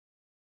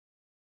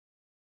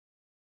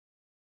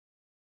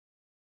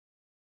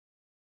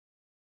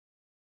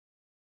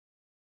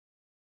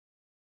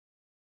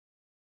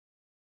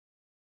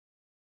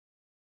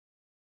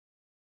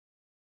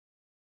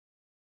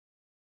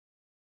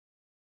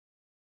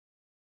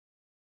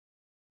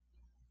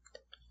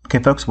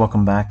Okay, folks,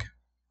 welcome back.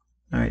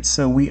 All right,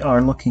 so we are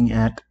looking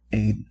at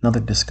another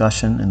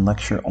discussion and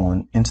lecture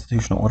on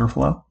institutional order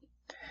flow.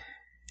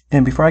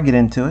 And before I get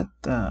into it,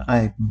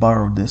 I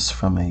borrowed this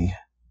from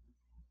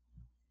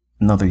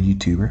another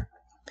YouTuber.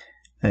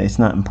 It's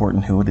not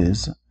important who it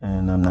is,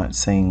 and I'm not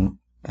saying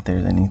that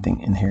there's anything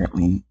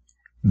inherently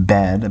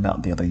bad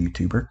about the other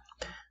YouTuber.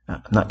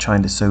 I'm not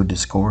trying to sow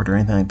discord or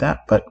anything like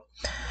that, but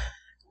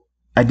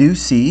I do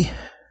see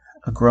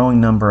a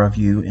growing number of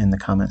you in the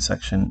comment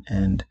section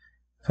and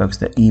folks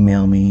that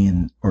email me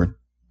or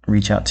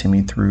reach out to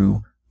me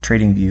through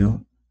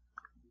TradingView,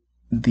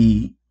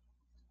 the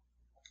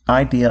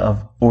idea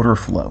of order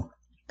flow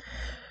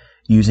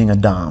using a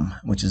DOM,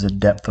 which is a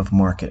depth of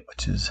market,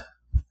 which is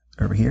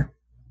over here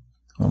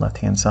on the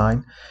left-hand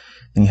side.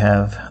 Then you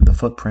have the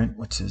footprint,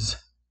 which is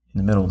in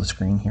the middle of the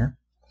screen here.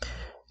 You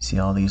see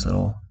all these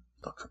little,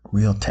 look,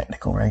 real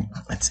technical, right?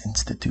 That's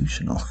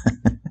institutional.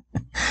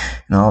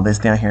 And all this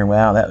down here,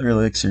 wow, that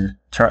really makes your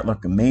chart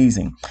look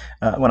amazing.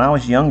 When I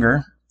was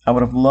younger, I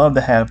would have loved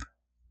to have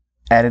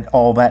added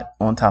all that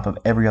on top of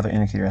every other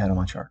indicator I had on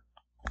my chart,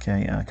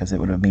 okay? Because it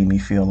would have made me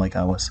feel like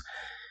I was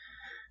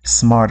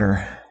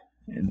smarter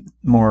and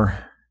more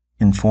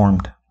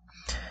informed.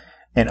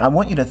 And I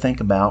want you to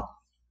think about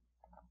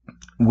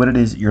what it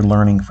is you're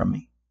learning from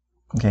me,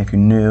 okay? If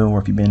you're new or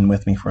if you've been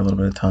with me for a little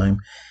bit of time,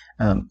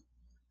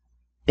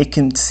 it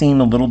can seem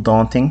a little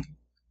daunting,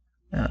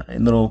 a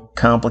little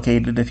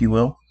complicated, if you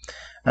will,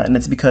 and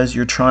it's because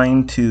you're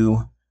trying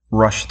to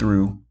rush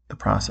through the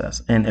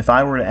process. And if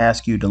I were to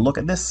ask you to look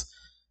at this,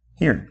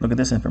 here, look at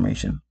this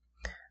information,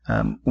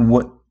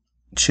 what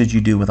should you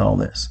do with all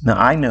this? Now,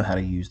 I know how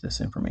to use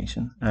this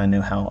information. I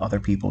know how other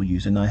people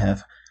use it, and I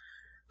have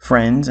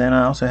friends, and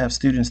I also have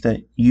students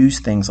that use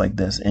things like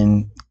this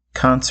in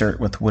concert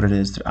with what it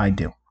is that I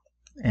do,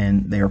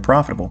 and they are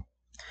profitable.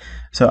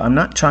 So I'm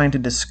not trying to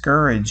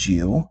discourage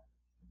you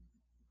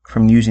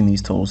from using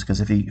these tools, because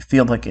if you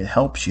feel like it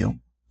helps you,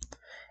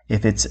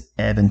 if it's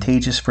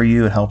advantageous for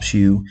you, it helps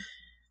you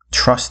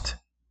trust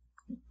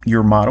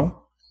your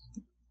model.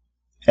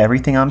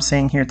 Everything I'm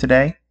saying here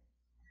today,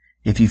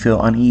 if you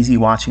feel uneasy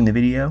watching the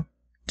video,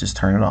 just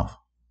turn it off.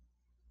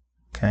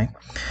 Okay?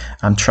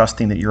 I'm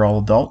trusting that you're all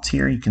adults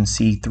here. You can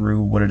see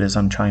through what it is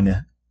I'm trying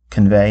to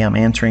convey. I'm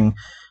answering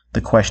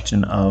the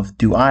question of,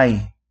 do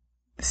I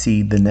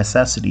see the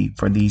necessity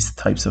for these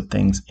types of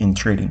things in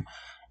trading?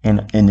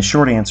 And in the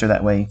short answer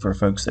that way, for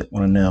folks that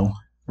want to know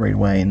right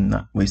away and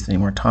not waste any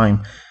more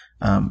time,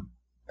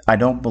 I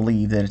don't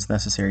believe that it's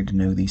necessary to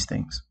know these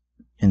things.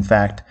 In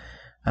fact,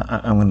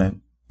 I'm going to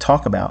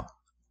talk about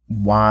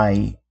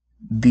why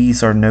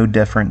these are no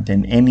different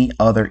than any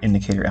other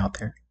indicator out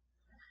there,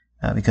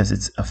 because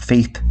it's a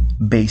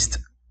faith-based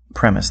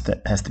premise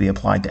that has to be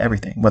applied to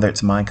everything, whether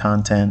it's my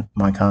content,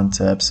 my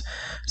concepts,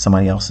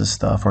 somebody else's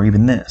stuff, or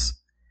even this.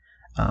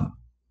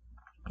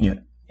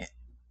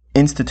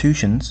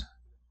 Institutions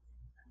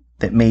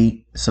that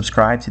may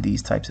subscribe to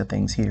these types of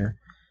things here,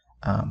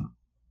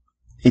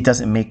 it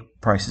doesn't make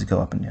prices go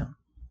up and down.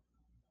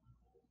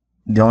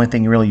 The only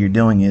thing really you're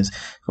doing is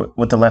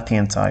with the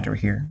left-hand side over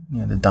here,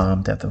 the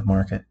DOM, depth of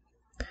market.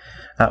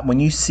 When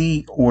you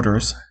see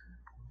orders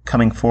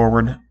coming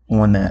forward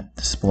on that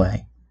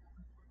display,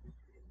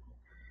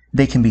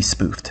 they can be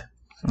spoofed.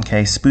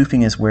 Okay,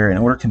 spoofing is where an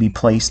order can be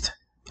placed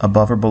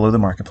above or below the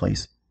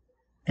marketplace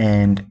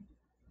and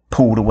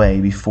pulled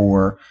away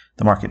before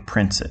the market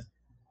prints it.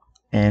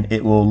 And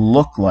it'll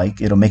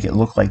make it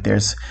look like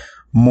there's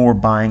more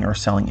buying or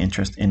selling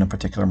interest in a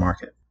particular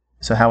market.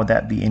 So how would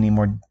that be any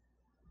more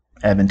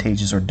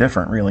advantageous or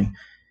different, really,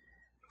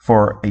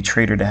 for a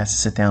trader that has to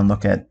sit down,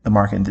 look at the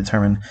market, and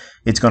determine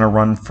it's going to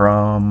run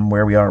from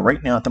where we are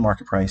right now at the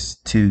market price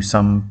to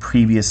some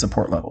previous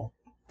support level?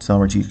 So in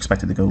other words, you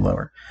expect it to go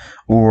lower,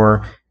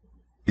 or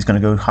it's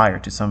going to go higher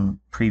to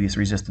some previous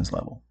resistance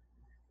level.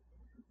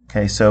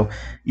 Okay, so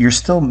you're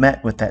still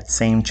met with that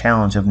same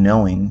challenge of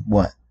knowing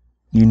what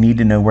you need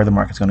to know where the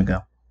market's going to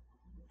go.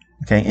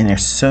 Okay, and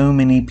there's so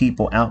many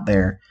people out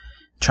there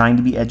trying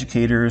to be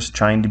educators,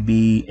 trying to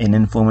be an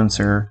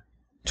influencer,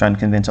 trying to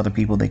convince other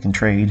people they can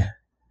trade.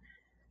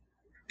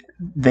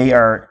 They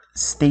are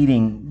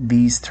stating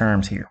these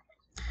terms here.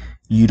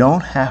 You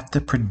don't have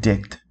to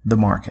predict the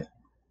market.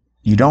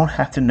 You don't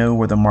have to know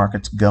where the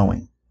market's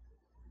going.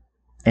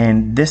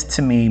 And this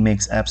to me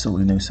makes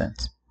absolutely no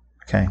sense.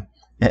 Okay,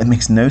 it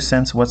makes no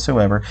sense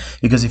whatsoever,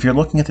 because if you're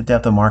looking at the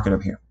depth of market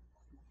up here,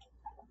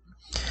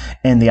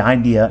 and the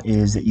idea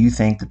is that you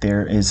think that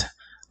there is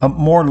a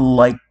more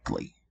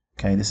likely,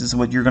 okay, this is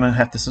what you're going to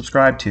have to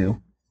subscribe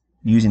to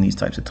using these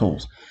types of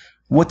tools.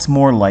 What's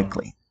more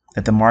likely?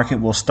 That the market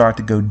will start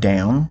to go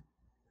down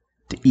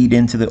to eat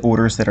into the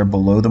orders that are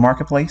below the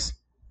marketplace?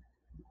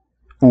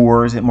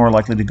 Or is it more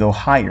likely to go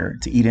higher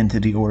to eat into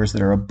the orders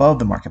that are above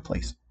the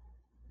marketplace?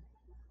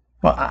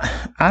 Well,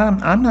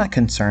 I'm not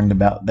concerned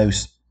about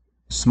those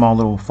small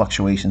little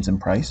fluctuations in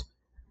price.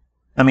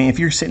 I mean, if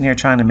you're sitting here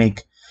trying to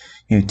make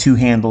 2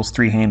 handles,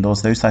 3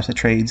 handles, those types of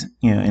trades,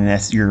 and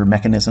that's your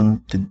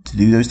mechanism to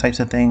do those types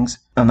of things,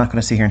 I'm not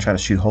going to sit here and try to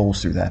shoot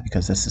holes through that,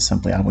 because this is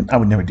simply, I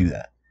would never do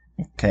that.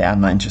 Okay,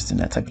 I'm not interested in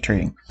that type of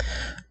trading.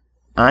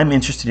 I'm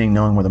interested in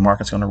knowing where the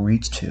market's going to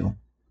reach to,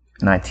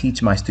 and I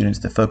teach my students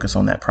to focus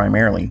on that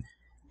primarily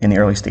in the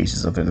early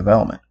stages of their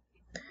development.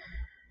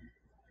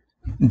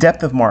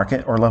 Depth of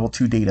market, or level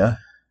 2 data,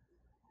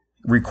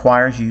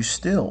 requires you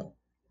still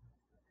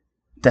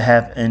to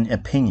have an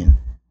opinion,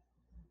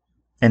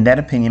 and that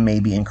opinion may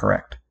be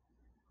incorrect.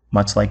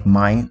 Much like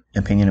my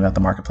opinion about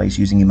the marketplace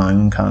using my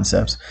own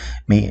concepts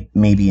may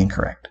be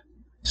incorrect.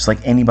 Just like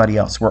anybody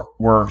else,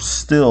 we're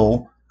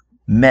still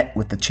met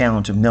with the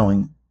challenge of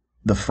knowing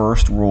the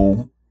first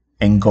rule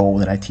and goal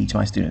that I teach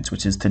my students,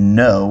 which is to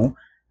know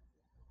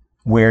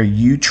where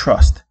you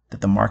trust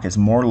that the market is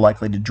more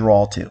likely to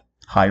draw to,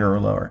 higher or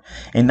lower.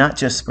 And not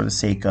just for the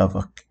sake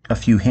of a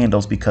few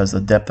handles, because the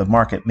depth of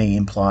market may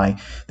imply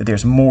that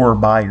there's more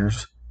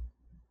buyers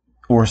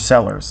or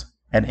sellers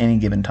at any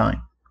given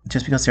time.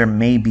 Just because there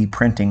may be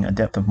printing a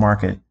depth of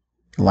market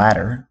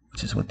ladder,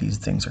 which is what these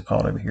things are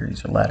called over here,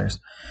 these are ladders,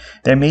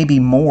 there may be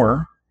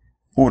more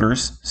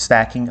orders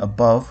stacking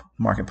above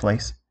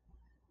marketplace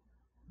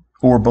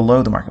or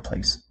below the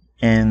marketplace.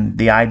 And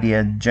the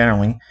idea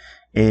generally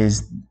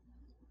is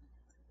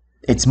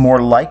it's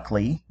more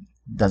likely,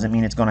 doesn't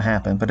mean it's going to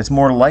happen, but it's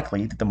more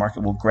likely that the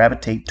market will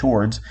gravitate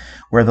towards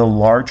where the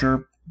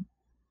larger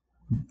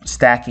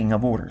stacking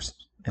of orders.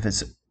 If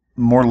it's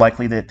more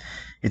likely that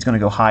it's going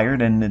to go higher,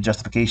 then the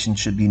justification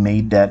should be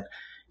made that,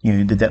 you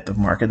know, the depth of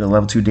market, the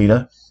level 2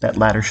 data, that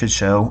ladder should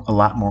show a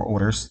lot more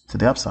orders to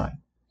the upside.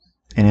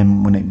 And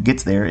then when it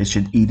gets there, it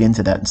should eat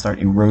into that and start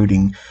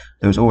eroding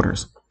those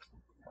orders.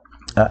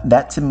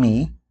 That to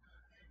me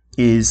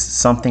is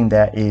something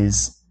that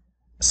is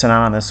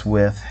synonymous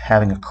with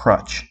having a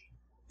crutch.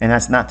 And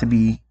that's not to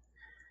be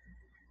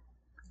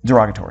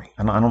derogatory.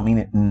 I don't mean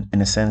it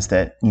in a sense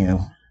that, you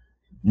know,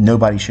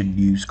 nobody should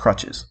use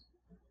crutches,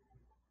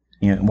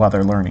 you know, while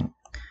they're learning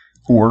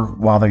or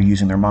while they're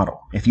using their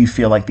model. If you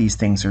feel like these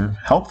things are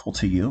helpful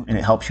to you and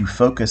it helps you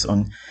focus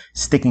on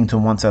sticking to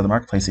one side of the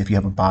marketplace, if you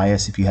have a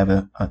bias, if you have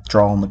a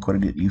draw on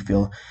liquidity that you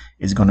feel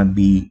is going to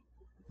be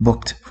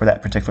booked for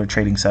that particular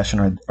trading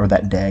session or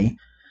that day,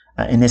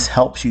 and this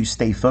helps you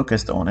stay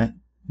focused on it,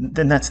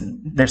 then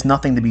there's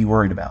nothing to be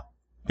worried about.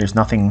 There's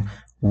nothing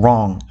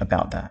wrong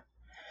about that.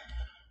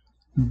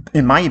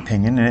 In my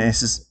opinion, and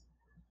this is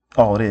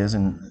all it is,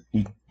 and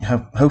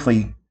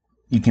hopefully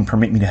you can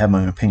permit me to have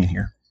my own opinion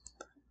here,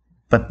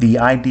 but the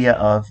idea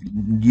of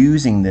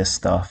using this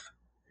stuff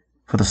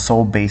for the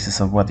sole basis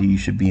of whether you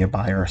should be a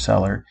buyer or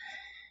seller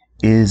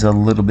is a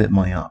little bit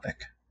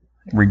myopic,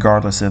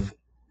 regardless of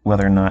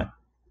whether or not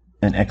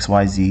an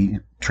XYZ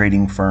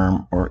trading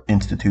firm or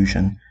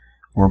institution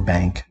or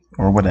bank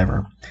or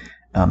whatever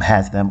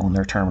has them on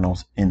their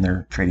terminals in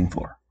their trading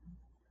floor.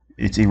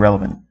 It's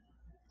irrelevant.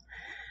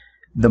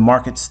 The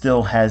market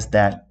still has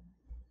that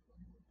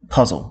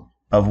puzzle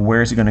of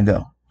where is it going to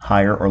go,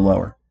 higher or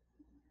lower.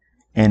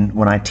 And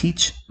when I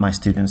teach my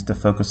students to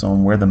focus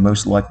on where the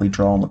most likely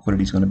draw on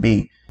liquidity is going to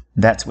be,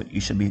 that's what you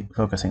should be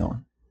focusing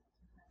on.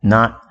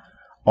 Not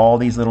all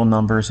these little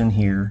numbers in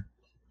here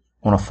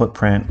on a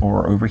footprint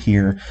or over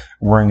here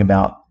worrying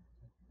about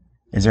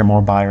is there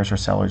more buyers or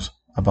sellers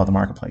above the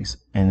marketplace,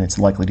 and it's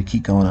likely to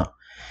keep going up.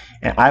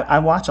 And I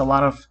watch a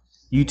lot of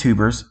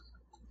YouTubers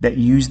that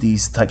use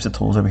these types of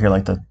tools over here,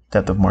 like the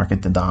depth of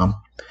market, the DOM.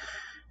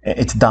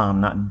 It's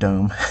DOM, not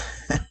dome.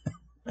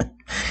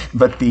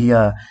 But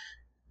the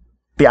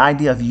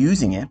idea of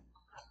using it,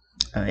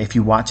 if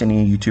you watch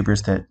any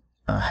YouTubers that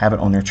have it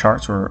on their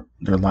charts or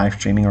they're live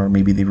streaming, or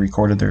maybe they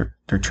recorded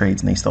their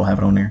trades and they still have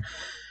it on there,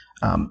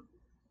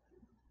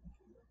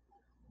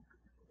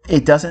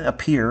 it doesn't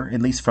appear,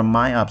 at least from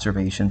my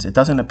observations, it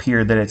doesn't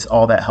appear that it's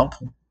all that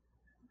helpful.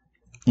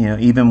 You know,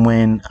 even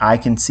when I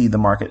can see the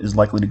market is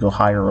likely to go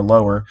higher or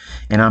lower,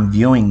 and I'm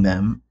viewing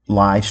them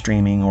live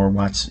streaming or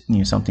watch, you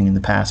know, something in the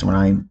past when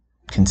I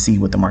can see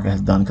what the market has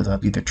done because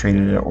I've either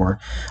traded it or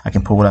I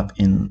can pull it up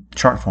in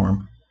chart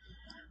form,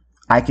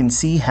 I can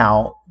see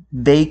how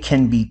they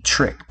can be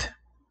tricked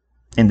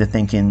into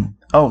thinking,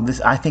 oh,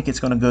 I think it's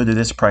going to go to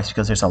this price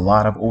because there's a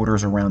lot of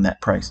orders around that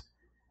price.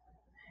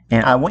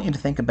 And I want you to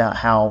think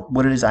about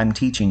what it is I'm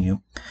teaching you.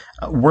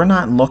 We're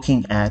not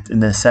looking at the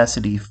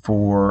necessity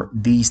for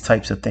these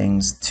types of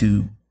things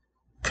to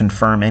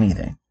confirm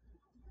anything.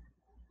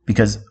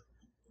 Because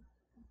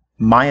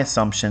my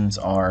assumptions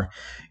are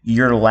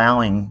you're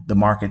allowing the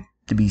market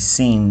to be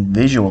seen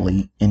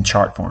visually in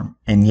chart form.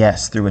 And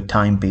yes, through a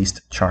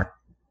time-based chart.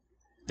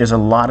 There's a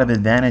lot of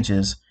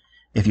advantages,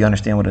 if you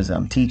understand what it is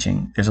I'm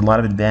teaching, there's a lot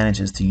of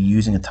advantages to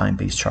using a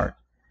time-based chart.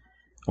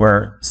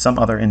 Where some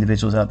other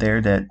individuals out there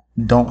that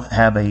don't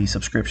have a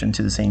subscription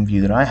to the same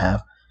view that I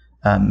have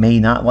may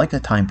not like a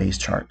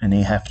time-based chart, and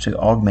they have to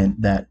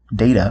augment that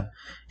data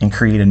and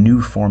create a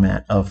new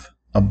format of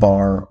a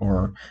bar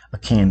or a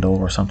candle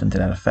or something to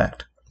that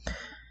effect.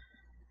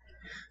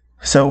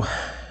 So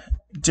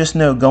just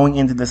know, going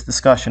into this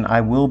discussion, I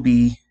will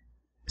be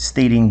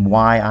stating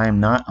why I'm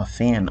not a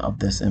fan of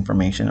this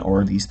information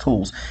or these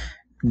tools.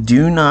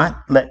 Do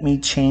not let me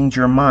change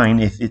your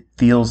mind if it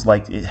feels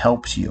like it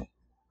helps you.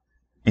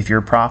 If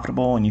you're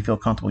profitable and you feel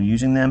comfortable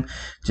using them,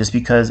 just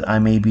because I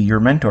may be your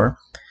mentor,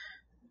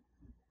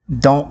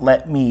 don't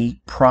let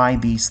me pry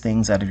these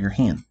things out of your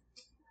hand.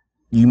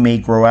 You may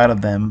grow out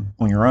of them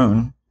on your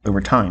own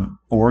over time,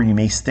 or you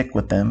may stick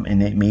with them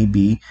and it may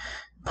be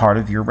part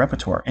of your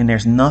repertoire. And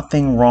there's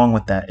nothing wrong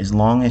with that as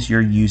long as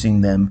you're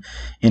using them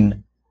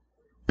in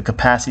a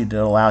capacity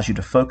that allows you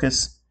to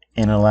focus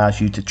and allows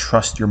you to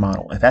trust your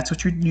model. If that's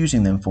what you're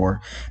using them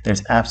for,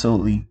 there's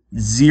absolutely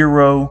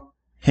zero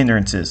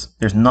hindrances.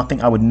 There's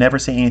nothing, I would never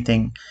say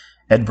anything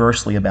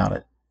adversely about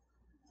it.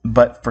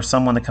 But for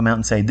someone to come out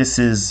and say, this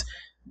is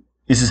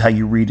how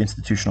you read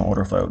institutional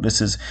order flow.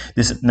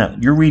 No,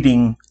 you're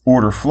reading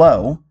order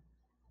flow,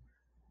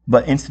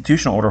 but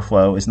institutional order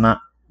flow is not,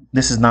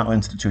 this is not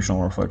institutional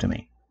order flow to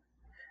me.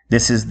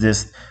 This is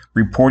this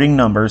reporting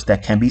numbers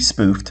that can be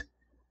spoofed.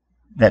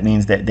 That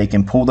means that they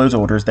can pull those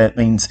orders. That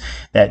means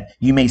that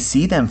you may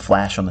see them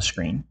flash on the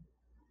screen,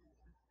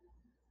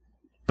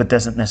 but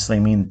doesn't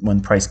necessarily mean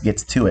when price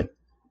gets to it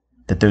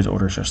that those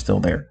orders are still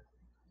there.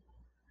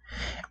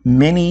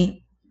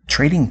 Many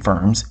trading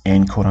firms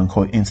and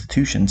quote-unquote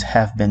institutions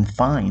have been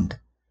fined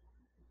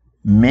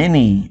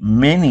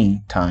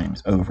many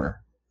times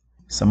over.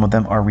 Some of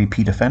them are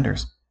repeat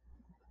offenders.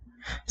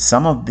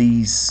 Some of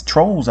these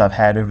trolls I've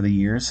had over the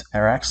years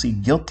are actually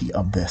guilty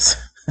of this.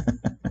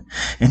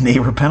 And they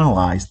were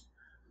penalized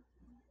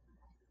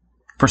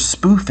for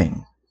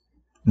spoofing,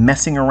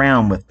 messing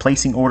around with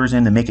placing orders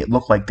in to make it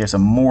look like there's a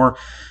more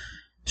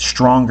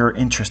stronger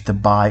interest to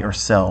buy or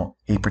sell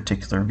a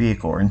particular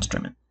vehicle or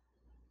instrument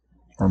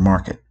or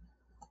market.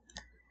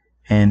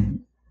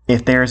 And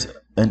if there's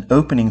an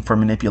opening for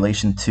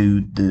manipulation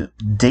to the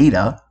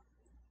data,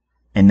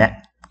 and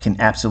that can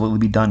absolutely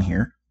be done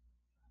here,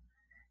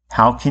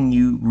 how can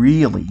you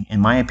really, in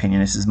my opinion,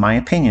 this is my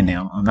opinion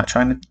now, I'm not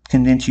trying to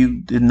convince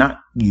you to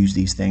not use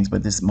these things,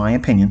 but this is my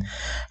opinion,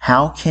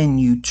 how can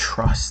you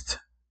trust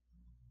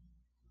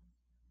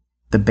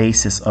the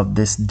basis of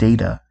this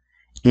data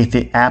if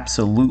it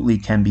absolutely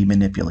can be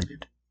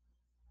manipulated?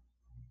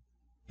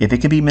 If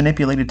it can be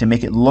manipulated to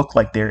make it look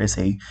like there is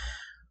a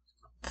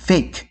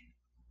fake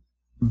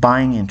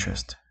buying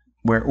interest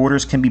where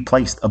orders can be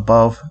placed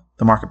above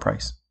the market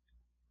price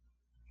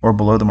or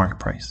below the market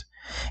price,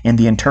 and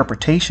the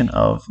interpretation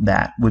of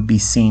that would be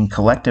seen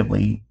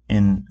collectively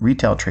in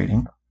retail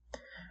trading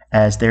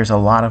as there's a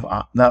lot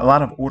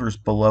of orders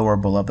below or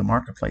above the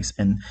marketplace,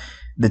 and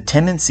the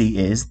tendency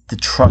is to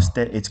trust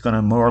that it's going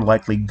to more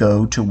likely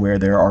go to where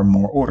there are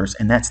more orders,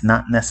 and that's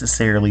not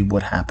necessarily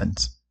what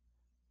happens.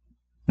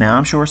 Now,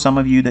 I'm sure some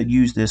of you that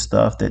use this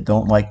stuff that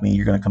don't like me,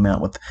 you're going to come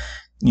out with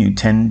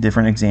 10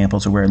 different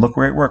examples of look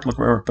where it worked,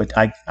 but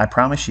I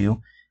promise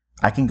you,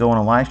 I can go on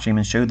a live stream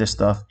and show this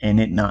stuff and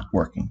it not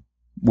working,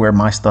 where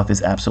my stuff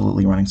is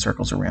absolutely running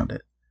circles around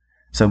it.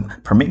 So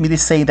permit me to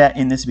say that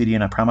in this video,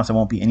 and I promise I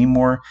won't be any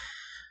more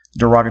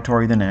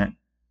derogatory than that.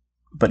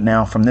 But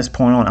now from this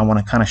point on, I want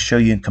to kind of show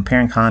you and compare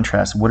and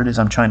contrast what it is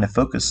I'm trying to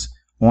focus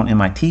on in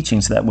my teaching,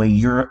 so that way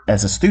you're,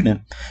 as a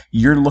student,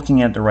 you're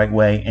looking at it the right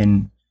way.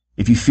 And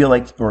if you feel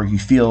like, or you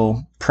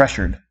feel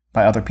pressured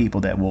by other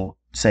people that will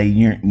say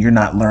you're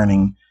not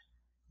learning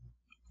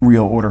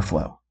real order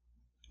flow.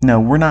 No,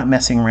 we're not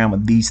messing around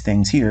with these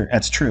things here.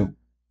 That's true,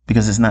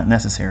 because it's not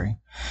necessary.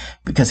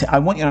 Because I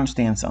want you to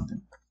understand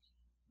something.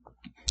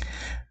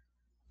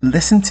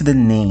 Listen to the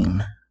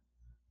name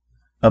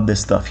of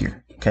this stuff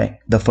here, okay?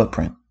 The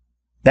footprint.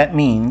 That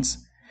means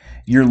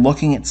you're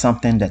looking at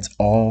something that's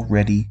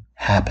already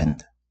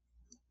happened.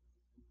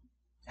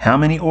 How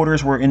many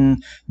orders were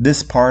in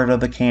this part of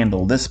the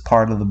candle, this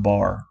part of the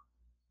bar?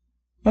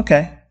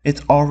 Okay,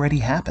 it's already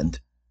happened.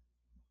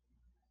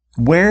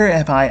 Where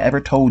have I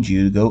ever told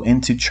you to go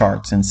into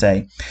charts and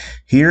say,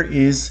 here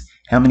is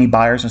how many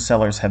buyers and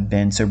sellers have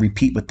been, so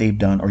repeat what they've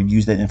done or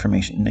use that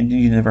information?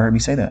 You never heard me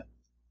say that.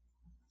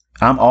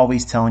 I'm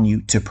always telling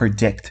you to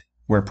predict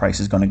where price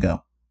is going to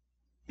go.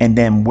 And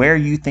then where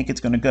you think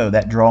it's going to go,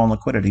 that draw on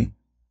liquidity,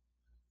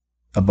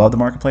 above the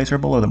marketplace or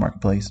below the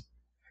marketplace,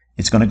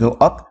 it's going to go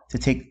up to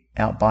take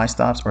out buy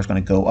stops, or it's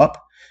going to go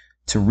up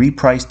to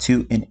reprice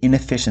to an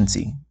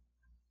inefficiency,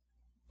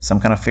 some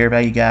kind of fair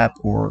value gap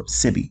or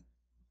SIBI.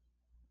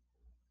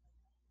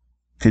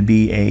 Could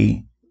be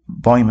a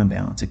volume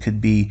imbalance. It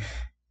could be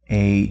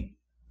a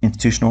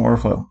institutional order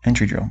flow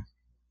entry drill.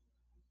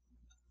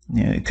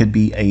 It could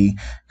be a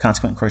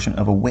consequent incursion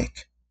of a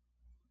wick.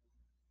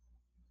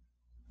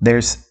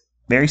 There's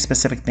very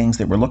specific things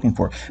that we're looking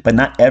for, but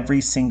not every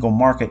single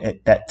market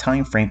at that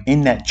time frame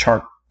in that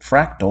chart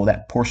fractal,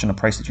 that portion of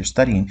price that you're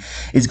studying,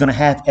 is going to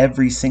have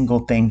every single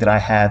thing that I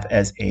have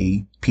as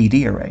a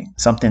PD array,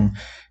 something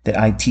that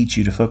I teach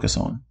you to focus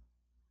on.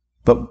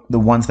 But the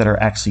ones that are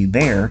actually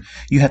there,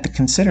 you have to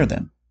consider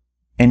them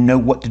and know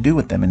what to do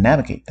with them and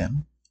navigate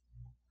them.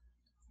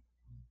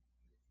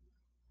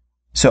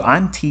 So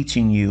I'm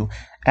teaching you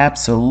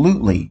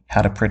absolutely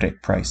how to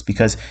predict price,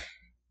 because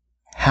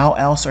how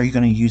else are you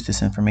going to use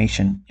this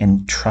information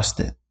and trust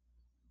it?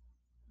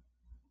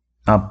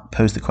 I'll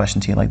pose the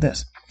question to you like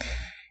this.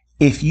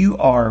 If you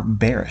are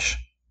bearish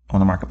on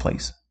the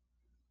marketplace,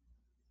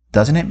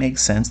 Doesn't it make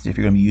sense that if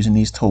you're going to be using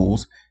these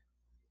tools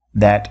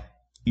that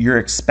you're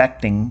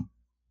expecting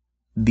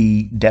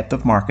the depth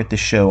of market to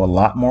show a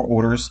lot more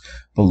orders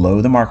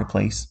below the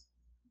marketplace,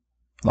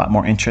 a lot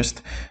more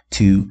interest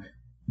to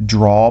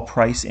draw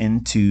price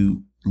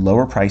into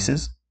lower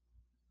prices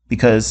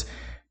because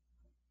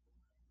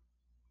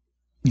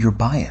your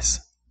bias,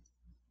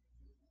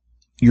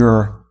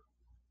 your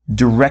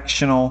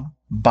directional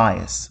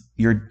bias,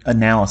 your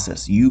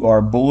analysis, you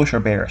are bullish or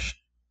bearish.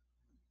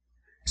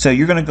 So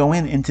you're going to go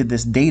into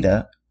this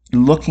data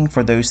looking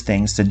for those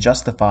things to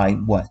justify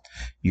what?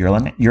 Your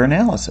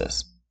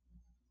analysis.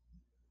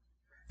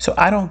 So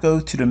I don't go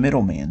to the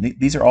middleman.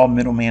 These are all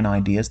middleman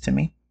ideas to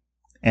me.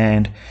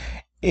 And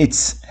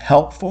it's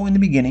helpful in the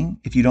beginning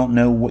if you don't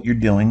know what you're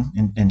doing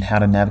and how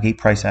to navigate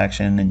price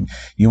action, and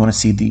you want to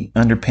see the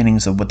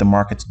underpinnings of what the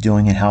market's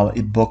doing and how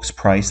it books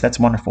price. That's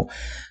wonderful.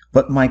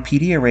 But my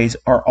PD arrays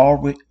are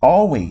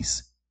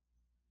always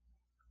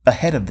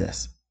ahead of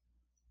this.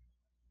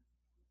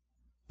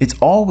 It's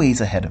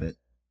always ahead of it.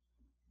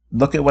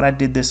 Look at what I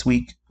did this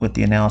week with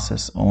the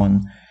analysis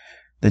on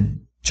the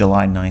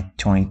July 9th,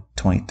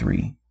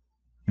 2023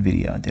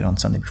 video I did on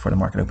Sunday before the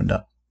market opened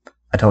up.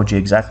 I told you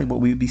exactly what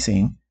we would be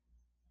seeing.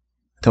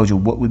 I told you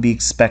what would be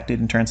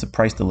expected in terms of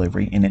price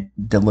delivery, and it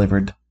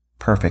delivered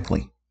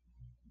perfectly,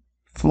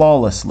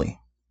 flawlessly.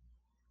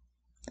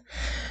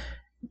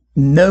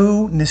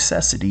 No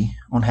necessity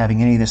on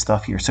having any of this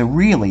stuff here. So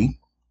really,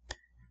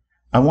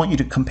 I want you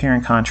to compare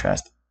and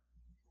contrast.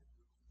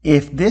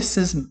 If this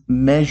is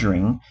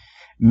measuring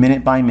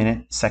minute by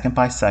minute, second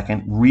by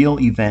second, real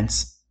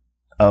events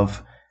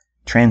of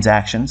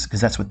transactions,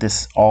 because that's what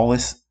this all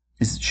is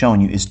showing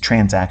you, is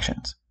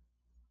transactions.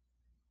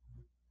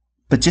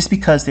 But just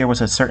because there was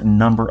a certain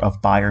number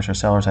of buyers or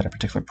sellers at a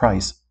particular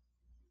price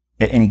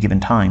at any given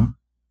time,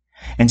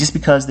 and just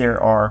because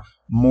there are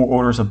more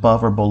orders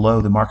above or below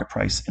the market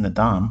price in the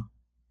DOM,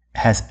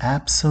 has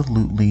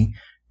absolutely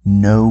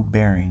no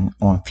bearing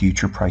on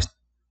future price.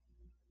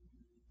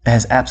 It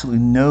has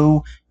absolutely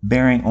no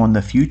bearing on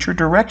the future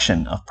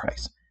direction of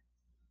price.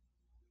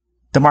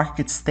 The market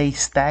could stay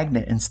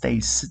stagnant and stay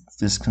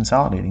just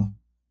consolidating.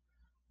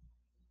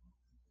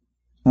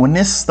 When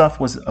this stuff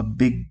was a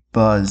big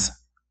buzz,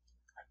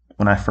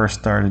 when I first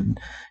started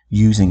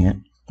using it,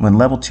 when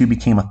level 2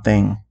 became a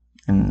thing,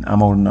 and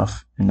I'm old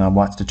enough and I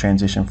watched the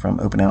transition from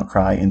open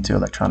outcry into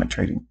electronic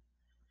trading.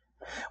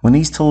 When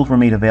these tools were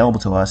made available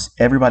to us,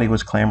 everybody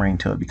was clamoring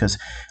to it because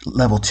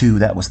level 2,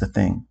 that was the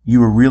thing. You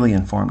were really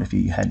informed if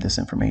you had this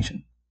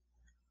information.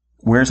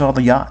 Where's all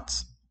the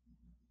yachts?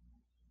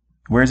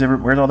 Where's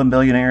all the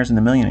billionaires and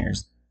the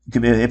millionaires?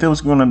 If it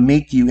was going to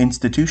make you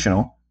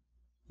institutional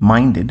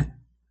minded,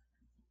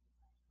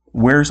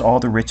 where's all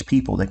the rich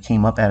people that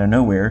came up out of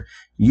nowhere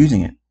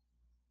using it?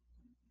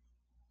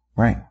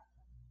 Right.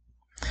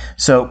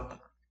 So,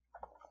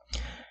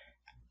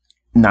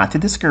 not to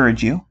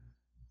discourage you,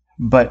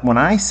 but when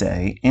I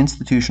say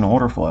institutional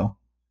order flow,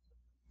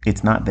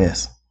 it's not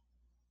this.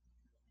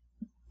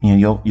 You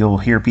know, you'll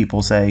hear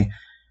people say,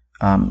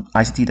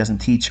 ICT doesn't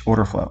teach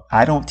order flow.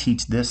 I don't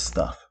teach this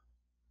stuff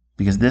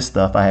because this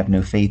stuff I have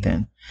no faith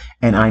in,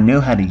 and I know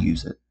how to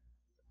use it,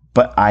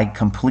 but I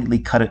completely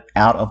cut it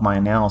out of my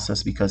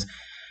analysis because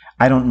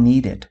I don't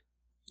need it.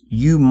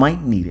 You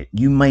might need it.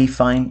 You may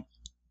find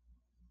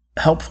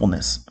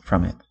helpfulness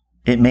from it.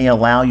 It may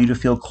allow you to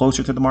feel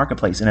closer to the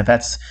marketplace. And if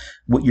that's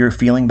what you're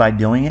feeling by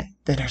doing it,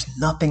 then there's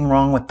nothing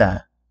wrong with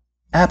that.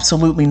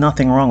 Absolutely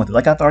nothing wrong with it.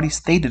 Like I've already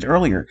stated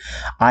earlier,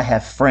 I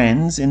have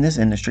friends in this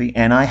industry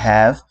and I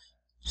have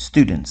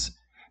students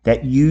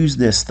that use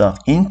this stuff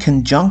in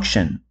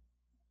conjunction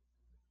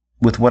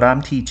with what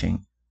I'm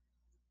teaching,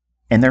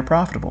 and they're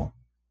profitable.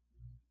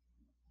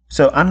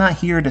 So I'm not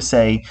here to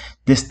say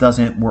this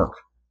doesn't work.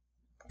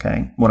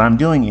 Okay. What I'm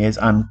doing is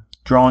I'm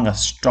drawing a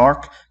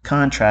stark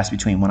contrast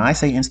between when I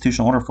say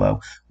institutional order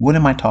flow, what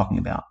am I talking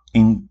about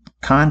in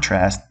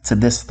contrast to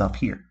this stuff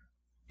here?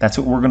 That's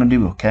what we're going to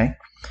do, okay?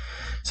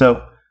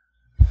 So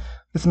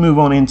let's move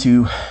on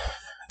into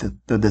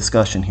the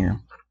discussion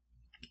here.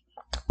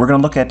 We're going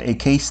to look at a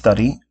case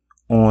study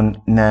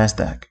on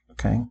NASDAQ,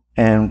 okay?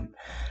 And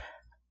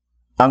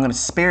I'm going to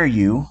spare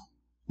you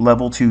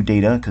level 2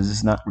 data because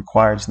it's not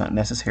required, it's not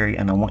necessary,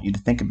 and I want you to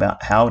think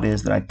about how it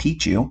is that I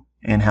teach you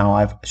and how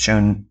I've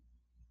shown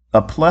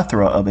a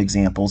plethora of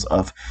examples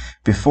of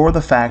before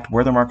the fact,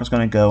 where the market's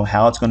going to go,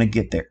 how it's going to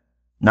get there.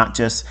 Not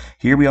just,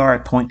 here we are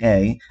at point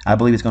A, I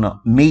believe it's going to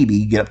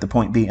maybe get up to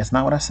point B. That's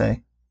not what I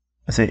say.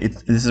 I say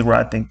this is where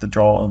I think the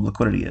draw of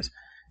liquidity is.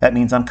 That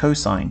means I'm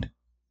cosigned.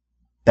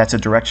 That's a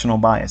directional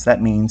bias.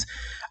 That means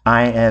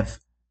I have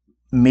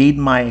made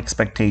my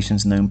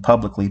expectations known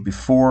publicly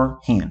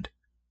beforehand.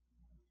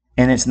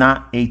 And it's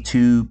not a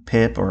 2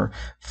 pip or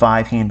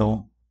 5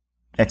 handle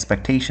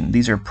expectation.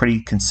 These are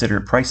pretty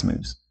considerate price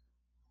moves.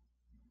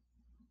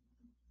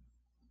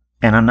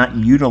 And I'm not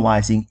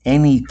utilizing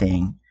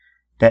anything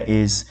that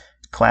is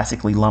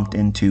classically lumped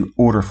into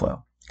order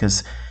flow.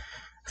 Because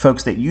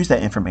folks that use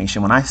that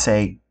information, when I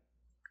say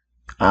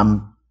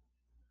I'm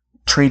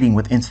trading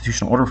with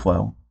institutional order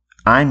flow,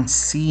 I'm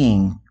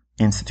seeing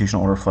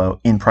institutional order flow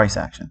in price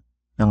action.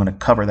 I'm going to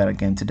cover that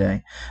again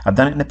today. I've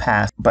done it in the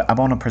past, but I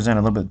want to present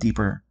a little bit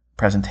deeper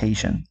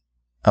presentation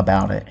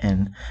about it.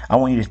 And I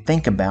want you to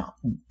think about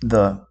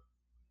the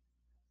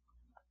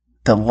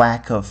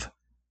lack of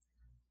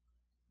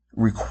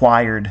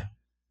required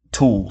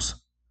tools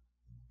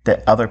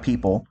that other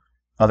people,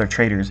 other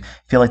traders,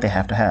 feel like they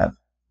have to have.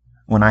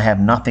 When I have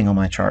nothing on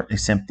my chart,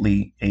 it's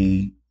simply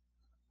a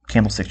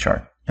candlestick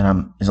chart.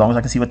 And as long as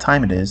I can see what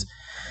time it is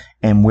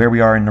and where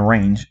we are in the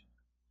range,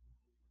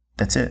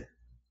 that's it.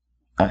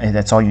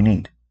 That's all you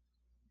need.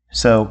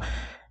 So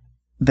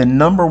the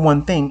number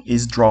one thing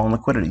is draw on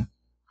liquidity.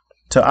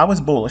 So I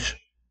was bullish.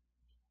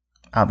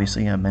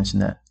 Obviously, I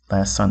mentioned that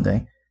last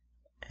Sunday.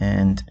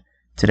 And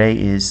today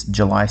is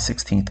July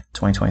 16th,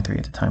 2023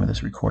 at the time of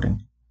this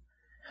recording.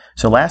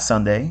 So last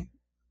Sunday,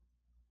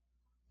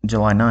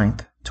 July 9th,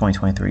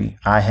 2023,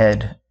 I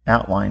had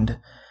outlined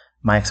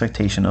my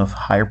expectation of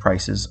higher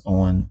prices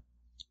on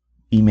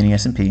E-mini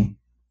S&P,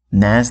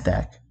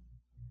 NASDAQ,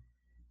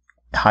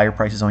 higher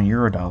prices on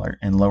Eurodollar,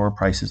 and lower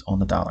prices on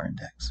the dollar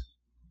index.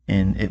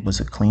 And it was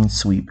a clean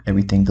sweep,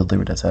 everything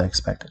delivered as I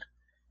expected.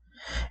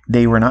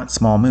 They were not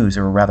small moves,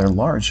 they were rather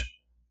large.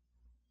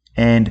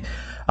 And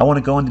I want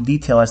to go into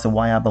detail as to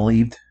why I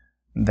believed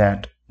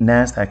that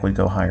NASDAQ would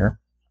go higher.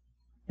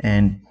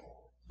 And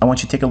I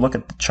want you to take a look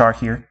at the chart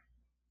here,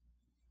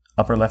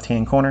 upper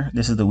left-hand corner.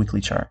 This is the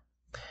weekly chart.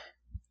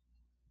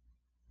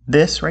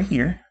 This right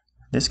here,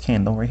 this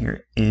candle right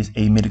here, is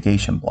a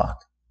mitigation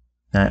block.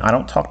 Now, I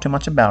don't talk too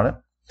much about it,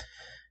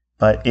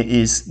 but it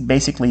is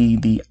basically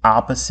the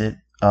opposite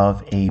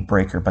of a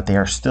breaker, but they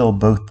are still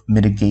both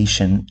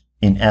mitigation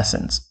in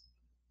essence.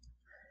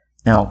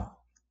 Now,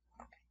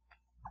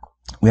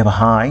 we have a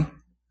high,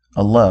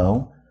 a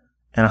low,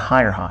 and a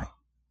higher high.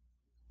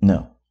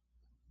 No,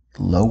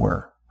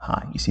 lower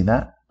high. You see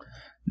that?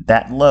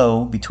 That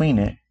low between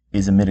it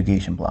is a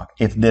mitigation block.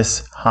 If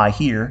this high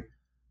here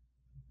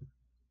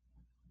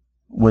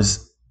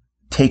was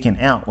taken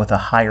out with a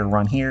higher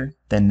run here,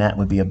 then that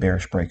would be a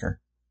bearish breaker.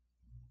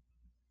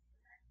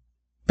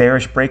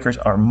 Bearish breakers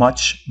are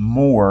much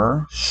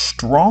more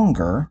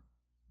stronger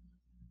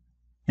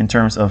in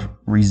terms of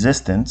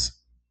resistance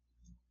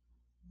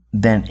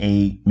than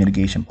a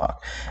mitigation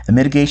block. A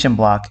mitigation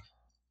block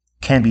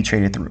can be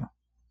traded through.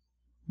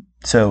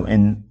 So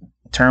in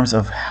terms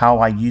of how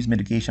I use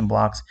mitigation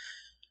blocks,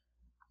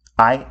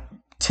 I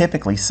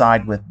typically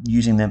side with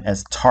using them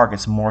as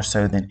targets more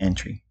so than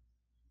entry,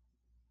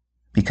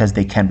 because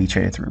they can be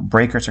traded through.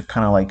 Breakers are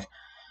kind of like,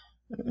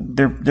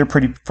 they're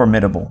pretty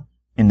formidable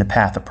in the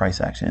path of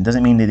price action. It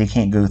doesn't mean that they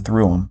can't go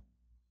through them.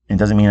 It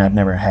doesn't mean I've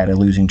never had a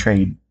losing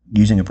trade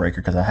using a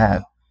breaker, because I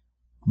have.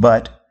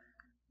 But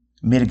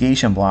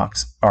mitigation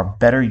blocks are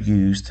better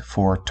used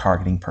for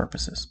targeting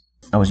purposes.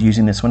 I was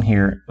using this one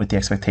here with the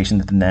expectation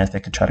that the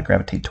NASDAQ could try to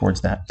gravitate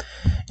towards that.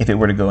 If it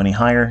were to go any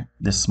higher,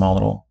 this small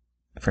little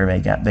fair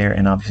value gap there,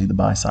 and obviously the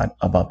buy side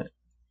above it.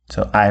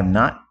 So I have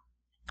not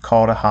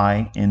called a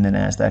high in the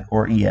NASDAQ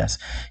or ES.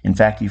 In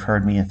fact, you've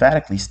heard me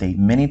emphatically state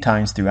many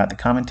times throughout the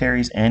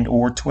commentaries and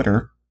or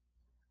Twitter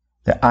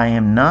that I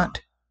am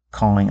not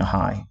calling a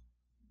high.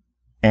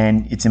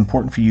 And it's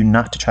important for you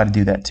not to try to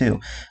do that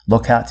too.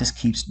 Look how it just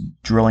keeps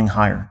drilling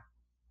higher.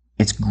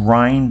 It's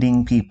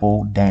grinding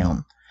people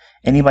down.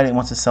 Anybody that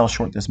wants to sell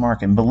short this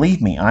market, and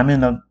believe me, I'm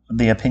in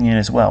the opinion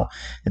as well,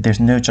 that there's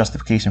no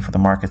justification for the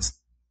markets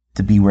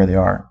to be where they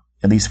are,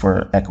 at least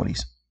for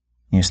equities.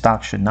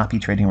 Stocks should not be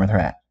trading where they're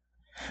at.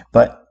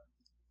 But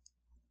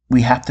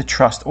we have to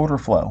trust order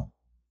flow.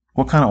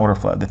 What kind of order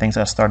flow? The things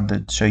I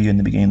started to show you in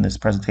the beginning of this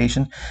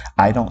presentation,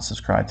 I don't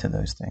subscribe to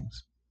those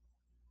things.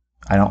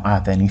 I don't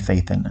have any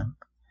faith in them.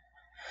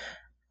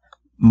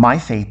 My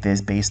faith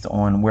is based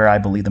on where I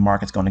believe the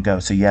market's going to go.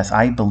 So yes,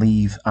 I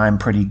believe I'm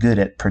pretty good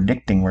at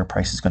predicting where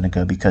price is going to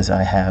go because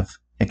I have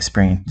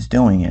experience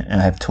doing it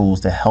and I have tools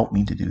to help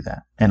me to do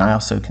that. And I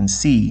also can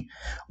see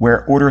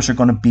where orders are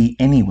going to be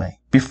anyway.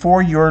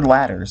 Before your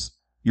ladders,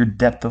 your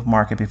depth of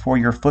market, before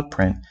your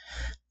footprint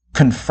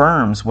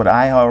confirms what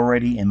I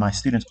already and my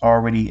students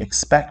already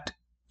expect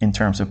in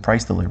terms of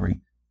price delivery,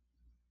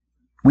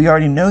 we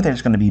already know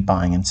there's going to be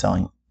buying and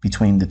selling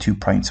between the 2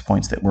 price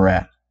points that we're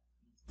at.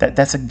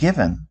 That's a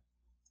given.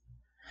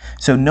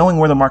 So knowing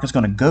where the market's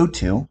going to go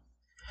to,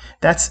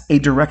 that's a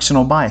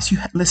directional bias.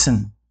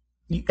 Listen,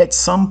 at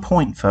some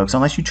point, folks,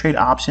 unless you trade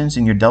options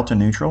and you're delta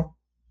neutral,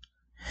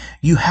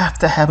 you have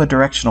to have a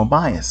directional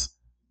bias.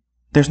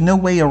 There's no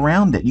way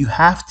around it. You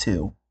have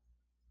to.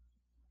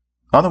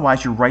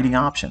 Otherwise, you're writing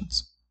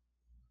options.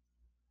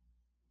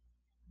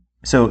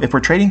 So if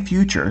we're trading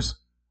futures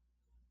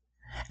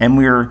and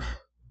we're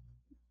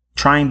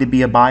trying to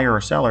be a buyer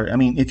or seller, I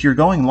mean, if you're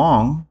going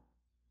long,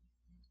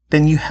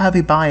 then you have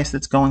a bias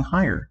that's going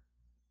higher.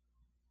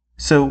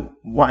 So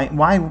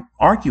why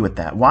argue with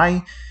that?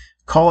 Why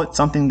call it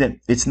something that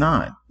it's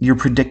not? You're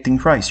predicting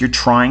price. You're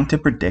trying to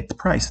predict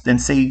price. Then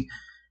say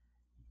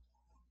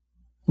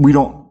we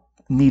don't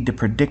need to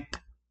predict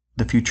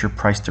the future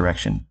price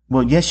direction.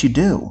 Well, yes, you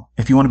do.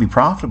 If you want to be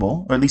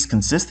profitable, or at least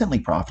consistently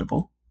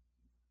profitable,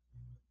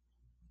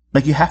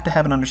 like you have to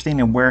have an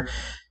understanding of where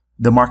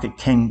the market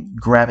can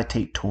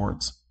gravitate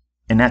towards.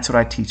 And that's what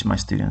I teach my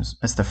students.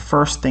 That's the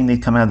first thing they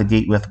come out of the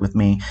gate with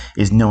me,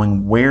 is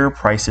knowing where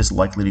price is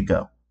likely to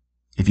go.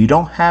 If you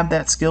don't have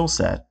that skill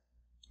set,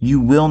 you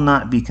will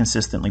not be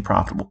consistently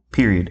profitable,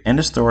 period. End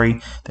of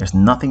story. There's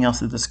nothing else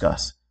to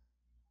discuss.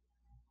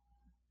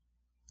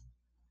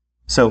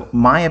 So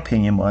my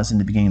opinion was, in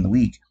the beginning of the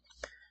week,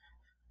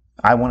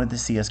 I wanted to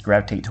see us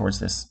gravitate towards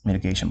this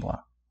mitigation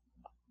block.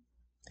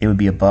 It would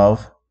be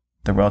above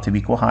the relative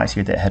equal highs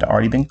here that had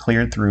already been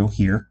cleared through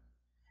here,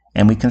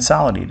 and we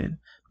consolidated.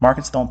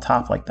 Markets don't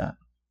top like that.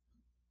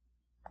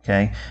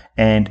 Okay,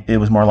 and it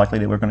was more likely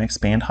that we're going to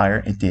expand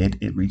higher. It did.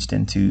 It reached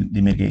into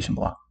the mitigation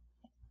block.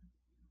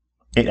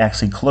 It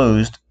actually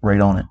closed right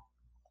on it.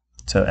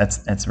 So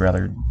that's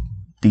rather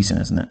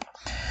decent, isn't it?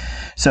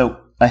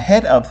 So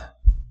ahead of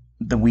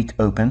the week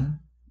open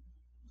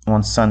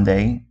on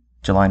Sunday,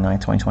 July 9,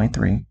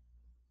 2023,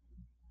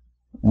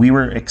 we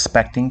were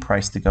expecting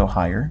price to go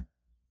higher.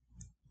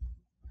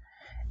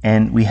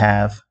 And we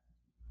have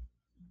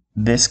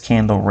this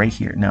candle right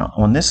here. Now,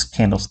 on this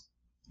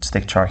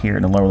candlestick chart here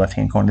in the lower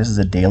left-hand corner, this is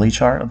a daily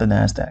chart of the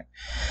NASDAQ.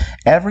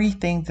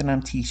 Everything that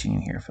I'm teaching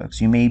you here,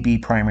 folks, you may be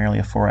primarily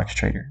a Forex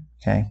trader,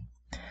 okay?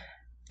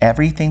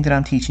 Everything that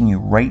I'm teaching you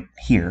right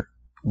here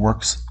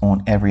works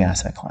on every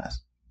asset class.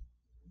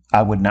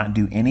 I would not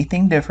do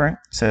anything different.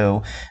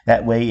 So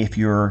that way, if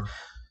you're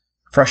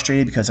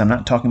frustrated because I'm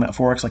not talking about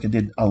Forex like I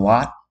did a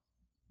lot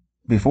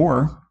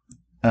before,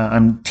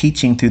 I'm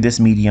teaching through this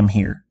medium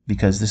here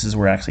because this is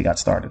where I actually got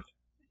started.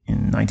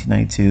 In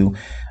 1992,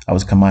 I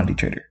was a commodity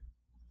trader.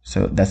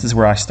 So this is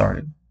where I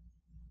started.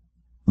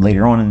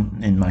 Later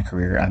on in my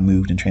career, I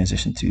moved and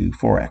transitioned to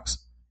Forex.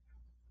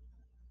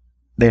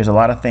 There's a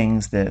lot of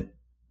things that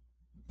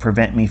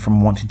prevent me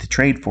from wanting to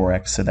trade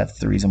Forex, so that's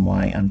the reason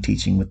why I'm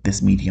teaching with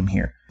this medium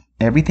here.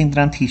 Everything that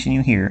I'm teaching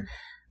you here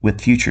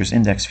with futures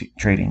index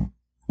trading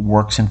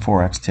works in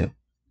Forex too.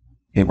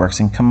 It works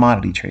in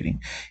commodity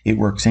trading. It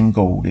works in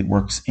gold. It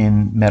works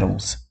in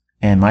metals.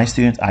 And my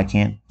students, I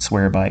can't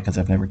swear by it because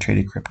I've never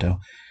traded crypto,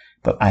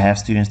 but I have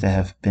students that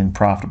have been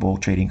profitable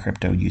trading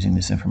crypto using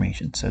this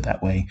information. So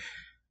that way,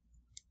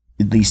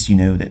 at least you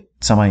know that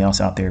somebody else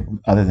out there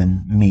other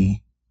than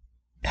me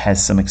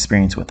has some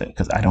experience with it,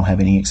 because I don't have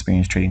any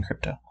experience trading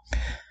crypto.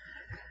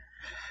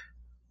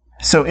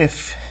 So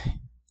if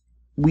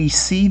we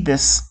see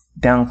this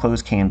down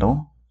close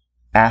candle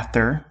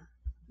after,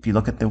 if you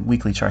look at the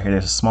weekly chart here,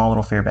 there's a small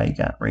little fair value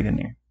gap right in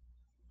there.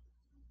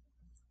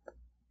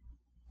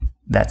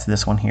 That's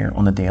this one here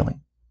on the daily.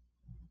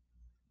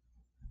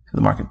 So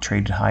the market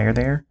traded higher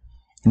there.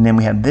 And then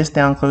we have this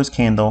down close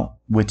candle,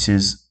 which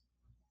is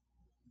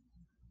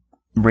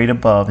right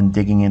above and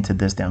digging into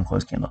this down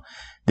close candle.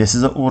 This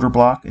is an order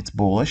block. It's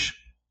bullish.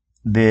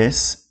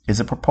 This is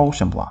a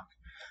propulsion block.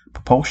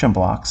 Propulsion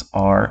blocks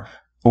are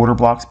order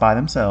blocks by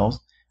themselves,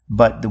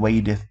 but the way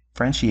you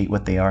differentiate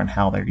what they are and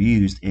how they're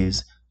used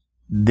is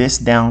this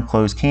down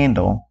close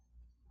candle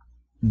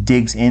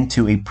digs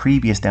into a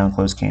previous down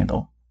close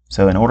candle.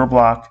 So an order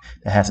block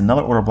that has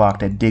another order block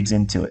that digs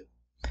into it.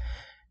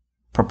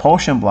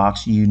 Propulsion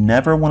blocks, you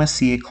never want to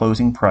see a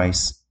closing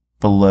price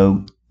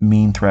below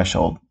mean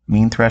threshold.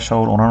 Mean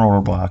threshold on an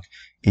order block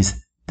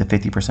is the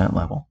 50%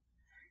 level.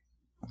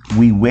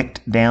 We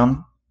wicked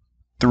down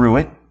through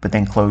it, but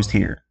then closed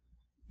here.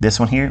 This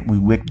one here, we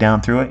wicked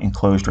down through it and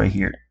closed right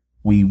here.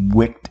 We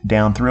wicked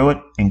down through it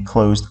and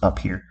closed up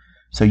here.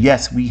 So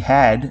yes, we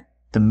had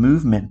the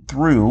movement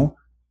through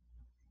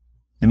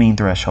the mean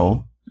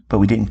threshold, but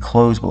we didn't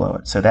close below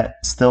it. So that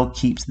still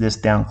keeps this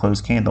down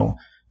close candle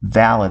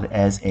valid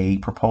as a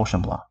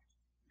propulsion block.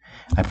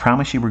 I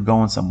promise you we're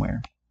going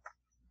somewhere.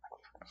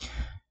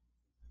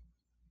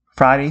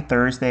 Friday,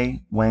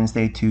 Thursday,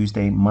 Wednesday,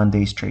 Tuesday,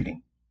 Monday's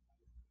trading.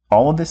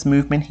 All of this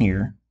movement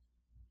here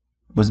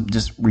was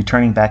just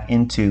returning back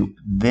into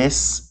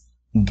this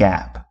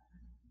gap,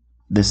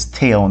 this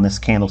tail on this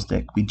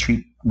candlestick. We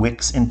treat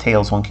wicks and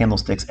tails on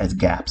candlesticks as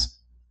gaps.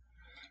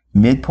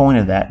 Midpoint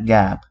of that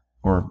gap,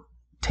 or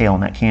tail on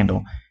that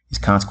candle, is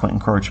consequent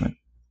encouragement.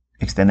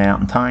 Extended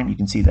out in time, you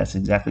can see that's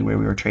exactly where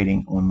we were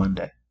trading on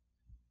Monday.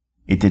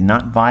 It did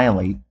not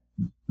violate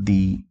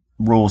the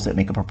rules that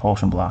make a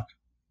propulsion block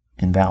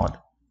invalid.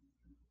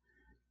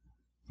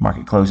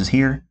 Market closes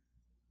here,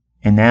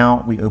 and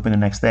now we open the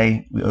next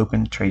day. We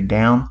open, trade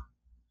down,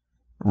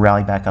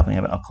 rally back up, and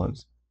have it up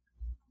close.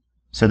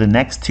 So the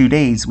next 2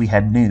 days we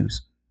had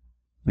news.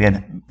 We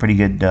had pretty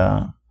good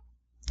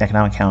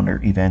economic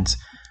calendar events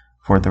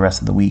for the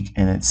rest of the week,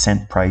 and it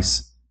sent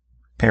price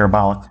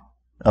parabolic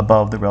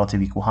above the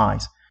relative equal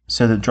highs.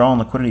 So the draw on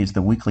liquidity is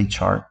the weekly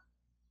chart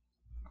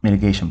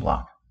mitigation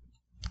block.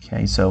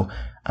 Okay, so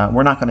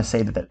we're not going to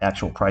say that the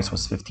actual price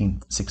was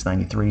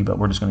 15,693, but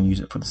we're just going to use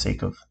it for the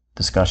sake of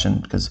discussion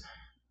because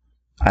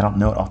I don't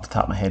know it off the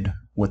top of my head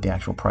what the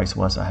actual price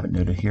was. I have it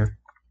noted here.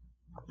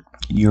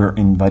 You're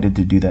invited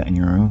to do that in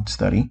your own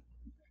study.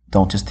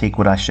 Don't just take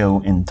what I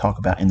show and talk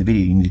about in the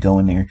video. You need to go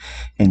in there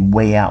and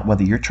weigh out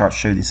whether your charts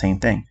show the same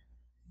thing,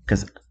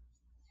 because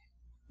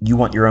you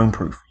want your own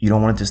proof. You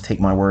don't want to just take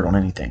my word on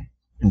anything.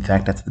 In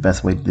fact, that's the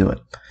best way to do it.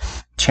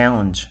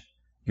 Challenge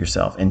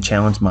yourself and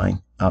challenge my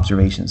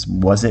observations.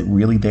 Was it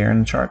really there in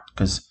the chart?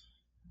 Because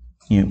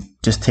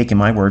just taking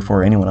my word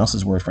for anyone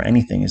else's word for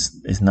anything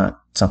is not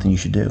something you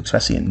should do,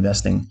 especially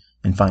investing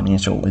in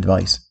financial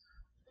advice.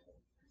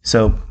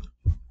 So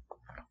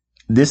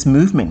this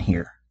movement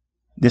here,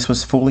 this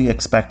was fully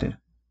expected.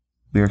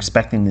 We were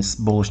expecting this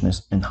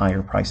bullishness and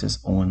higher prices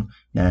on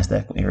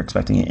NASDAQ. We were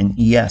expecting it in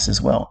ES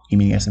as well,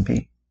 meaning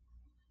S&P.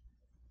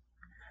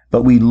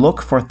 But we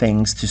look for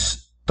things to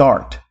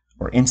start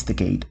or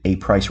instigate a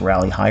price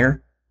rally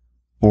higher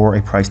or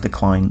a price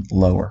decline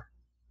lower.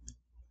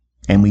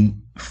 And we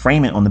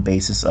frame it on the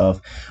basis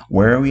of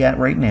where are we at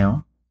right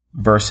now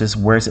versus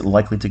where is it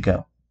likely to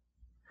go.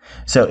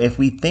 So if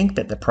we think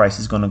that the price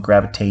is going to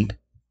gravitate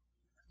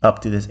up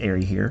to this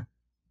area here,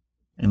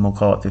 and we'll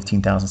call it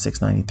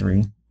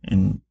 15,693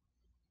 and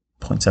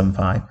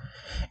 0.75.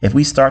 If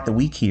we start the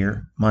week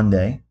here,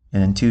 Monday,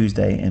 and then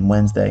Tuesday, and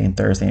Wednesday, and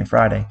Thursday, and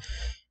Friday,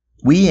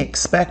 we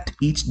expect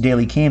each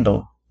daily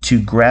candle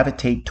to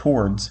gravitate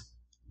towards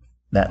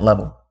that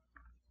level.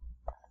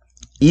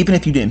 Even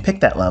if you didn't pick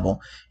that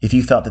level, if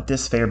you felt that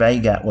this fair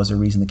value gap was a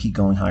reason to keep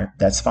going higher,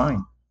 that's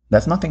fine.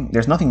 There's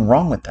nothing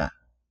wrong with that.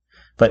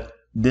 But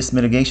this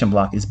mitigation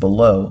block is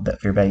below that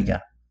fair value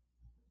gap.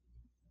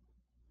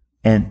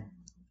 And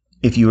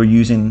if you were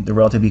using the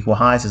relative equal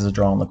highs as a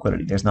draw on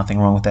liquidity, there's nothing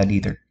wrong with that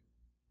either.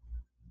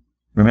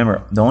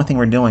 Remember, the only thing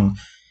we're doing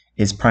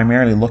is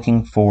primarily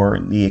looking for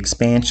the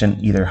expansion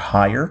either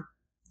higher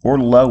or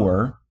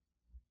lower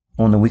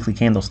on the weekly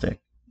candlestick.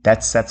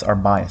 That sets our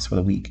bias for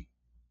the week.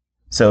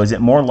 So is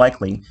it more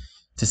likely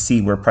to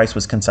see where price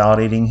was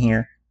consolidating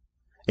here?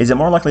 Is it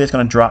more likely it's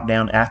going to drop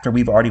down after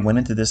we've already went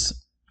into this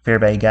fair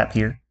value gap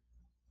here?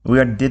 We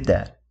already did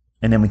that.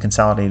 And then we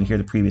consolidated here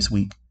the previous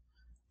week.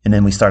 And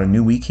then we start a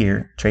new week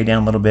here, trade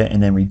down a little bit,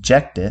 and then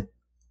reject it,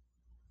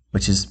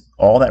 which is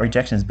all that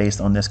rejection is based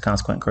on this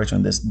consequent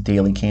encroachment, this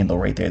daily candle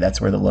right there. That's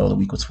where the low of the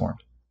week was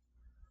formed.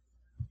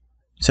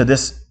 So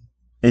this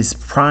is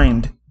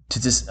primed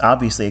to just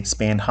obviously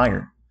expand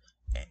higher,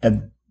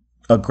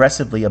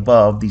 aggressively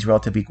above these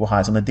relative equal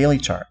highs on the daily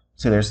chart.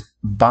 So there's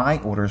buy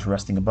orders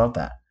resting above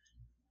that.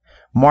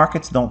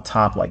 Markets don't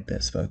top like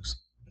this, folks.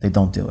 They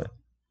don't do it.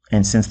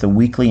 And since the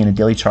weekly and the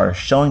daily chart are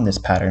showing this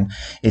pattern,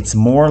 it's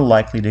more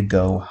likely to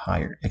go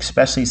higher,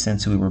 especially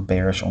since we were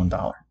bearish on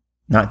dollar.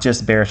 Not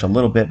just bearish a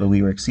little bit, but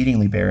we were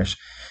exceedingly bearish,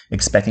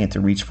 expecting it to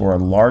reach for a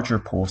larger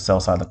pool of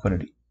sell-side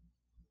liquidity.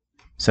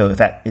 So if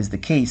that is the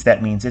case,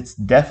 that means it's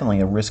definitely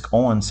a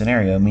risk-on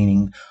scenario,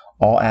 meaning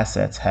all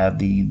assets have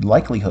the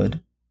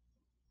likelihood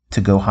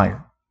to go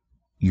higher.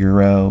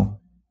 Euro,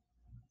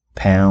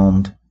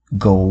 pound,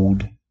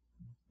 gold,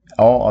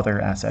 all other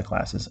asset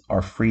classes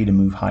are free to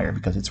move higher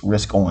because it's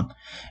risk on.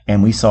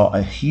 And we saw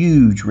a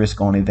huge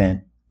risk on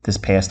event this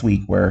past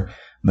week where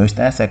most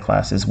asset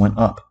classes went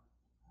up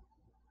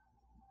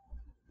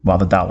while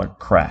the dollar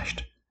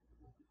crashed.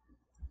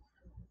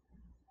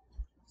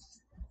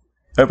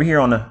 Over here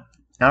on the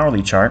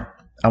hourly chart,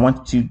 I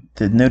want you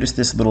to notice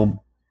this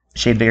little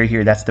shaded area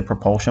here. That's the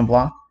propulsion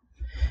block.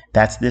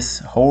 That's this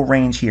whole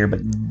range here, but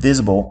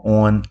visible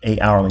on a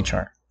hourly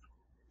chart.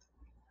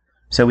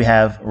 So we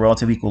have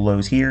relative equal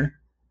lows here.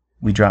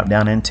 We drop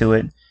down into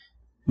it.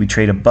 We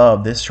trade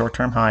above this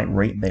short-term high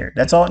right there.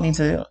 That's all it needs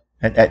to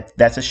do.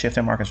 That's a shift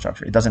in market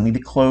structure. It doesn't need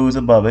to close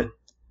above it.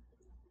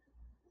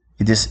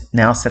 It just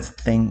now sets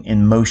the thing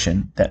in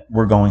motion that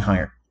we're going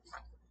higher.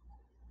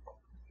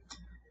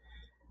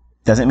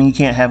 Doesn't mean you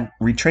can't have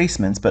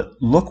retracements, but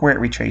look where it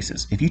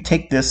retraces. If you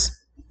take this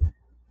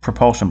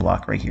propulsion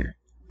block right here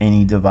and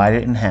you divide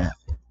it in half,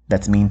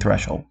 that's mean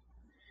threshold.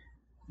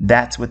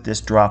 That's what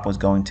this drop was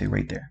going to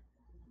right there.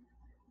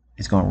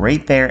 It's going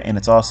right there, and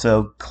it's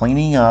also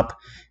cleaning up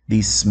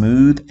these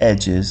smooth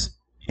edges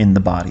in the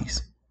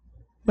bodies.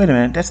 Wait a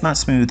minute, that's not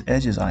smooth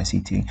edges,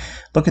 ICT.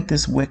 Look at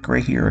this wick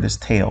right here, or this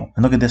tail,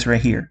 and look at this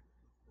right here.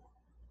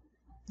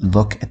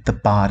 Look at the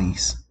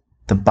bodies.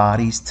 The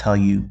bodies tell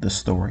you the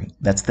story.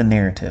 That's the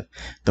narrative.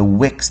 The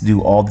wicks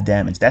do all the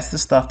damage. That's the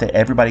stuff that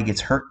everybody gets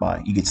hurt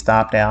by. You get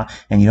stopped out,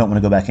 and you don't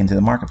want to go back into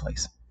the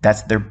marketplace.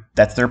 That's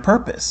their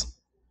purpose.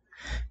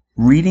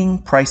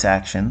 Reading price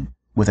action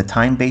with a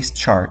time-based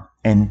chart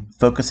and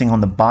focusing on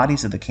the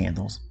bodies of the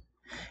candles.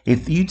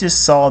 If you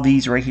just saw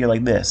these right here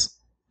like this,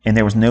 and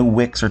there was no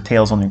wicks or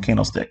tails on your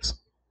candlesticks,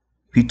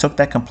 if you took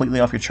that completely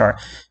off your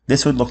chart,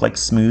 this would look like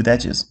smooth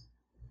edges.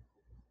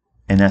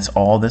 And that's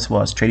all this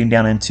was, trading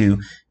down into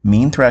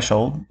mean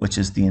threshold, which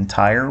is the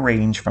entire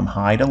range from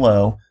high to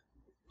low.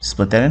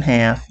 Split that in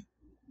half.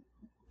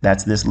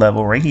 That's this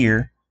level right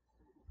here.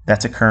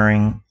 That's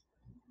occurring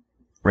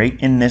right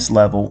in this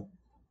level,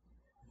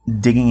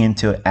 digging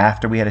into it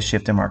after we had a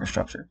shift in market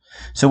structure.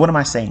 So what am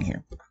I saying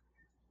here?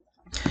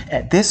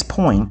 At this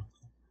point,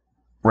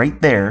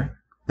 right there,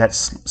 that's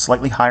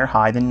slightly higher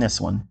high than this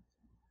one,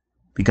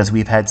 because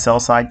we've had sell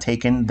side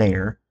taken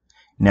there.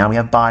 Now we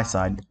have buy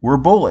side. We're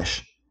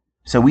bullish.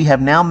 So we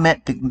have now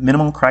met the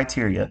minimum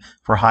criteria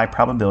for high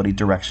probability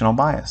directional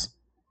bias.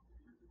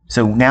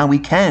 So now we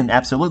can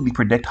absolutely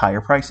predict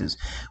higher prices.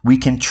 We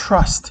can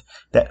trust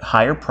that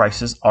higher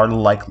prices are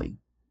likely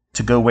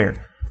to go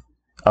where?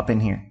 up in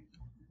here,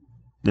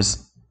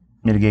 this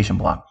mitigation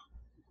block.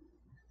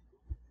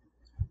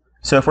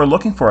 So if we're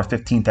looking for a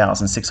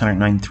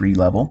 15,693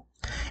 level,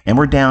 and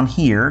we're down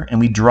here, and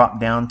we drop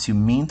down to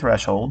mean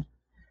threshold,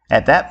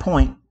 at that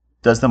point,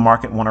 does the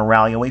market want to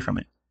rally away from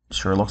it?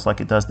 Sure looks like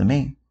it does to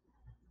me.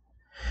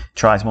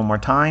 Tries one more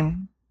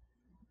time,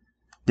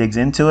 digs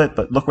into it,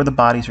 but look where the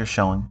bodies are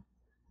showing.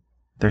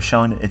 They're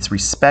showing it's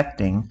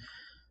respecting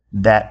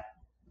that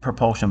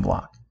propulsion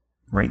block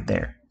right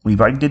there. We've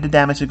already did the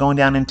damage of going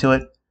down into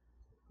it,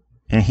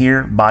 and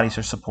here bodies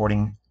are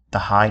supporting the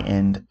high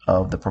end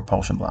of the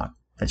propulsion block,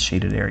 that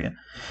shaded area.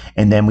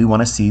 And then we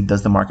want to see,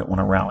 does the market want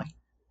to rally?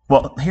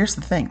 Well, here's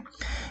the thing.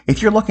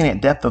 If you're looking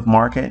at depth of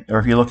market, or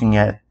if you're looking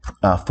at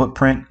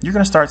footprint, you're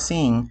going to start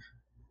seeing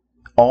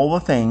all the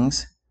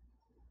things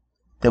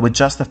that would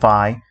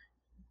justify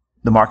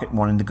the market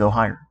wanting to go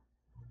higher.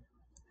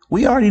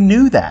 We already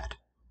knew that.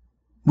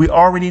 We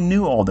already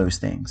knew all those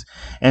things.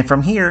 And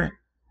from here,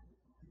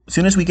 as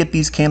soon as we get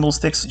these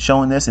candlesticks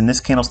showing this, and this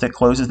candlestick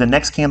closes, the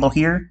next candle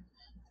here,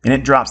 and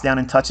it drops down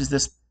and touches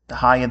this, the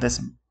high of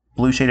this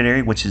blue shaded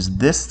area, which is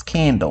this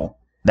candle,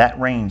 that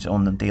range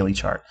on the daily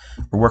chart.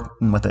 We're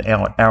working with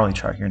the hourly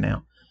chart here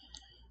now.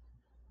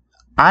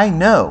 I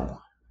know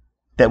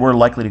that we're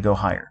likely to go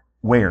higher.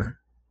 Where?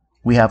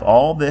 We have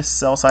all this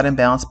sell side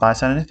imbalance, buy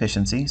side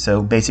inefficiency.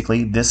 So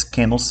basically this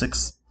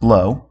candlestick's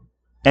low.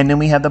 And then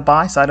we have the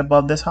buy side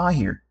above this high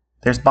here.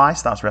 There's buy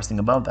stops resting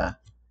above that.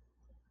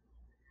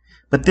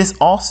 But this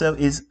also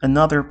is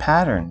another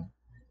pattern.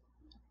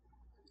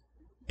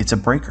 It's a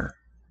breaker.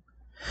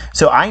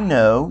 So I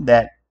know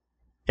that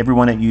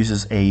everyone that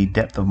uses a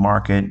depth of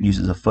market,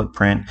 uses a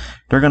footprint,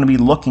 they're going to be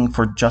looking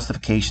for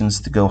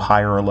justifications to go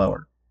higher or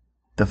lower.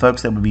 The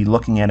folks that would be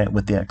looking at it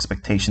with the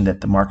expectation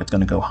that the market's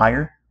going to go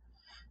higher,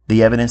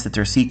 the evidence that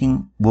they're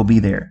seeking will be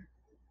there.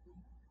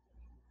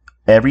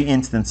 Every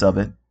instance of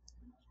it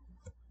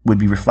would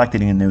be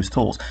reflected in those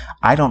tools.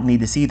 I don't need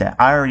to see that.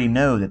 I already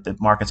know that the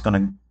market's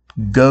going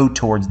to go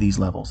towards these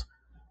levels.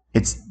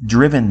 It's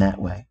driven that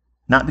way,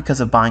 not because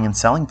of buying and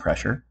selling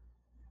pressure.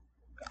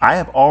 I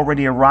have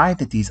already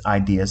arrived at these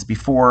ideas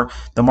before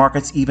the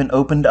market's even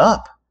opened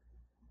up,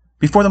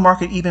 before the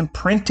market even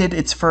printed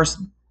its first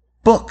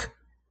book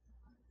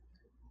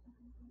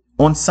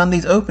on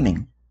Sunday's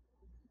opening.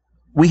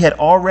 We had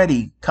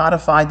already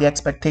codified the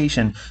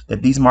expectation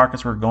that these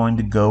markets were going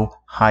to go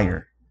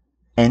higher,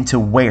 and to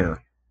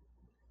where.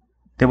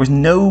 There was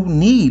no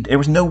need, there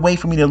was no way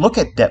for me to look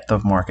at depth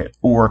of market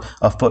or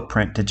a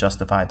footprint to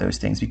justify those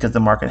things because the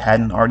market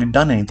hadn't already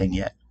done anything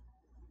yet.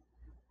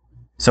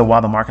 So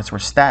while the markets were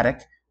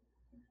static,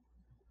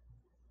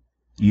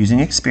 using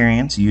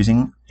experience,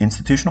 using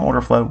institutional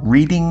order flow,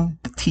 reading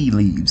the tea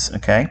leaves,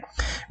 okay?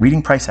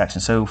 Reading price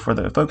action. So for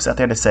the folks out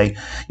there to say,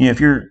 you know,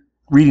 if you're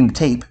reading the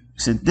tape,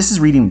 so this is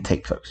reading the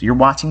tape, folks. You're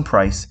watching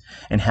price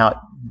and how it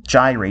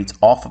gyrates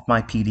off of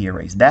my PD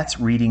arrays. That's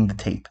reading the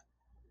tape.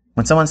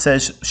 When someone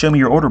says, show me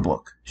your order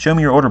book, show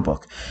me your order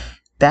book,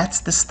 that's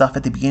the stuff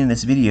at the beginning of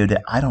this video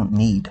that I don't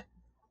need.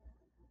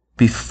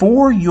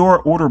 Before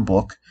your order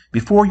book,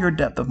 before your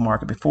depth of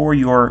market, before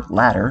your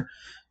ladder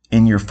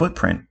and your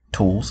footprint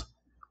tools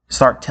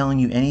start telling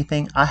you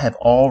anything,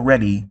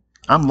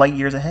 I'm light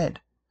years ahead.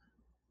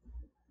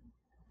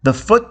 The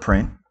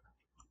footprint,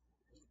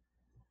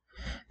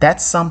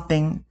 that's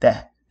something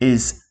that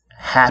is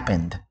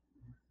happened.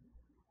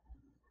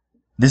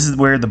 This is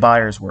where the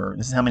buyers were.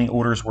 This is how many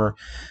orders were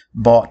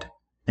bought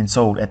and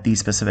sold at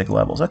these specific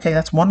levels. Okay,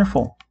 that's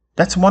wonderful.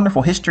 That's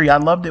wonderful history. I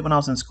loved it when I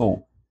was in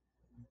school.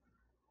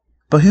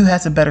 But who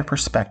has a better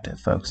perspective,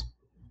 folks?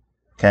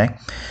 Okay?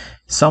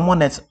 Someone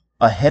that's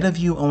ahead of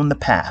you on the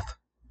path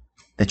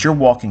that you're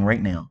walking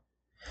right now.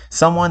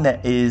 Someone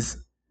that is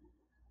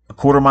a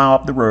quarter mile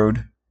up the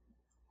road.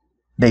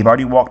 They've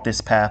already walked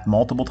this path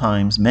multiple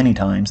times, many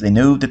times. They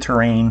know the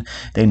terrain.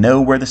 They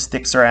know where the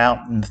sticks are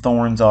out and the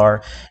thorns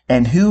are.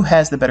 And who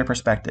has the better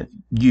perspective?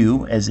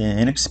 You, as an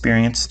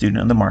inexperienced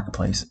student of the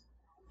marketplace.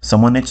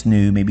 Someone that's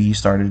new. Maybe you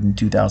started in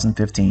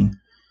 2015.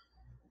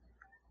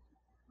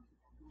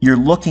 You're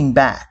looking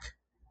back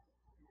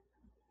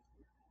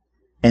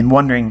and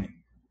wondering,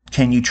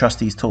 can you trust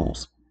these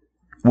tools?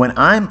 When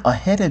I'm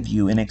ahead of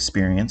you in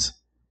experience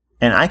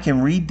and I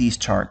can read these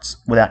charts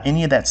without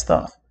any of that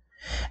stuff,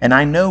 and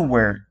I know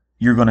where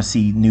you're going to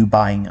see new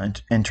buying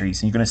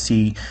entries, and you're going to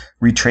see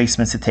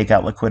retracements to take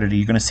out liquidity.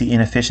 You're going to see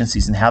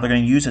inefficiencies and how they're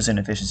going to use those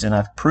inefficiencies. And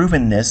I've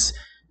proven this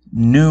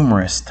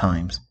numerous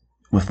times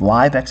with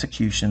live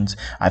executions.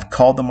 I've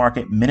called the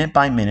market minute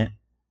by minute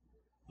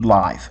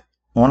live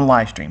on a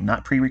live stream,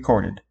 not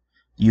pre-recorded.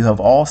 You have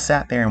all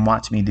sat there and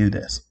watched me do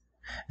this.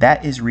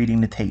 That is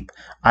reading the tape.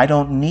 I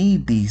don't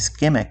need these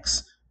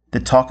gimmicks to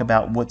talk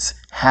about what's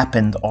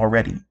happened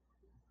already.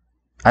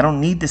 I don't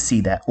need to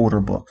see that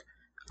order book.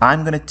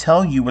 I'm going to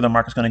tell you where the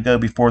market's going to go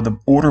before the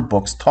order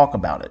books talk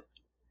about it.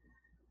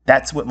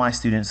 That's what my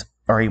students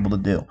are able to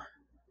do.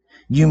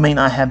 You may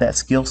not have that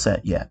skill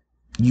set yet.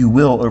 You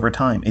will over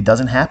time. It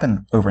doesn't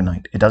happen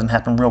overnight. It doesn't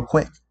happen real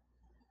quick.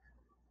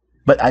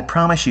 But I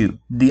promise you,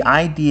 the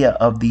idea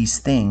of these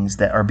things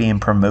that are being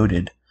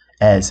promoted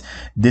as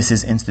this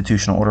is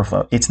institutional order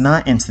flow. It's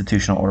not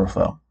institutional order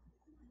flow.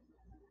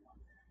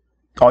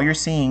 All you're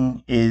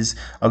seeing is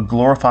a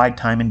glorified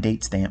time and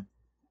date stamp.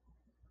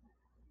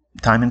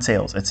 Time and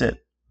sales. That's it.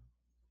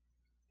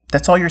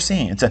 That's all you're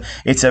seeing. It's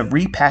a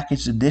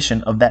repackaged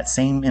edition of that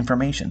same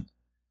information.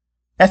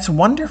 That's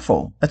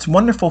wonderful. That's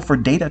wonderful for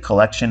data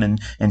collection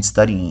and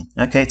studying.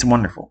 Okay, it's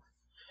wonderful.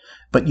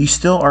 But you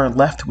still are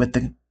left with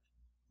the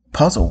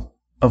puzzle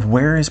of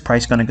where is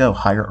price going to go,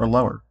 higher or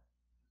lower?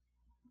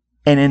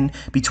 And in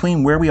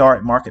between where we are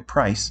at market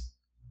price,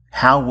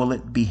 how will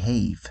it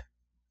behave?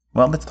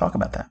 Well, let's talk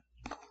about that.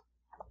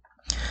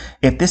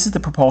 If this is the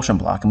propulsion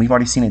block, and we've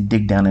already seen it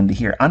dig down into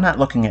here, I'm not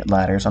looking at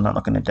ladders. I'm not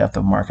looking at depth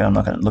of market. I'm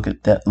not going to look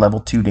at that level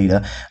 2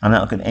 data. I'm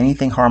not looking at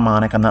anything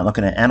harmonic. I'm not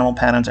looking at animal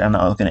patterns. I'm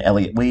not looking at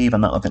Elliott wave. I'm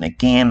not looking at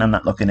Gann. I'm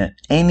not looking at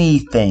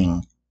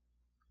anything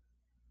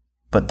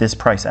but this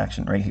price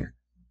action right here.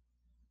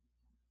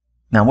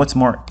 Now, what's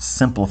more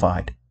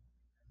simplified?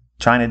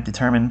 Trying to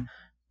determine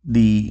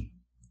the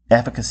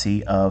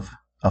efficacy of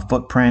a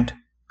footprint,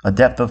 a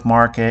depth of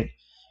market,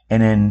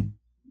 and then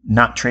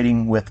not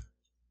trading with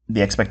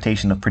the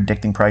expectation of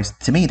predicting price.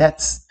 To me,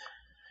 that's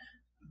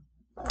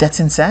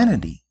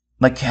insanity.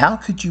 Like, how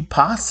could you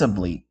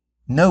possibly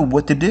know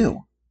what to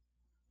do?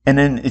 And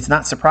then it's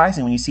not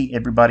surprising when you see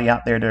everybody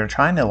out there that are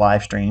trying to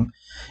live stream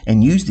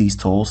and use these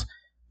tools,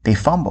 they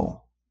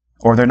fumble,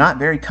 or they're not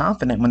very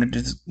confident when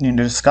they're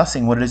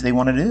discussing what it is they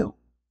want to do.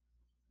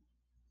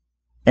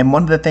 And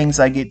one of the things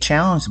I get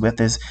challenged with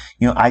is,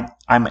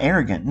 I'm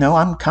arrogant. No,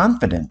 I'm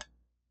confident.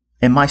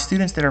 And my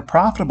students that are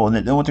profitable and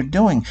that know what they're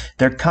doing,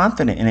 they're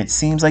confident. And it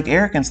seems like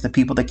arrogance to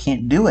people that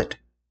can't do it.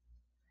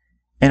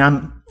 And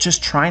I'm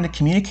just trying to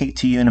communicate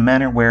to you in a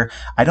manner where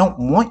I don't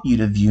want you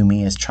to view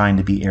me as trying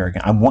to be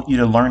arrogant. I want you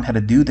to learn how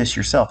to do this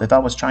yourself. If I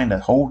was trying to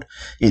hold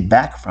it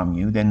back from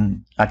you,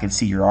 then I could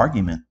see your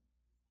argument.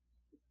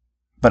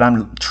 But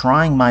I'm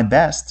trying my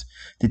best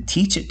to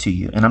teach it to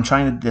you. And I'm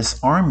trying to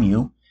disarm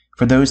you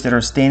for those that are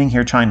standing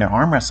here trying to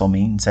arm wrestle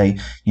me and say,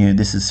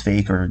 this is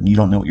fake, or you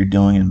don't know what you're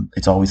doing and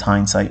it's always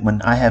hindsight,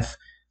 when I have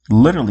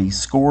literally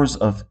scores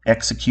of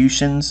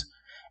executions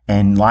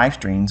and live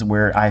streams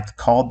where I've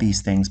called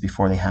these things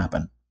before they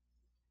happen.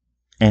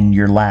 And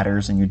your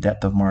ladders and your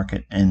depth of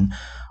market and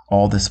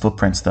all this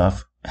footprint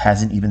stuff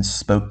hasn't even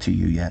spoke to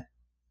you yet.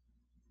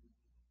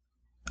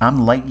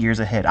 I'm light years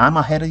ahead. I'm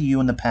ahead of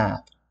you in the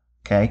path,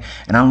 okay?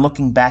 And I'm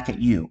looking back at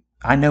you.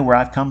 I know where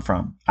I've come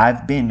from.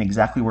 I've been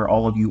exactly where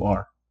all of you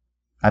are.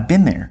 I've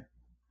been there.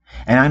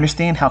 And I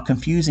understand how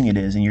confusing it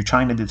is, and you're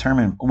trying to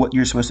determine what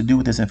you're supposed to do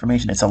with this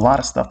information. It's a lot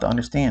of stuff to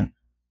understand.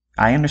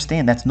 I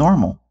understand. That's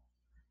normal.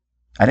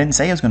 I didn't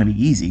say it was going to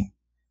be easy,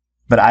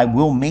 but I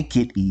will make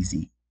it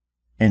easy.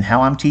 And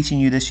how I'm teaching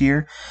you this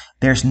year,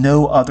 there's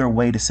no other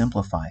way to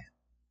simplify it.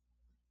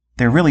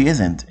 There really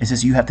isn't. It's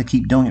just you have to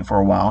keep doing it for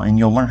a while, and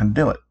you'll learn how to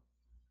do it.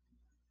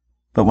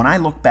 But when I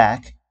look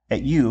back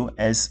at you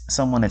as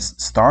someone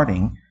that's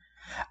starting,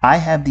 I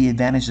have the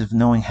advantage of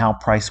knowing how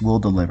price will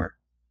deliver.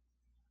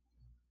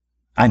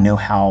 I know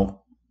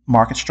how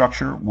market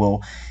structure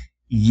will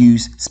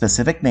use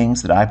specific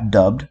things that I've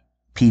dubbed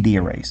PD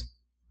arrays.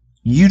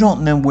 You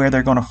don't know where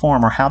they're going to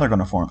form or how they're going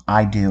to form.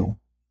 I do.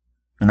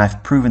 And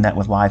I've proven that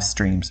with live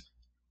streams.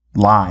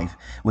 Live.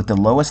 With the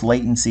lowest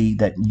latency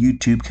that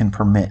YouTube can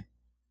permit.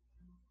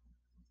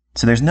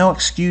 So there's no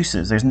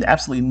excuses. There's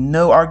absolutely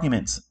no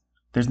arguments.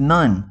 There's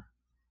none.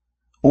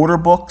 Order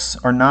books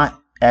are not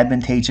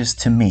advantageous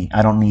to me.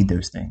 I don't need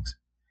those things.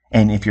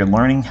 And if you're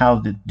learning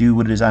how to do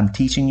what it is I'm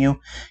teaching you,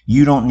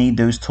 you don't need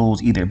those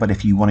tools either. But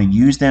if you want to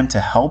use them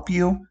to help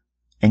you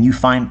and you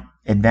find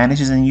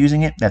advantages in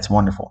using it, that's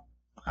wonderful.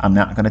 I'm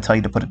not going to tell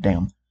you to put it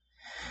down.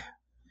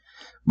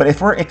 But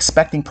if we're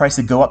expecting price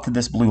to go up to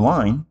this blue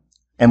line,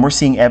 and we're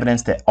seeing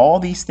evidence that all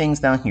these things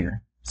down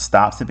here,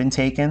 stops have been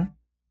taken,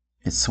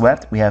 it's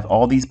swept, we have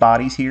all these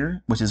bodies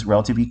here, which is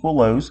relative equal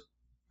lows.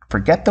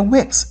 Forget the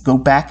wicks. Go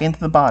back into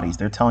the bodies.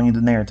 They're telling you the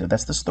narrative.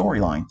 That's the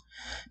storyline.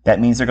 That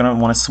means they're going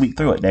to want to sweep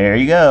through it. There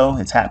you go.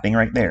 It's happening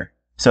right there.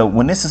 So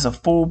when this is a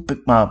full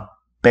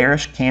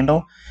bearish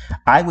candle,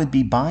 I would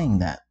be buying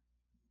that.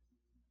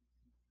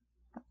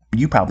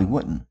 You probably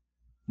wouldn't.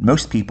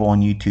 Most people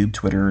on YouTube,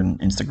 Twitter, and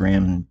Instagram,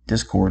 and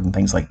Discord, and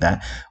things like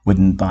that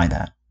wouldn't buy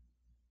that.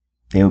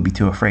 They would be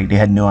too afraid. They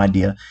had no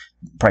idea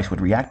price would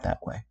react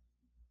that way.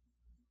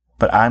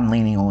 But I'm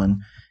leaning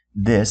on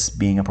this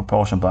being a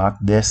propulsion block.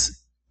 This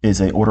is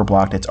an order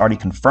block that's already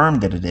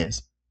confirmed that it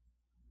is.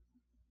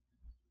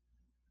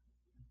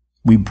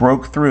 We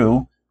broke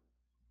through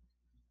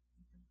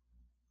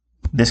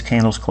this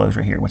candle's close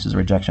right here, which is a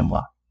rejection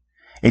block.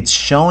 It's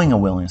showing a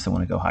willingness to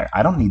want to go higher.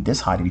 I don't need this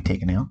high to be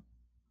taken out.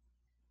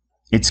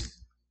 It's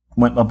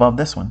went above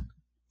this one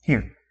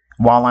here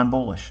while I'm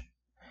bullish.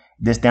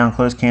 This down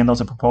close candle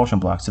is a propulsion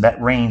block. So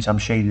that range I'm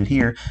shaded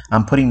here,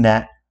 I'm putting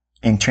that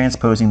and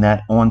transposing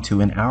that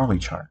onto an hourly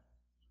chart.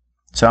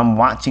 So I'm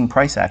watching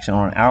price action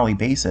on an hourly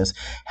basis,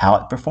 how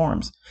it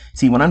performs.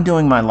 See, when I'm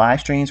doing my live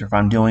streams or if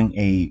I'm doing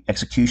a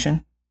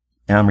execution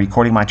and I'm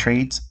recording my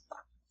trades,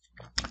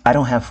 I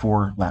don't have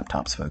 4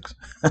 laptops, folks.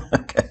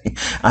 Okay,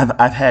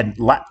 I've had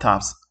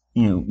laptops,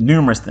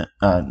 numerous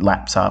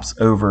laptops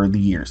over the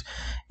years,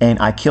 and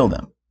I kill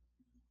them.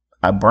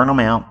 I burn them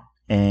out,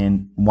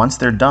 and once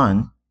they're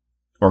done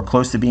or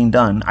close to being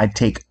done, I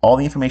take all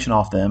the information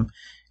off them,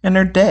 and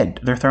they're dead.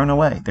 They're thrown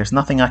away. There's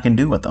nothing I can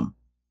do with them.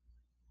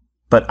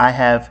 But I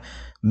have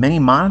many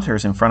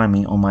monitors in front of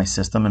me on my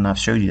system, and I've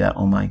showed you that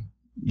on my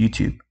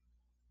YouTube.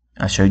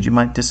 I showed you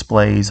my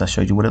displays. I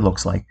showed you what it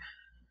looks like.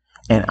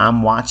 And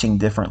I'm watching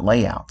different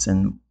layouts.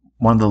 And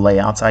one of the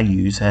layouts I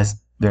use has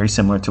very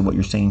similar to what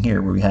you're seeing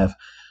here, where we have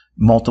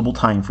multiple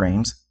time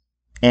frames.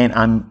 And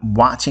I'm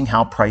watching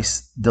how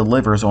price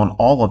delivers on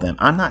all of them.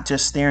 I'm not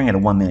just staring at a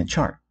 1-minute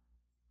chart.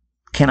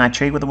 Can I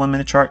trade with a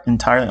 1-minute chart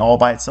entirely all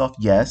by itself?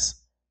 Yes.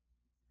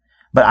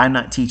 But I'm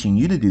not teaching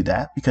you to do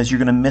that, because you're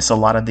going to miss a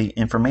lot of the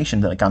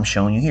information that like I'm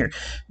showing you here.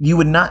 You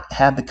would not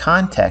have the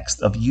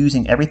context of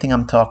using everything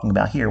I'm talking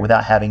about here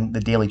without having the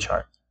daily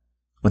chart,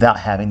 without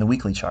having the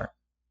weekly chart,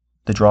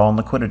 the draw on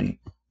liquidity,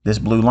 this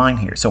blue line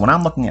here. So when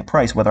I'm looking at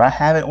price, whether I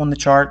have it on the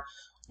chart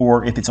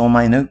or if it's on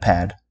my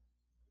notepad,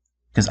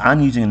 because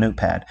I'm using a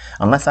notepad,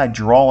 unless I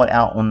draw it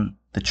out on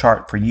the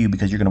chart for you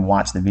because you're going to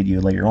watch the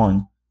video later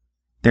on,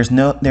 there's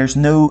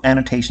no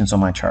annotations on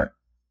my chart,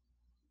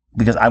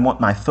 because I want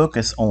my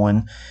focus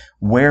on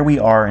where we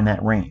are in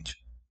that range.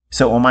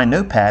 So on my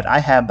notepad, I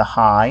have the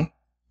high,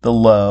 the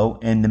low,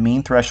 and the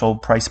mean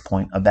threshold price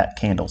point of that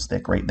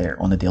candlestick right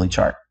there on the daily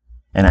chart.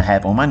 And I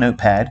have on my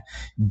notepad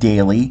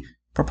daily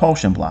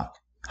propulsion block,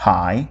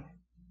 high,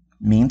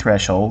 mean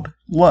threshold,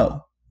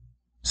 low.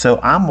 So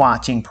I'm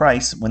watching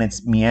price when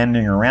it's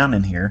meandering around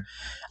in here.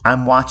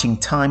 I'm watching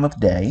time of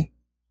day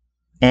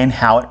and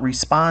how it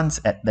responds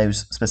at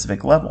those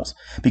specific levels,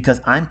 because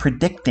I'm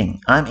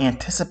predicting, I'm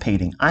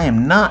anticipating, I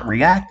am not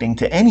reacting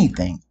to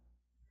anything.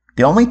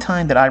 The only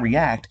time that I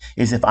react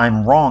is if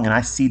I'm wrong and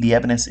I see the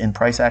evidence in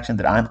price action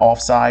that I'm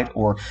offside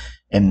or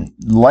am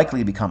likely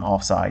to become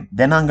offside.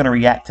 Then I'm going to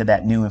react to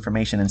that new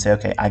information and say,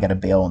 okay, I got to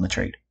bail on the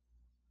trade.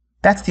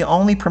 That's the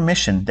only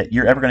permission that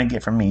you're ever going to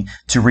get from me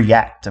to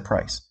react to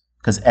price,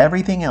 because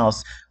everything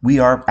else, we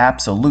are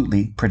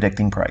absolutely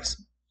predicting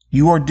price.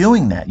 You are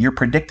doing that. You're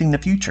predicting the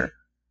future.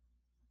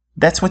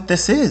 That's what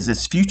this is.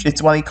 It's future.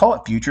 It's why they call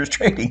it futures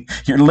trading.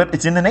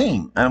 It's in the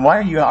name. And why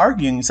are you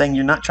arguing and saying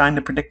you're not trying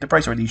to predict the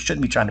price, or you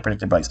shouldn't be trying to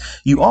predict the price?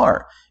 You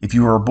are. If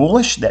you are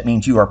bullish, that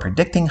means you are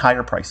predicting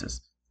higher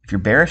prices. If you're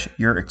bearish,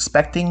 you're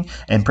expecting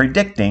and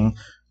predicting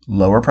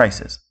lower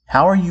prices.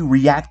 How are you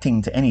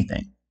reacting to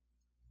anything?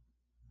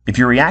 If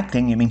you're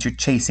reacting, it means you're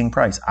chasing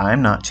price.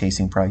 I'm not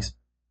chasing price.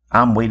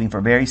 I'm waiting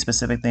for very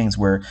specific things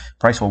where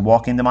price will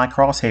walk into my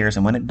crosshairs,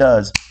 and when it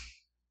does,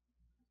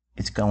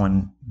 it's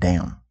going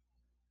down.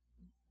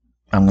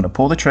 I'm going to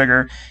pull the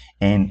trigger,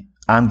 and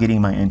I'm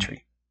getting my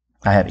entry.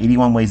 I have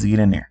 81 ways to get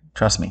in there.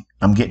 Trust me,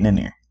 I'm getting in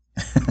there.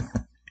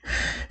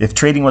 If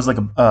trading was like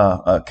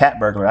a cat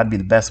burglar, I'd be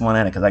the best one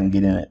at it, because I can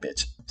get in that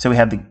bitch. So we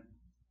have the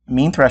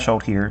mean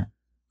threshold here,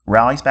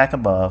 rallies back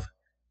above,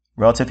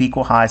 relative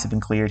equal highs have been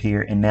cleared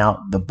here, and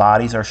now the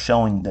bodies are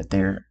showing that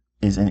there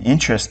is an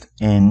interest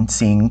in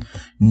seeing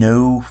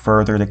no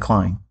further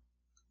decline.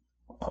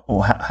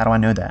 Well, how do I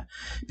know that?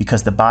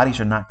 Because the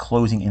bodies are not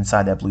closing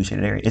inside that blue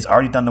shaded area. It's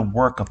already done the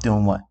work of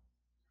doing what?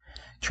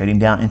 Trading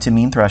down into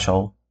mean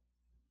threshold.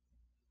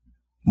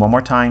 One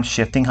more time,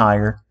 shifting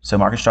higher. So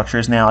market structure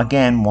is now,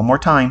 again, one more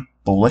time,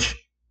 bullish.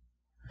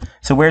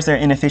 So where's their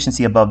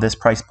inefficiency above this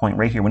price point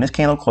right here? When this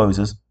candle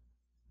closes,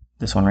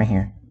 this one right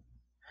here,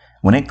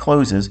 when it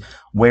closes,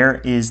 where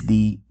is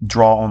the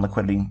draw on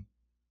liquidity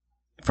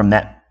from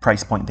that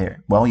price point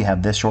there? Well, you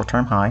have this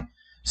short-term high.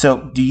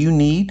 So do you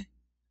need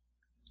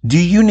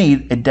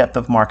a depth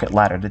of market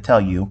ladder to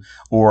tell you,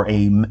 or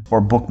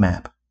book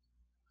map,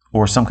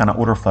 or some kind of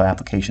order flow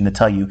application to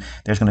tell you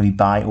there's going to be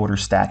buy order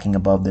stacking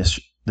above this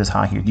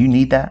high here? Do you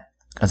need that?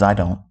 Because I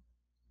don't.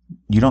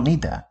 You don't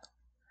need that.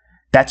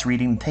 That's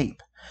reading the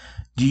tape.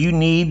 Do you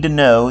need to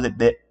know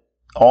that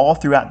all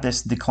throughout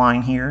this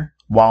decline here,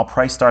 while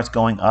price starts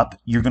going up,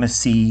 you're going to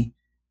see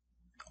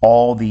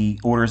all the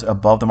orders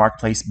above the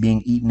marketplace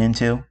being eaten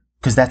into?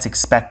 Because that's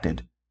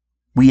expected.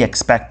 We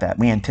expect that.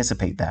 We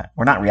anticipate that.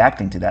 We're not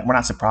reacting to that. We're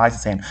not surprised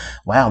and saying,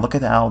 wow, look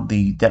at how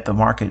the depth of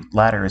market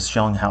ladder is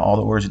showing how all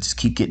the orders just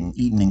keep getting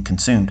eaten and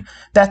consumed.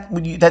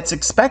 That's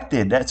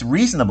expected. That's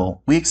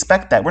reasonable. We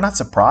expect that. We're not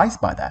surprised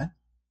by that.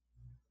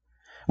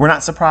 We're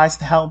not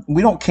surprised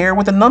we don't care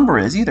what the number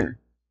is either.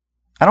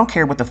 I don't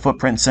care what the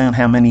footprint's saying,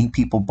 how many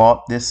people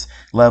bought this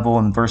level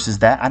and versus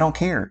that. I don't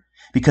care,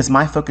 because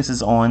my focus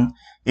is on,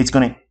 it's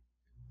going to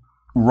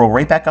roll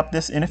right back up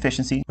this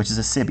inefficiency, which is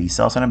a SIBI,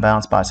 sell sign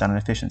imbalance, buy sign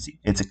inefficiency.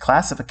 It's a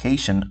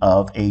classification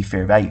of a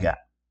fair value gap.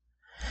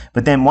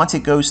 But then once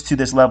it goes to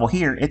this level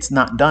here, it's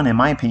not done, in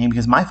my opinion,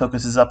 because my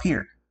focus is up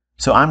here.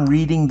 So I'm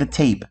reading the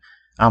tape.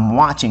 I'm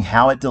watching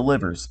how it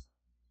delivers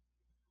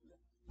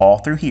all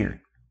through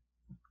here.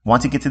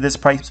 Once it gets to this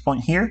price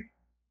point here,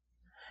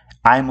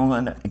 I'm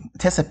going to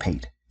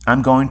anticipate.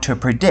 I'm going to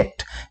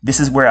predict. This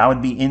is where I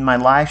would be in my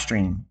live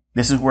stream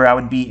This is where I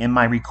would be in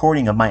my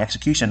recording of my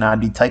execution. I'd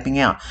be typing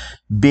out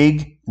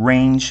big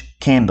range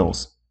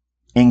candles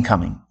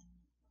incoming.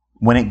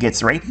 When it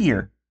gets right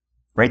here,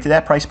 right to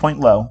that price point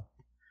low,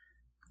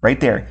 right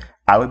there,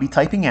 I would be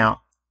typing out,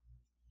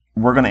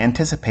 we're going to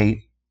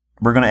anticipate,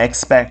 we're going to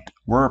expect,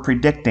 we're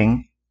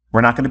predicting,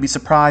 we're not going to be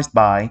surprised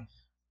by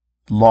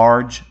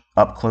large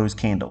up close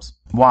candles.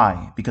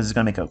 Why? Because it's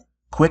going to make a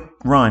quick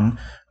run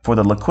for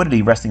the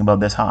liquidity resting above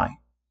this high.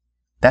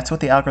 That's what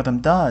the algorithm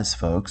does,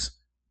 folks.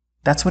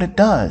 That's what it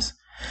does.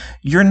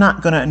 You're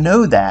not going to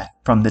know that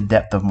from the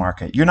depth of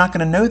market. You're not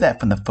going to know that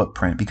from the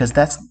footprint because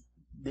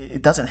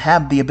it doesn't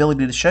have the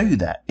ability to show you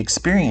that.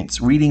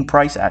 Experience reading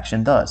price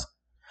action does.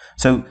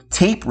 So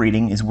tape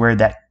reading is where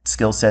that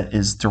skill set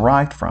is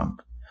derived from.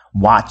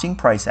 Watching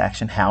price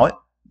action, how it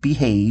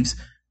behaves.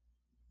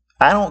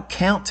 I don't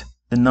count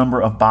the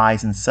number of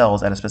buys and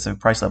sells at a specific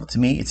price level. To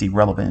me, it's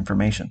irrelevant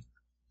information.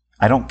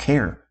 I don't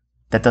care.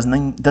 That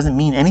doesn't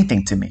mean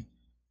anything to me.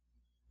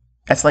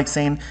 That's like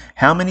saying,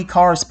 how many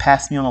cars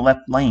passed me on the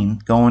left lane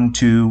going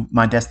to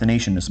my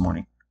destination this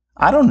morning?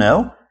 I don't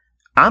know.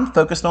 I'm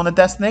focused on the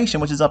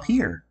destination, which is up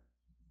here.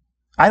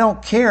 I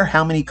don't care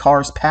how many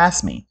cars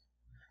pass me.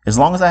 As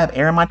long as I have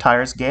air in my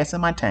tires, gas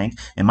in my tank,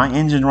 and my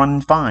engine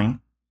running fine,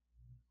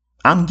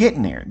 I'm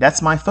getting there.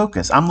 That's my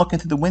focus. I'm looking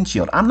through the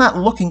windshield. I'm not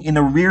looking in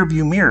a rear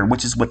view mirror,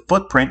 which is what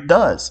footprint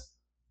does.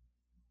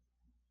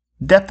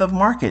 Depth of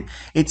market.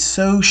 It's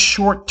so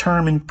short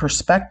term in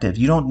perspective.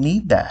 You don't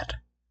need that.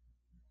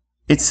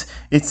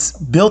 It's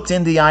built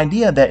in the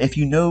idea that if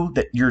you know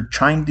that you're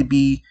trying to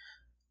be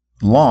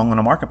long on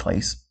a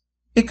marketplace,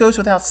 it goes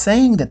without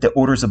saying that the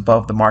orders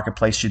above the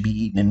marketplace should be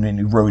eaten and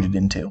eroded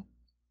into.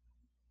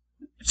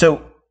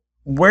 So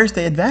where's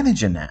the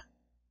advantage in that?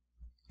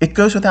 It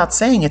goes without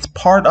saying it's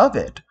part of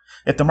it.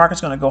 If the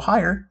market's going to go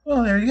higher,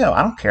 well, there you go.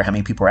 I don't care how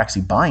many people are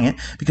actually buying it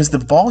because the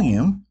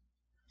volume,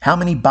 how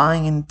many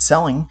buying and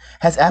selling,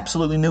 has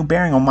absolutely no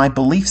bearing on my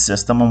belief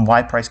system on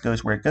why price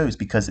goes where it goes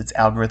because it's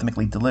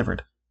algorithmically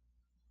delivered.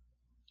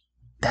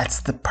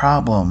 That's the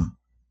problem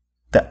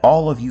that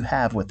all of you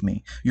have with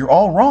me. You're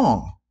all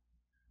wrong.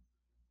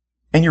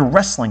 And you're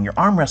wrestling, you're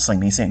arm wrestling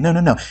me, saying,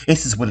 no,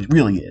 this is what it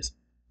really is.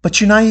 But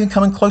you're not even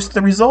coming close to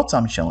the results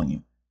I'm showing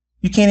you.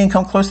 You can't even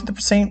come close to the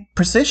same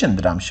precision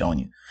that I'm showing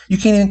you. You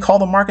can't even call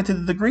the market to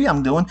the degree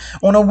I'm doing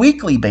on a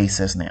weekly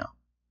basis now.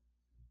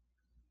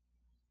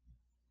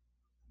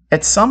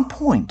 At some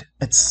point,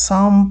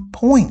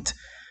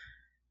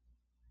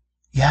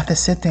 you have to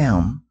sit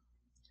down,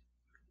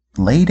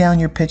 lay down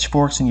your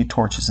pitchforks and your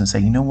torches and say,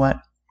 you know what?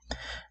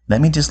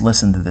 Let me just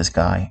listen to this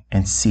guy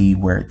and see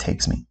where it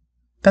takes me.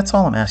 That's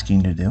all I'm asking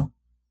you to do.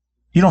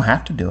 You don't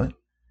have to do it.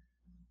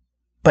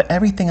 But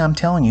everything I'm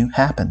telling you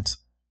happens.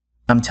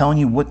 I'm telling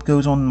you what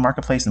goes on in the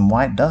marketplace and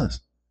why it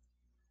does.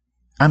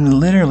 I'm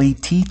literally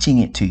teaching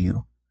it to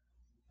you.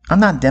 I'm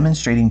not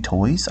demonstrating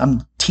toys.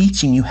 I'm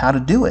teaching you how to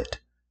do it.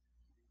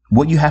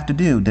 What you have to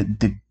do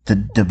to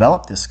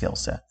develop this skill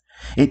set.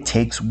 It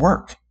takes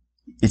work.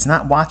 It's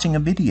not watching a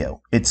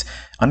video. It's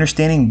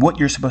understanding what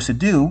you're supposed to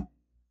do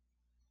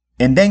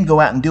and then go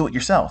out and do it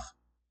yourself.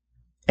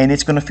 And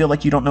it's going to feel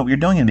like you don't know what you're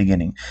doing in the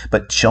beginning.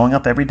 But showing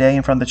up every day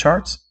in front of the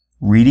charts,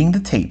 reading the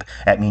tape,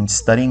 that means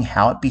studying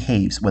how it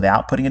behaves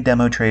without putting a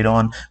demo trade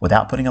on,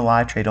 without putting a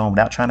live trade on,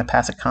 without trying to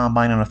pass a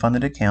combine on a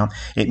funded account.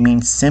 It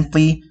means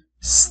simply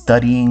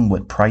studying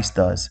what price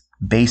does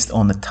based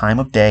on the time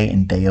of day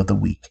and day of the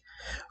week.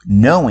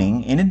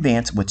 Knowing in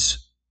advance, which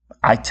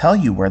I tell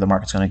you where the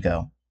market's going to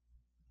go.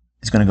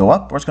 It's going to go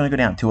up or it's going to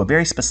go down to a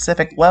very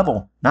specific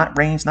level, not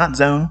range, not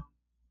zone.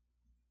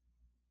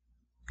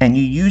 And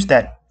you use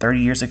that 30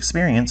 years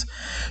experience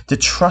to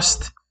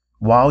trust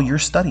while you're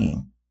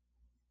studying.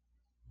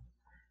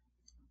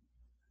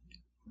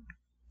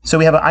 So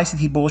we have an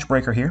ICT bullish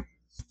breaker here.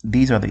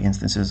 These are the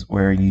instances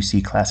where you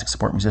see classic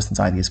support and resistance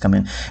ideas come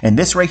in. And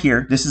this right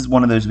here, this is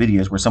one of those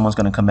videos where someone's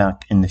going to come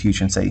back in the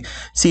future and say,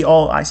 see,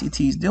 all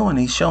ICT is doing,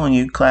 he's showing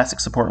you classic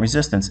support and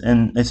resistance,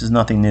 and this is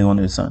nothing new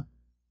under the sun.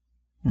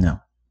 No.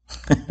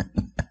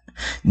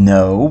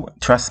 No,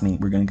 trust me,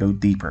 we're going to go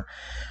deeper.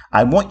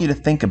 I want you to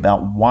think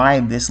about why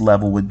this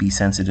level would be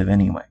sensitive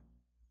anyway.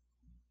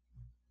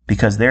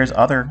 Because there's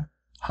other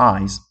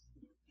highs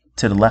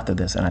to the left of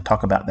this, and I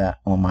talk about that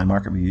on my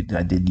market review that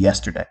I did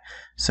yesterday.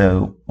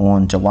 So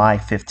on July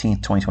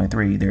 15th,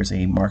 2023, there's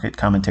a market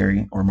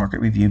commentary or market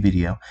review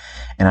video,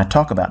 and I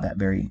talk about that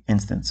very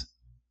instance.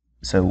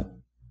 So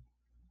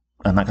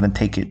I'm not going to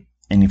take it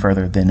any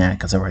further than that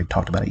because I already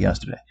talked about it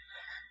yesterday.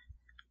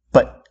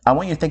 But I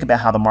want you to think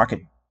about how the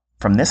market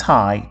from this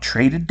high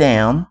traded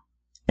down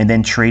and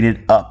then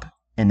traded up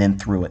and then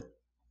through it.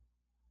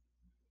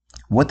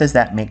 What does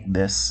that make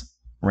this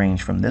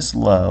range from this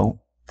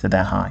low to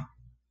that high?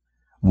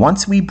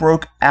 Once we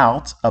broke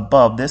out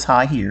above this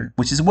high here,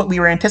 which is what we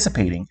were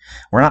anticipating,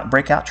 we're not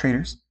breakout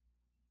traders.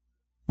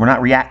 We're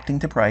not reacting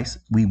to price.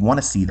 We want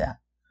to see that.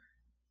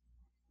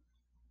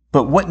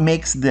 But what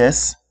makes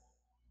this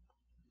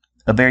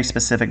a very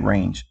specific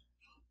range?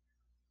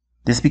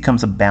 This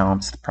becomes a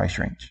balanced price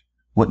range.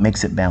 What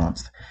makes it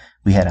balanced?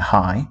 We had a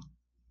high.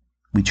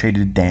 We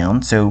traded it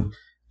down. So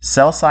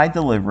Sell side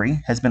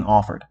delivery has been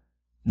offered,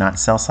 not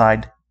sell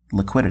side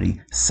liquidity.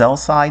 Sell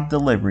side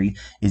delivery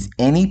is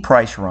any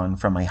price run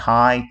from a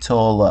high to a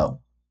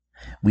low.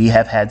 We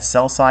have had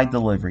sell side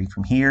delivery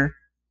from here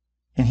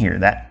and here,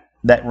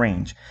 that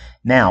range.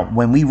 Now,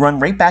 when we run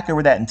right back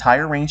over that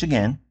entire range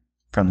again,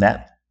 from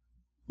that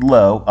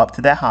low up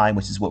to that high,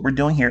 which is what we're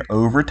doing here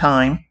over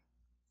time,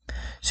 as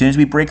soon as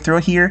we break through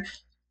here,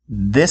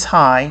 this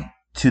high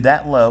to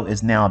that low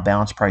is now a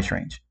balanced price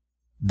range.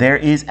 There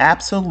is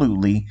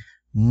absolutely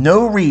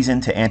no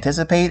reason to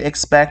anticipate,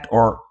 expect,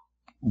 or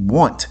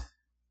want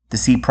to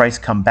see price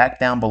come back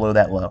down below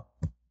that low.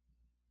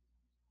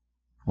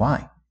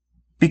 Why?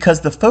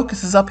 Because the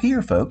focus is up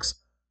here, folks.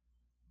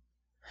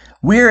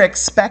 We're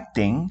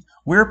expecting,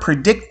 we're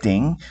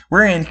predicting,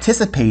 we're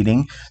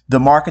anticipating the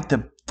market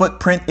to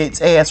footprint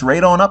its ass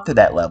right on up to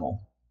that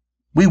level.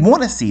 We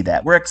want to see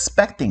that. We're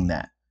expecting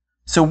that.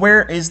 So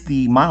where is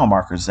the mile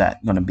markers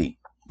at going to be?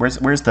 Where's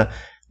the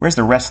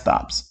rest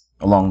stops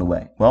along the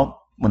way?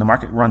 Well, when the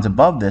market runs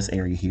above this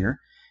area here,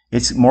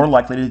 it's more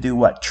likely to do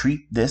what?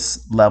 Treat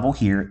this level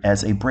here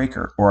as a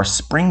breaker or a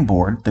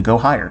springboard to go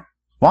higher.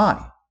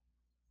 Why?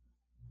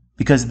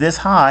 Because this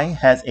high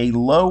has a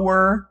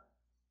lower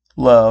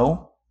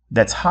low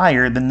that's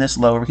higher than this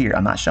low over here.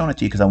 I'm not showing it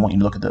to you because I want you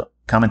to look at the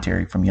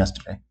commentary from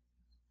yesterday.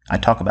 I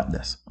talk about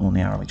this on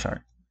the hourly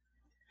chart.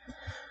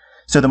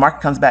 So the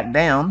market comes back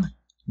down.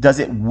 Does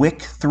it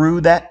wick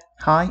through that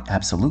high?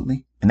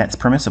 Absolutely. And that's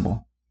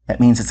permissible. That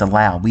means it's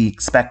allowed. We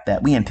expect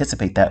that. We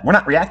anticipate that. We're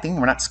not reacting.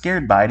 We're not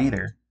scared by it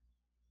either.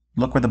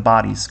 Look where the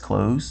bodies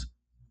close.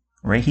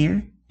 Right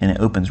here. And it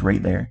opens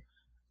right there.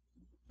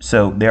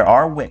 So there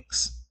are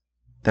wicks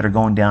that are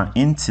going down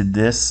into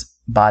this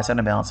buy side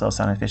imbalance, sell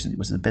side inefficiency,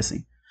 which is a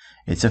BISI.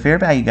 It's a fair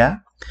value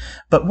gap.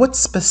 But what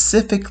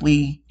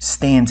specifically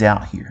stands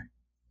out here?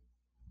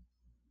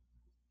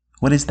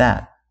 What is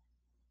that?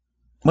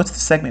 What's the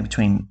segment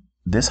between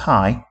this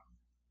high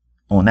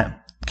on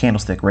that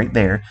candlestick right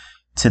there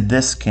to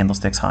this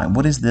candlestick's high?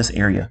 What is this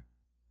area?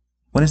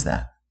 What is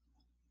that?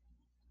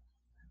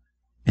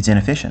 It's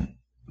inefficient.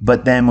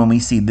 But then when we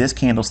see this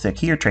candlestick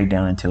here trade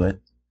down into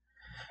it,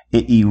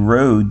 it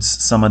erodes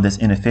some of this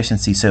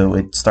inefficiency. So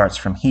it starts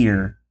from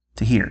here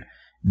to here.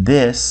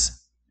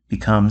 This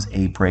becomes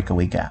a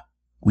breakaway gap.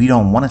 We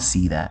don't want to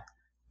see that.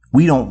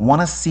 We don't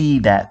want to see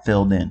that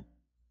filled in.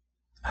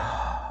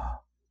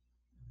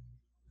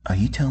 Are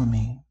you telling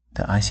me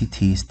that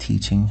ICT is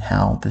teaching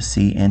how to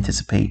see,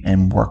 anticipate,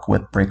 and work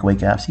with breakaway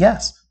gaps?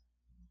 Yes.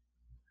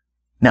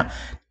 Now,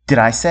 did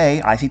I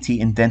say ICT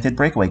invented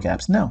breakaway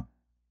gaps? No.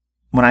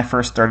 When I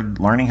first started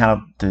learning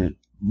how to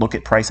look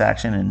at price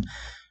action and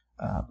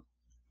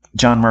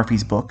John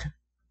Murphy's book,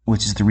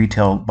 which is the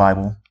retail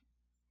Bible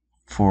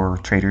for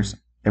traders,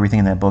 everything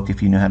in that book,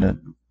 if you know how to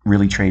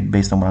really trade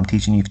based on what I'm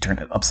teaching you, if you turn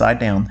it upside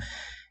down,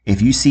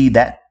 if you see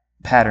that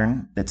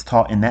pattern that's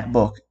taught in that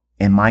book,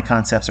 and my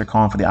concepts are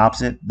calling for the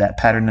opposite, that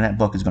pattern in that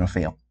book is going to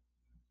fail.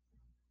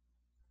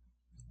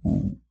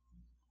 Ooh.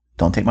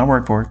 Don't take my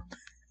word for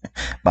it.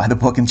 Buy the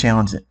book and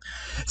challenge it.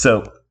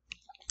 So,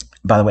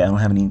 by the way, I don't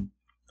have any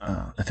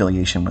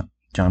affiliation with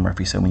John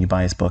Murphy, so when you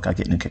buy his book, I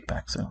get no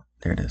kickback. So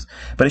there it is.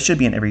 But it should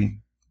be in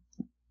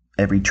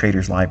every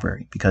trader's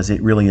library because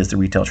it really is the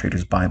retail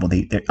trader's Bible.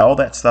 All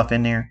that stuff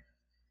in there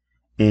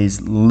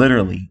is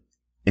literally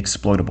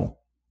exploitable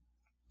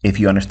if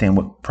you understand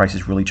what price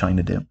is really trying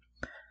to do.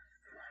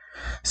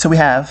 So we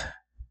have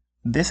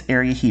this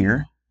area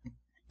here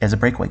as a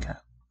breakaway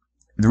gap.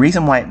 The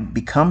reason why it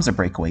becomes a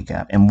breakaway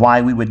gap and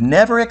why we would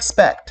never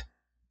expect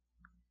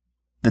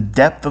the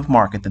depth of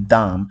market, the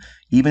DOM,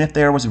 even if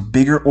there was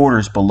bigger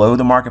orders below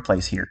the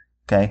marketplace here,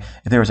 okay?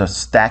 If there was a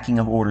stacking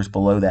of orders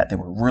below that, they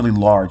were really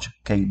large,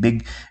 okay?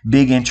 Big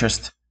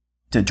interest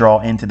to draw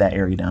into that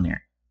area down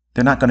there.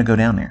 They're not going to go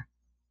down there.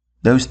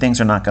 Those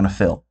things are not going to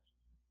fill.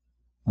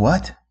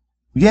 What?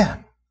 Yeah.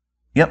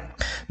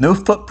 Yep. No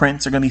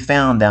footprints are going to be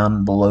found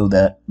down below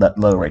that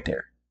low right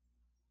there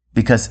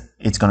because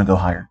it's going to go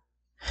higher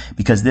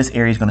because this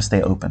area is going to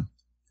stay open.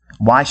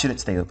 Why should it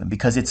stay open?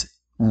 Because it's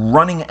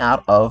running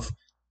out of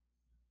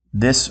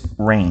this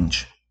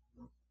range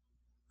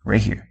right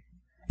here.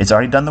 It's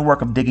already done the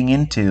work of digging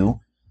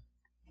into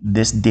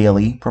this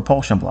daily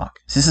propulsion block.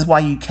 So this is why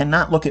you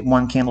cannot look at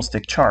one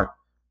candlestick chart,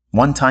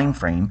 one time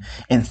frame,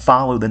 and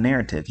follow the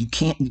narrative. You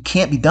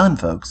can't be done,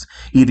 folks.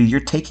 Either you're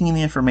taking in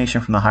the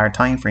information from the higher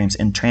time frames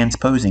and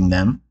transposing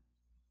them.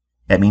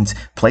 That means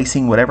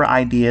placing whatever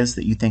ideas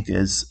that you think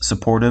is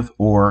supportive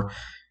or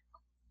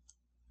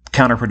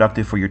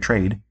counterproductive for your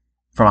trade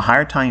from a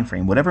higher time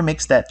frame, whatever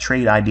makes that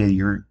trade idea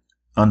you're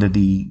under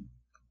the,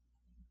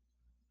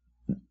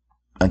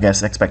 I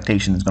guess,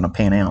 expectation is going to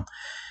pan out.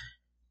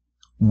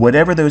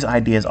 Whatever those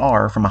ideas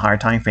are from a higher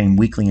time frame,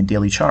 weekly and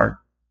daily chart,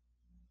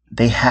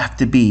 they have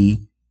to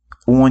be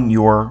on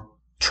your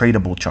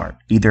tradable chart,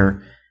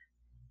 either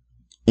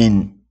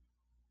in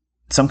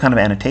some kind of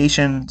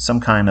annotation,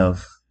 some kind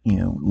of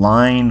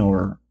line,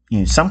 or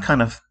some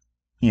kind of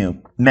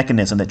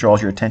mechanism that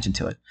draws your attention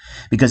to it.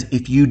 Because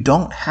if you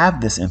don't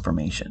have this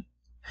information,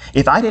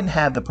 If I didn't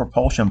have the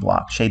propulsion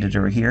block shaded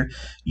over here,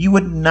 you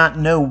would not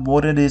know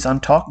what it is I'm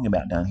talking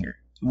about down here.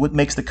 What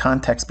makes the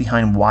context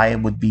behind why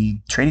it would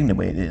be trading the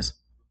way it is.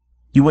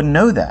 You wouldn't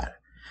know that.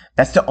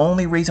 That's the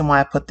only reason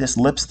why I put this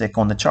lipstick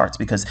on the charts,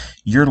 because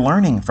you're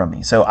learning from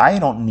me. So I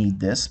don't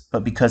need this,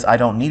 but because I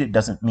don't need it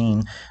doesn't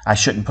mean I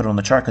shouldn't put it on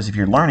the chart, because if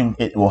you're learning,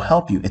 it will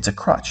help you. It's a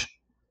crutch.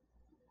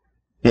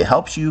 It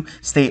helps you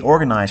stay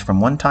organized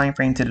from one time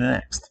frame to the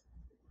next.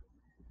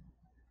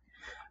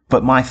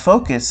 But my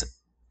focus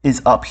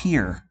is up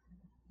here.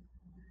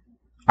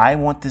 I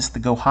want this to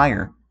go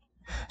higher.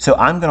 So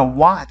I'm going to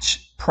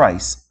watch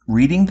price,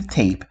 reading the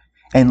tape,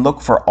 and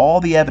look for all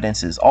the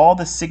evidences, all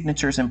the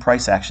signatures in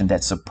price action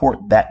that support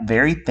that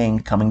very thing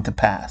coming to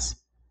pass.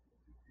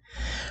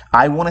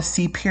 I want to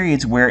see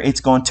periods where it's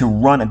going to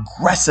run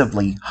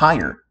aggressively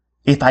higher.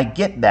 If I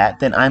get that,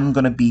 then I'm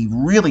going to be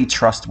really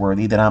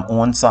trustworthy that I'm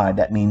on side.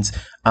 That means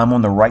I'm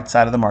on the right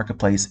side of the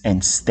marketplace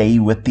and stay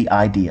with the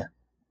idea.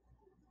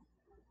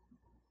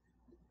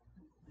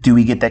 Do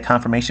we get that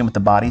confirmation with the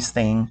body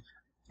staying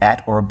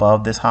at or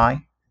above this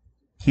high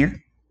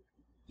here?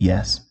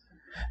 Yes.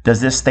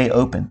 Does this stay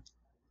open?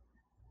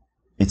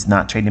 It's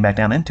not trading back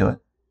down into it.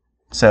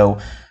 So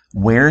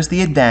where's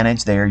the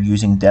advantage there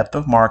using depth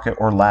of market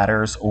or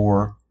ladders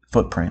or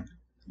footprint?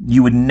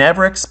 You would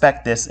never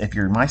expect this if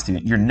you're my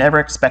student. You're never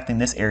expecting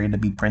this area to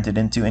be printed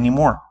into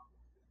anymore.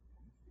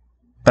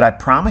 But I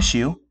promise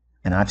you,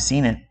 and I've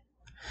seen it,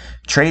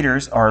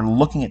 traders are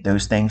looking at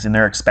those things and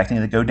they're expecting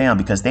it to go down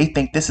because they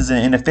think this is an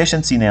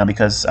inefficiency now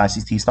because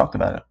ICT's talked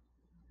about it.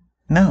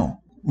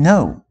 No.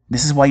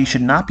 This is why you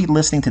should not be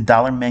listening to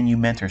dollar menu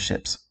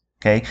mentorships.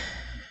 Okay?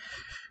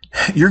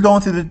 You're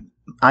going through the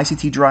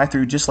ICT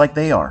drive-through just like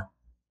they are.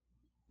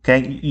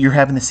 Okay? You're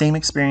having the same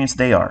experience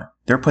they are.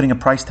 They're putting a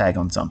price tag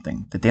on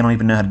something that they don't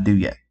even know how to do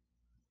yet.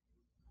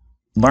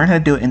 Learn how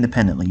to do it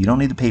independently. You don't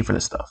need to pay for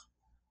this stuff.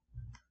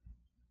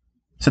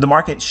 So the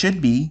market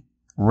should be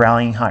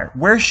rallying higher.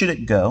 Where should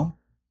it go?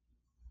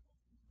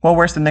 Well,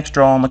 where's the next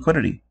draw on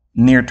liquidity?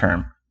 Near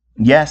term.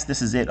 Yes,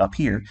 this is it up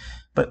here,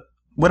 but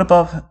what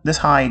above this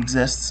high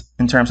exists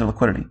in terms of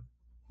liquidity?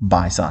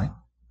 Buy side.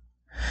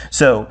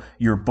 So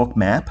your book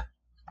map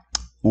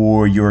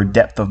or your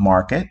depth of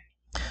market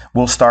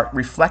will start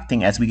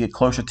reflecting as we get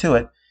closer to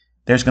it.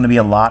 There's going to be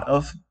a lot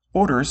of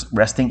orders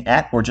resting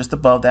at or just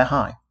above that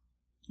high.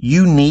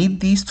 You need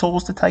these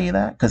tools to tell you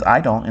that, because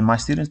I don't, and my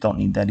students don't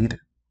need that either.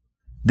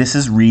 This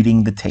is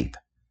reading the tape.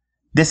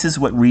 This is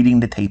what reading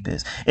the tape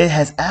is. It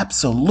has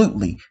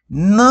absolutely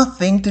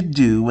nothing to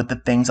do with the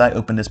things I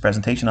opened this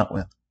presentation up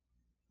with.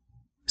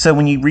 So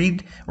when you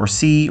read or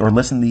see or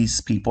listen to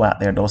these people out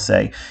there, they'll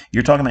say,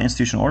 you're talking about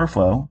institutional order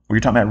flow, or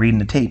you're talking about reading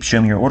the tape,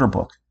 show me your order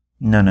book.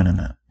 No.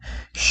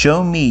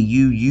 Show me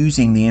you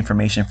using the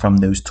information from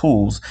those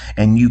tools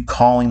and you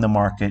calling the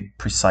market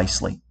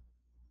precisely.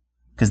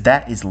 Because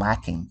that is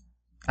lacking.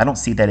 I don't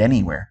see that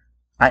anywhere.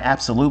 I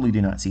absolutely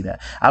do not see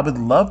that. I would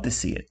love to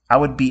see it. I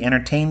would be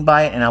entertained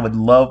by it, and I would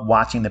love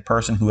watching the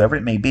person, whoever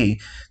it may be,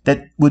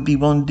 that would be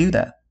willing to do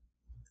that.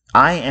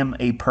 I am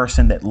a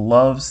person that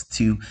loves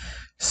to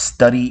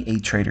study a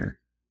trader.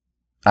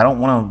 I don't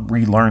want to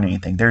relearn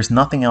anything. There's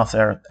nothing else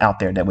out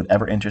there that would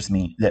ever interest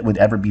me, that would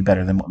ever be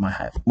better than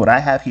what I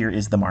have here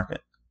is the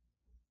market.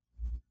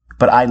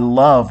 But I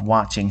love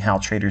watching how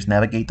traders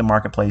navigate the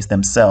marketplace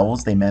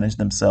themselves. They manage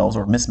themselves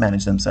or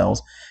mismanage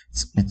themselves.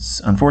 It's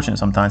unfortunate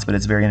sometimes, but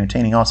it's very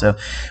entertaining also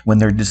when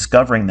they're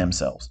discovering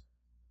themselves.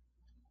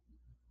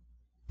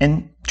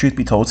 And truth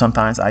be told,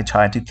 sometimes I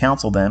try to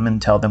counsel them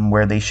and tell them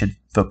where they should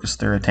focus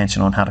their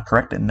attention on how to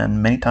correct it. And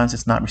then many times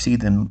it's not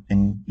received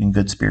in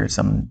good spirits.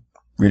 I'm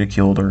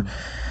ridiculed or,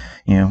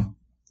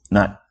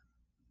 not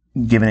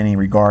given any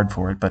regard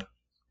for it. But,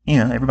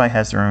 everybody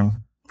has their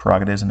own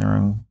prerogatives and their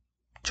own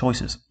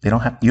choices. You don't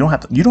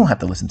have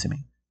to listen to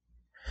me.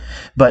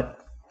 But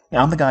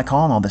I'm the guy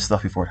calling all this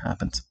stuff before it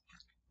happens.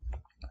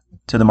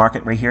 So the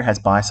market right here has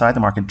buy side.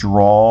 The market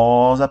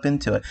draws up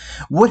into it.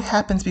 What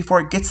happens before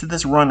it gets to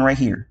this run right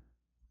here?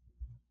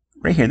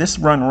 Right here, this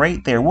run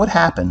right there. What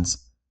happens?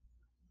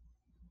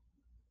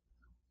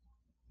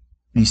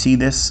 You see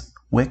this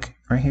wick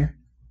right here?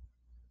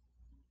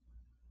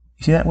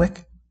 You see that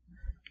wick?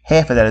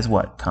 Half of that is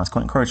what?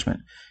 Consequent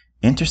encouragement.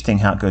 Interesting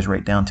how it goes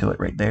right down to it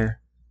right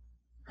there.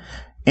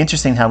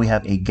 Interesting how we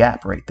have a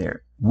gap right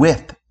there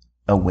with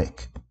a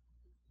wick.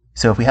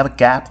 So if we have a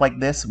gap like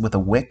this with a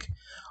wick,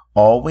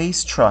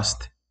 always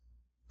trust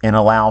and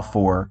allow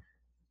for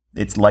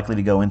it's likely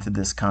to go into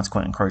this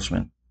consequent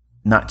encouragement,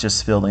 not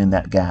just fill in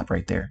that gap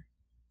right there.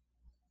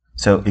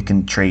 So it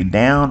can trade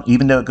down,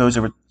 even though it goes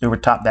over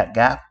top that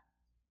gap,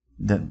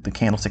 the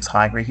candlestick's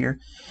high right here.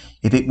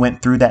 If it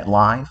went through that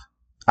live,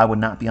 I would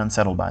not be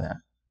unsettled by that.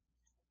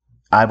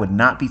 I would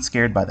not be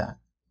scared by that.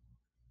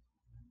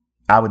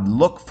 I would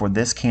look for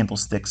this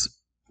candlestick's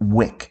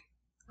wick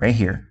right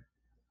here.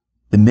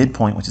 The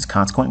midpoint, which is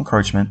consequent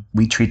encouragement,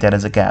 we treat that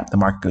as a gap. The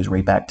market goes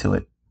right back to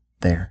it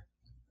there.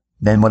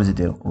 Then what does it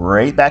do?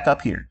 Right back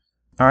up here.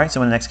 All right,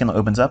 so when the next candle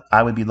opens up,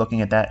 I would be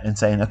looking at that and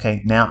saying,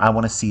 okay, now I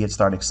want to see it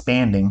start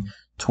expanding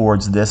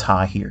towards this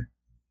high here.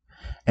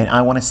 and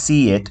I want to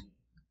see it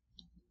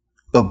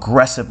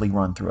aggressively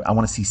run through it. I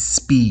want to see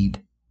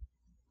speed.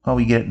 Well,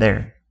 we get it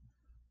there.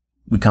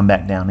 We come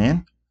back down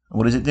in.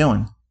 What is it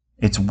doing?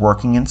 It's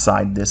working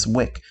inside this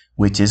wick,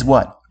 which is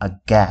what? A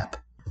gap.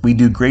 We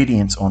do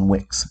gradients on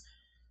wicks.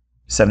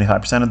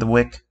 75% of the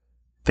wick,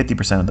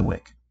 50% of the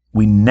wick.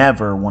 We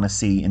never want to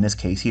see, in this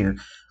case here,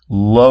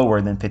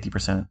 lower than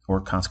 50%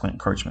 or consequent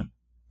encroachment.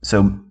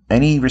 So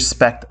any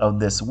respect of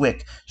this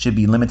wick should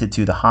be limited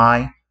to the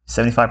high,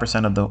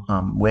 75% of the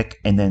wick,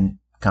 and then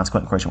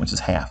consequent encroachment, which is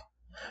half.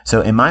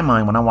 So in my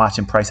mind, when I'm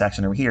watching price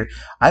action over here,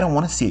 I don't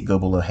want to see it go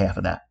below half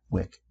of that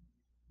wick.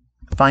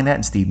 Find that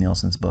in Steve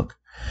Nielsen's book.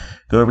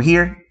 Go over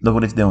here, look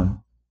what it's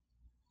doing.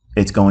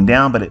 It's going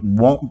down, but it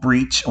won't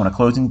breach on a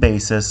closing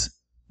basis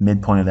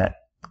midpoint of that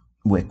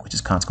wick, which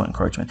is consequent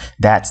encroachment.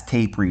 That's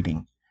tape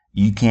reading.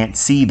 You can't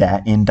see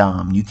that in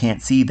DOM. You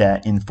can't see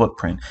that in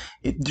footprint.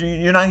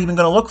 You're not even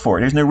going to look for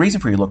it. There's no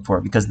reason for you to look for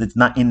it because it's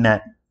not in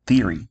that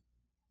theory.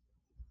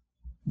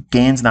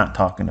 Gann's not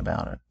talking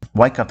about it.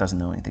 Wyckoff doesn't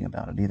know anything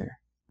about it either.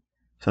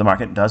 So the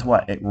market does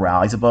what? It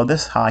rallies above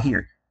this high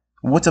here.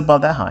 What's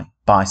above that high?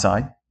 Buy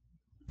side.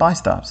 Buy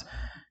stops.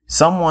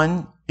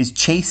 Someone is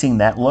chasing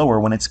that lower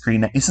when it's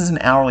creating that. This is an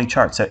hourly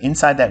chart. So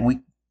inside that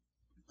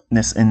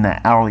weakness in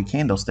that hourly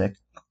candlestick,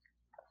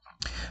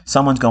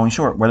 someone's going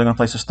short. Where they're going to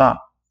place a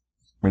stop?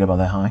 Right above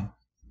that high.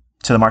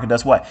 So the market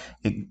does what?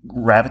 It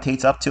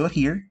gravitates up to it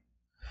here,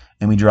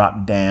 and we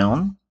drop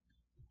down,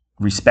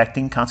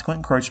 respecting consequent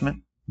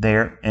encroachment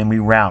there, and we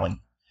rally.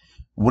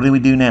 What do we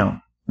do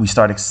now? We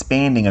start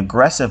expanding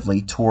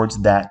aggressively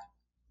towards that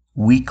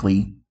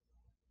weekly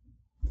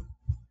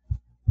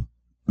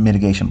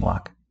mitigation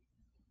block,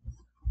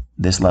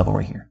 this level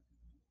right here.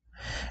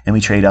 And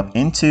we trade up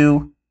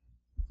into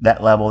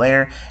that level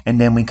there, and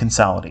then we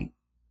consolidate.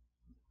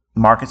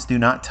 Markets do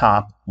not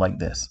top like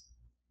this.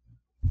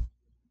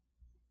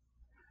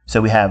 So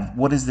we have,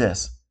 what is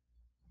this?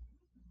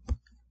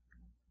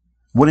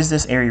 What does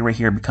this area right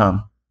here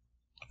become?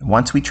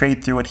 Once we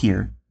trade through it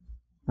here,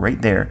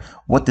 right there,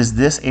 what does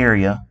this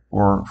area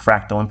or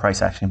fractal and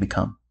price action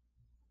become?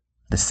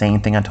 The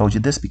same thing I told you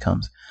this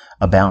becomes,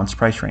 a balanced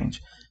price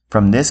range.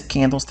 From this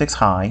candlestick's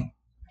high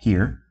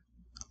here,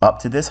 up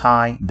to this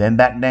high, then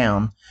back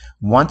down.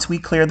 Once we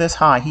clear this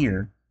high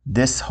here,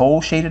 this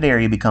whole shaded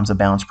area becomes a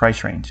balanced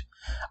price range.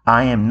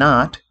 I am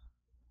not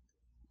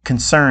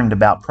concerned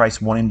about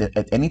price wanting to,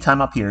 at any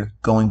time up here,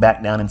 going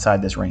back down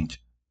inside this range.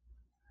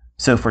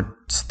 So for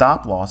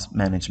stop loss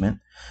management,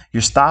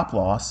 your stop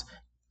loss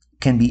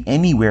can be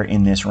anywhere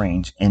in this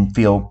range and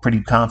feel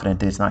pretty confident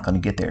that it's not going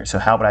to get there. So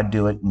how would I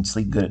do it and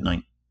sleep good at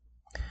night?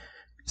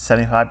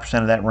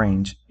 75% of that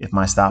range, if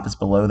my stop is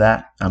below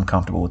that, I'm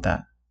comfortable with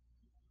that.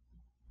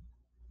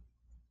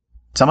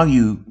 Some of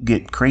you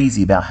get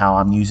crazy about how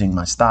I'm using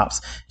my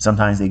stops.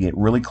 Sometimes they get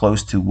really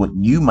close to what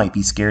you might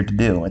be scared to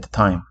do at the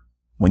time.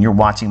 When you're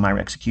watching my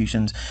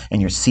executions and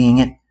you're seeing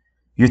it,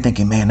 you're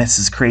thinking, man, this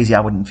is crazy.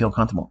 I wouldn't feel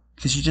comfortable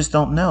because you just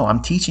don't know.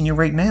 I'm teaching you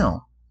right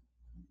now.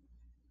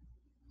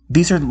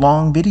 These are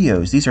long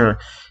videos. These are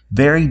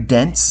very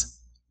dense,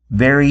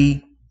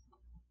 very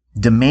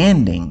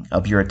demanding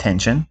of your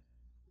attention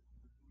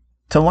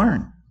to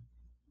learn.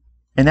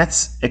 And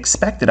that's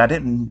expected. I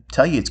didn't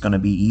tell you it's going to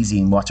be easy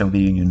and watch a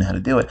video and you know how to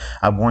do it.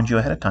 I warned you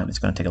ahead of time. It's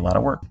going to take a lot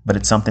of work, but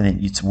it's something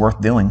that it's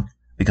worth doing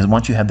because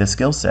once you have this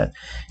skill set,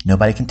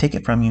 nobody can take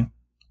it from you.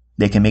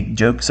 They can make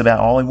jokes about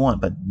all they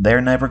want, but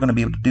they're never going to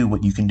be able to do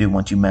what you can do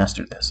once you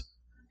master this.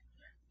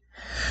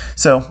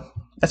 So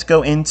let's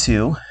go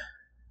into,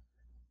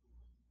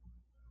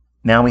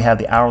 now we have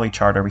the hourly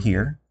chart over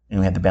here, and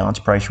we have the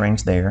balanced price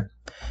range there.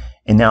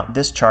 And now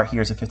this chart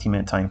here is a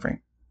 15-minute time frame.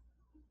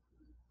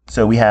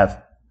 So we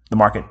have the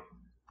market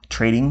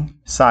trading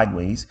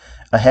sideways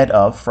ahead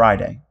of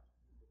Friday.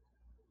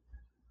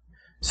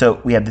 So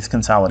we have this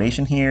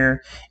consolidation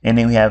here, and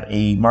then we have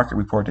a market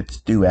report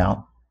that's due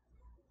out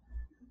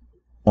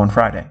on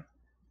Friday.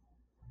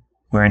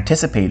 We're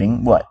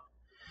anticipating what?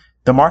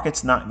 The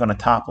market's not going to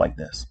top like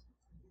this.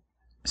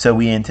 So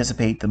we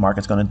anticipate the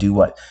market's going to do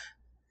what?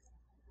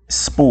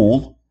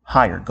 Spool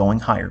higher, going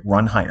higher,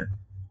 run higher.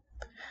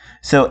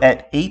 So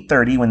at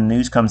 8:30, when the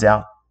news comes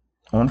out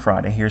on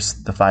Friday,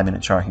 here's the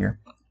 5-minute chart here.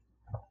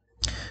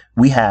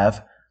 We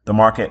have the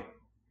market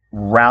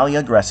rally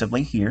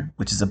aggressively here,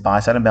 which is a buy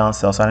side imbalance,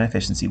 sell side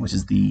inefficiency, which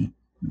is the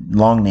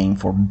long name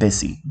for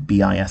BISI,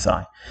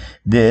 B-I-S-I.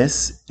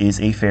 This is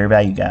a fair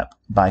value gap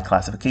by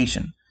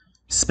classification.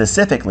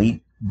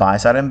 Specifically, buy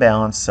side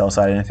imbalance, sell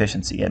side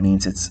inefficiency. It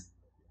means it's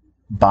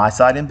buy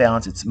side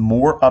imbalance, it's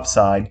more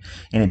upside,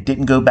 and it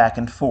didn't go back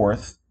and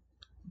forth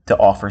to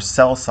offer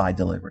sell side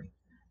delivery.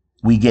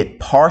 We get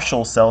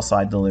partial sell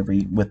side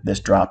delivery with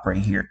this drop right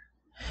here.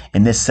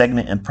 In this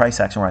segment and price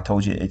action where I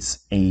told you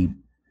it's a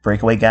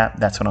breakaway gap,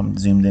 that's what I'm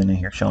zoomed in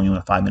here showing you on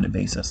a 5-minute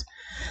basis.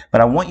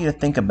 But I want you to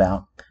think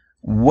about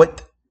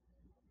what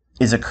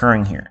is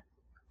occurring here.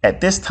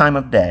 At this time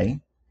of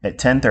day, at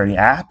 10:30,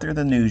 after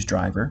the news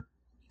driver,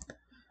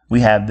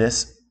 we have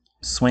this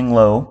swing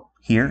low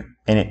here,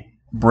 and it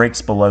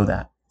breaks below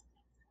that.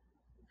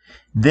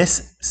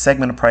 This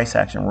segment of price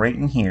action right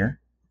in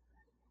here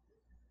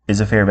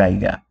is a fair value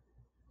gap.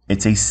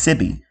 It's a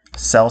SIBI,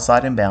 sell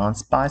side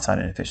imbalance, buy side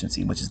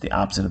inefficiency, which is the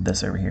opposite of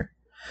this over here.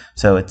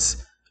 So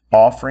it's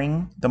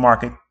offering the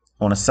market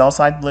on a sell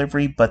side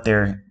delivery, but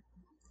there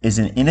is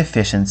an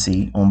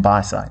inefficiency on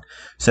buy side.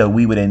 So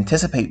we would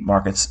anticipate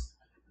markets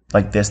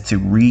like this to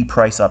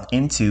reprice up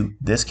into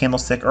this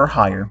candlestick or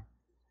higher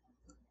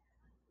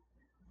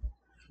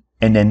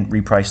and then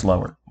reprice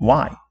lower.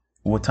 Why?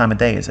 What time of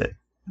day is it?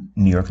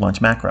 New York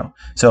lunch macro.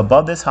 So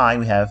above this high,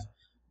 we have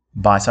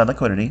buy side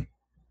liquidity,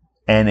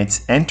 and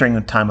it's entering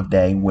a time of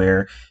day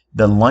where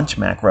the lunch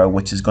macro,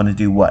 which is going to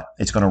do what?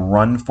 It's going to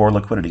run for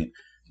liquidity.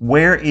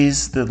 Where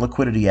is the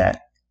liquidity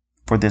at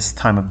for this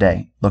time of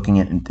day? Looking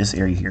at this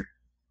area here,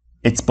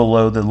 it's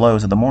below the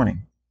lows of the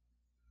morning.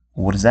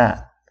 What is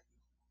that?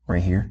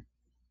 Right here.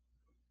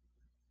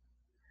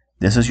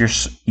 This is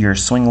your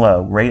swing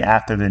low right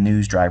after the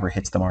news driver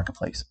hits the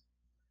marketplace.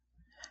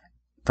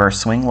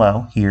 First swing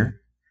low here.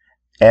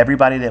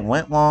 Everybody that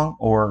went long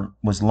or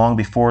was long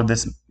before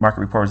this market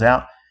report was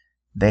out,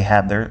 they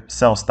have their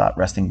sell stop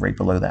resting right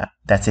below that.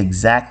 That's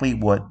exactly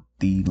what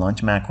the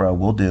lunch macro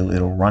will do.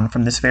 It'll run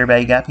from this fair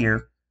value gap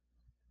here,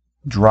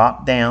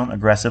 drop down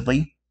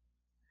aggressively,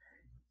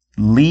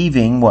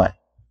 leaving what?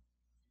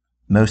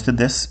 Most of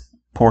this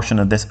portion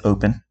of this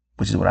open,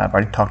 which is what I've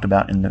already talked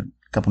about in a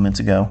couple minutes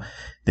ago.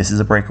 This is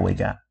a breakaway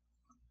gap.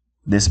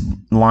 This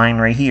line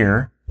right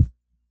here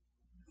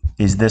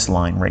is this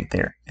line right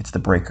there. It's the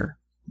breaker.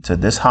 So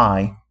this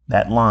high,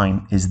 that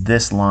line is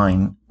this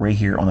line right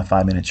here on the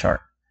 5-minute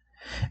chart.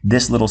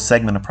 This little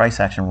segment of price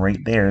action right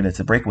there, that's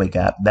a breakaway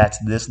gap, that's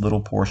this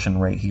little portion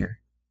right here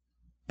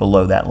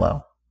below that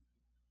low.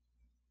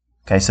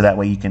 Okay, so that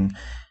way you can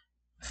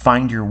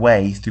find your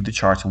way through the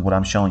charts of what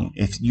I'm showing you.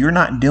 If you're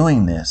not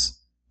doing this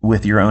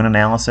with your own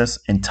analysis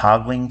and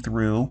toggling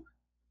through,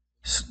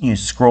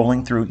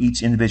 scrolling through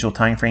each individual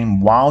time frame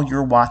while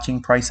you're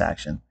watching price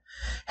action,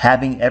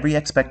 having every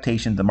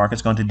expectation the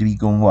market's going to be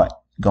going what?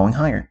 Going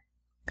higher.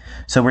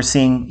 So we're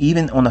seeing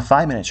even on the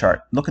 5-minute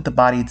chart, look at the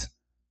bodies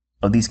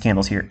of these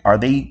candles here. Are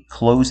they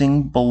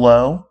closing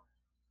below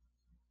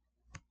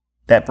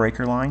that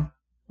breaker line,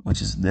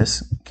 which is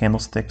this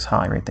candlestick's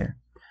high right there?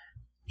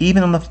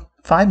 Even on the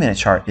 5-minute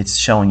chart, it's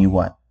showing you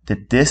what?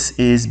 That this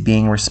is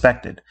being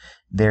respected.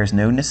 There's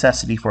no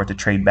necessity for it to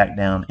trade back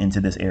down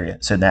into this area.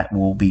 So that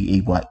will be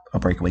a what? A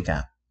breakaway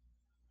gap.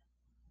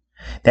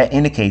 That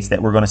indicates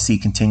that we're going to see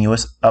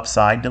continuous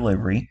upside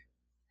delivery,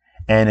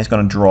 and it's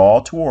going to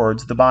draw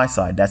towards the buy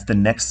side. That's the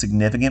next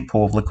significant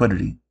pool of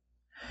liquidity.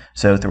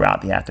 So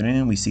throughout the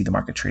afternoon, we see the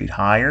market trade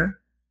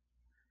higher,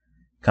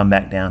 come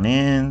back down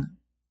in,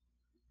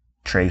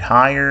 trade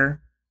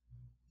higher,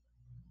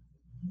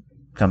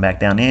 come back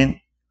down in,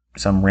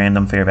 some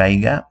random fair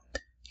value gap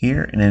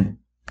here, and then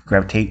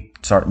gravitate,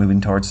 start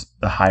moving towards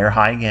the higher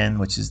high again,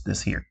 which is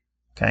this here.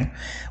 Okay,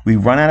 we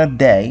run out of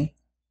day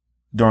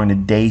during the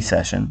day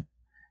session.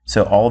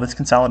 So all of this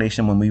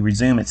consolidation, when we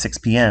resume at 6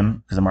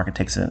 p.m., because the market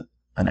takes an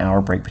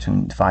hour break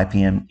between 5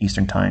 p.m.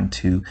 Eastern time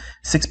to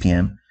 6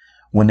 p.m.,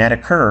 when that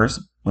occurs,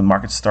 when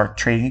markets start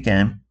trading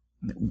again,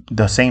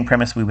 the same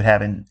premise we would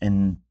have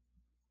in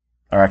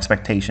our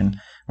expectation,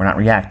 we're not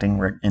reacting,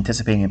 we're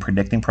anticipating and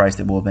predicting price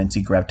that will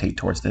eventually gravitate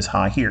towards this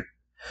high here.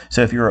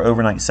 So if you're an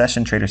overnight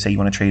session trader, say you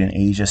want to trade in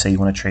Asia, say you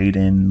want to trade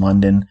in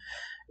London,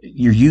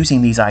 you're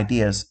using these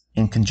ideas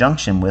in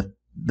conjunction with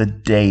the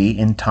day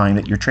and time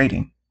that you're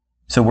trading.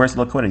 So where's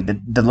the liquidity?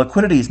 The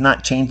liquidity is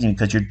not changing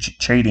because you're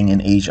trading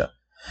in Asia.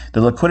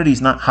 The liquidity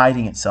is not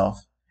hiding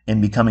itself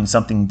and becoming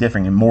something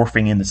different and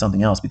morphing into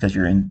something else because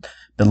you're in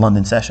the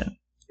London session.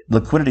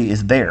 Liquidity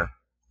is there,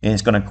 and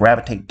it's going to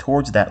gravitate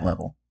towards that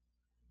level.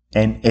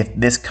 And if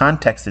this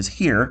context is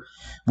here,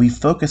 we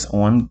focus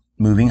on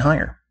moving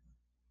higher.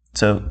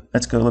 So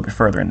let's go a little bit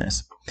further in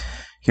this.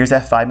 Here's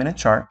that 5-minute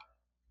chart.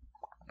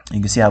 You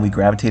can see how we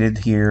gravitated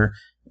here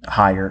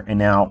higher, and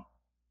now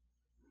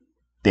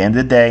the end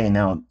of the day, and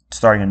now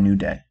starting a new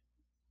day.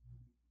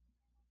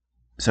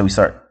 So we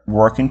start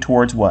working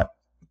towards what?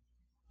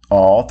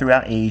 All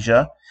throughout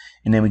Asia,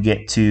 and then we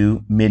get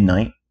to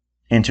midnight.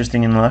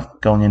 Interesting enough,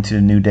 going into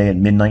the new day at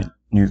midnight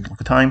New York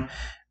local time,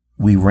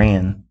 we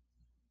ran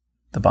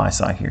the buy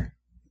side here,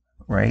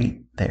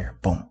 right there,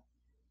 boom.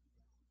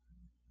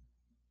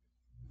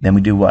 Then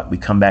we do what? We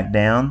come back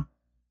down.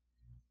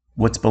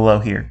 What's below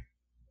here?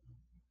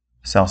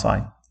 Sell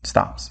side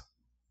stops.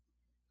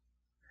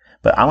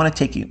 But I want to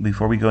take you,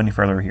 before we go any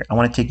further here, I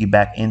want to take you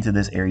back into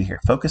this area here.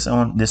 Focus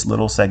on this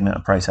little segment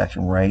of price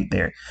action right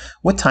there.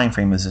 What time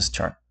frame is this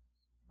chart?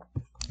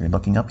 You're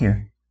looking up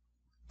here.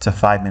 It's a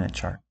 5-minute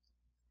chart.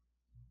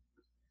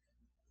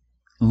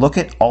 Look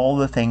at all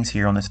the things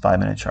here on this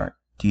 5-minute chart.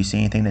 Do you see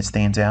anything that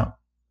stands out?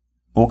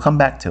 We'll come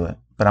back to it,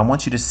 but I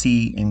want you to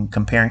see and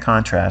compare and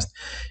contrast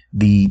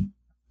the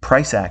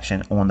price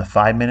action on the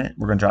 5-minute.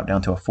 We're going to drop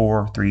down to a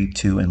 4, 3,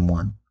 2, and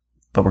 1.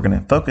 But we're going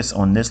to focus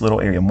on this little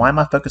area. Why am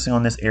I focusing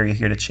on this area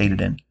here that's shaded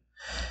in?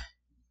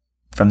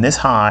 From this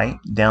high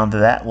down to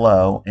that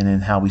low, and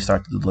then how we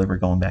start to deliver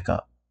going back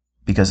up.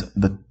 Because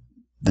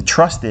the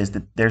trust is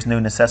that there's no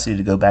necessity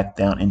to go back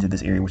down into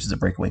this area, which is a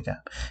breakaway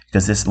gap.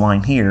 Because this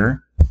line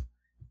here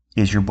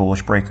is your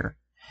bullish breaker.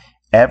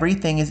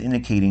 Everything is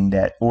indicating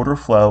that order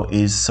flow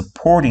is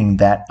supporting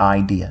that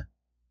idea.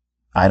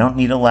 I don't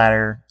need a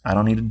ladder. I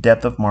don't need a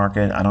depth of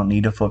market. I don't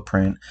need a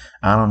footprint.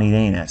 I don't need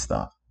any of that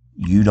stuff.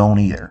 You don't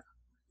either.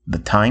 The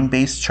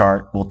time-based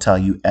chart will tell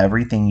you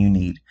everything you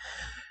need.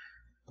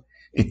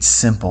 It's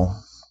simple.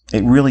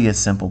 It really is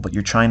simple, but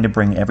you're trying to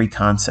bring every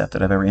concept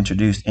that I've ever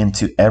introduced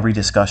into every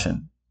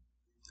discussion.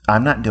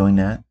 I'm not doing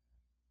that.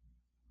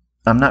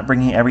 I'm not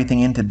bringing everything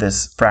into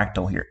this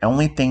fractal here.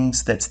 Only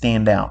things that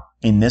stand out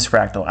in this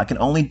fractal, I can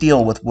only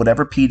deal with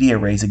whatever PD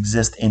arrays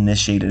exist in this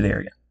shaded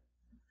area.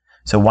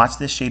 So watch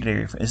this shaded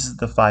area. This is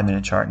the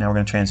 5-minute chart. Now we're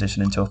going to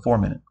transition into a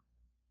 4-minute.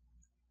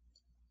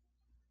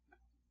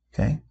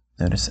 Okay,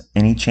 notice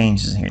any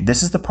changes in here.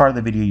 This is the part of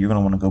the video you're going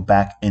to want to go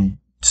back and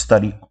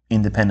study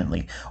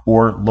independently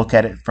or look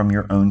at it from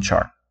your own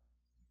chart.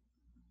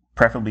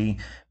 Preferably,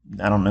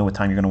 I don't know what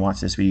time you're going to watch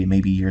this video,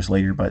 maybe years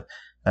later, but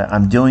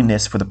I'm doing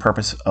this for the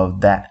purpose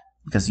of that,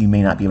 because you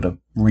may not be able to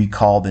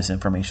recall this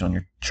information on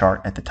your chart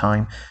at the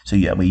time. So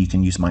that way you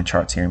can use my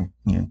charts here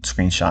and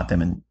screenshot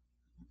them and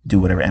do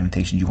whatever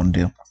annotation you want to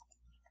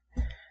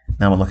do.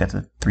 Now we'll look at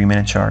the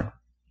 3-minute chart.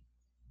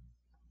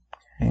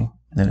 Okay,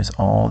 notice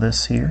all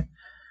this here.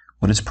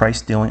 What is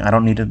price doing? I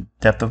don't need a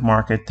depth of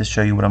market to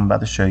show you what I'm about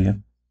to show you.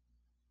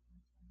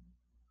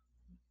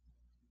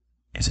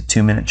 It's a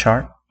 2-minute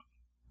chart.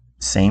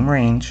 Same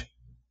range,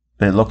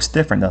 but it looks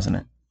different, doesn't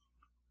it?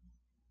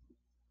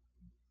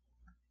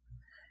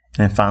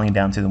 And then finally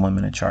down to the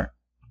 1-minute chart.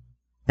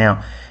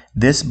 Now,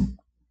 this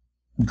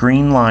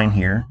green line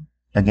here,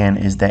 again,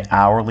 is the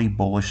hourly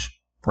bullish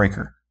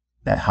breaker,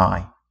 that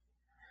high.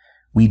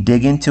 We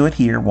dig into it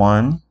here,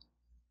 1,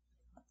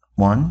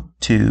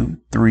 2,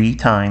 3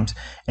 times,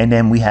 and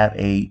then we have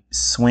a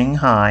swing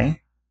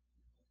high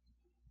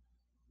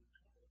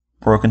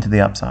broken to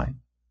the upside.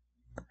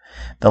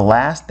 The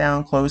last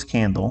down close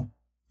candle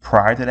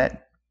prior to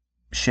that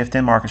shift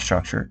in market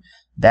structure,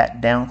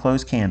 that down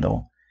close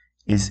candle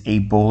is a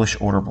bullish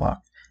order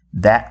block.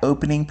 That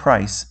opening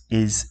price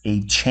is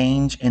a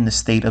change in the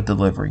state of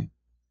delivery.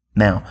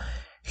 Now,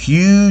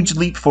 huge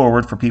leap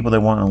forward for people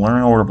that want to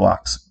learn order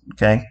blocks.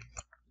 Okay.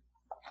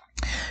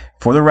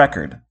 For the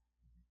record,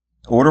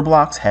 order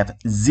blocks have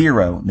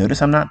 0.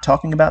 Notice I'm not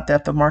talking about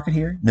depth of market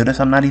here. Notice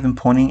I'm not even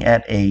pointing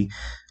at a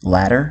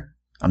ladder.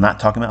 I'm not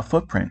talking about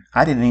footprint.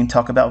 I didn't even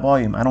talk about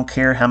volume. I don't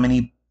care how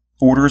many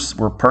orders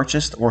were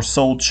purchased or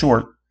sold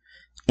short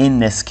in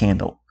this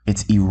candle.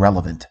 It's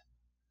irrelevant.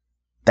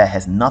 That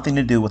has nothing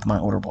to do with my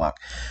order block.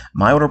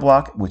 My order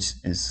block, which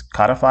is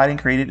codified and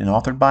created and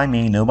authored by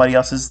me, nobody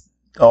else is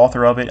the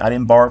author of it. I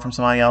didn't borrow it from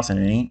somebody else, and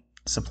it ain't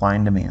supply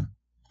and demand.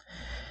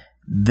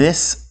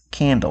 This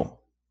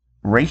candle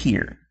right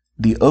here,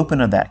 the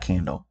open of that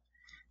candle,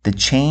 the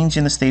change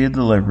in the state of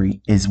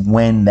delivery is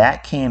when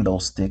that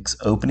candlestick's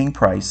opening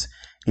price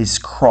is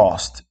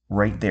crossed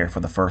right there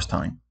for the first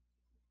time.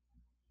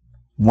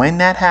 When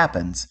that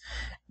happens,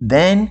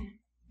 then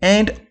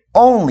and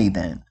only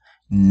then,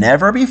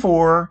 never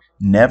before,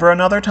 never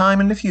another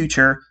time in the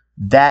future,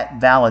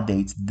 that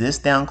validates this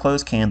down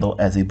close candle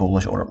as a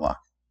bullish order block.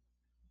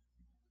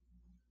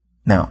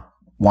 Now,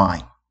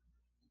 why?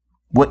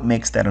 What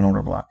makes that an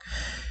order block?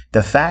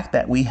 The fact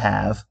that we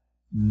have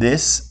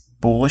this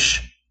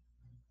bullish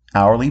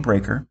hourly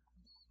breaker,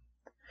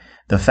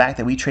 the fact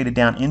that we traded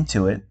down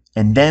into it,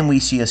 and then we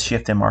see a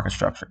shift in market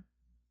structure.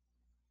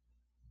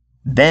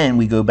 Then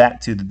we go back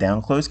to the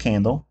down close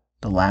candle,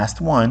 the last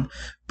one,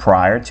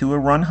 prior to a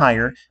run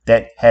higher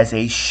that has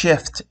a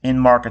shift in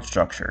market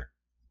structure.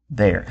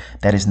 There.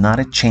 That is not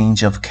a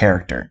change of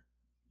character.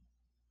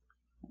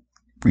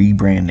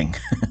 Rebranding.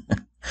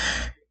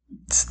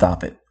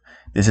 Stop it.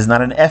 This is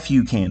not an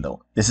FU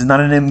candle. This is not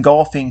an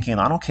engulfing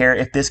candle. I don't care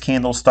if this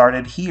candle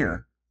started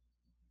here.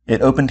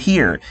 It opened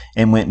here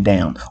and went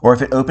down. Or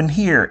if it opened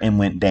here and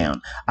went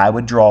down. I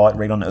would draw it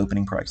right on the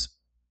opening price.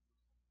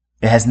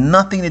 It has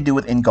nothing to do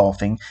with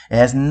engulfing. It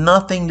has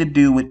nothing to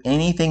do with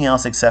anything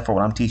else except for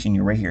what I'm teaching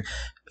you right here.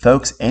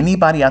 Folks,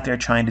 anybody out there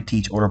trying to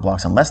teach order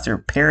blocks, unless they're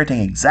parroting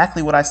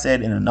exactly what I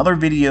said in another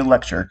video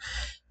lecture,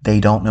 they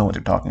don't know what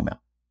they're talking about.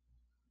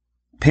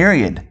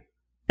 Period.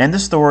 End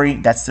of story.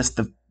 That's just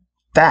the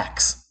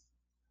facts.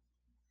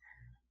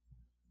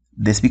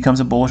 This becomes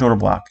a bullish order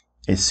block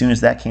as soon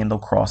as that candle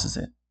crosses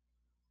it.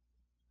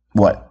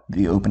 What?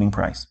 The opening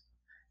price.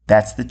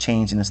 That's the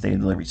change in the state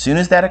of delivery. As soon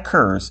as that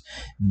occurs,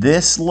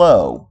 this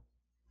low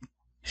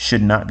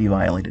should not be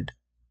violated.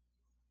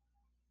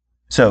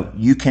 So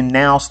you can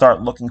now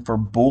start looking for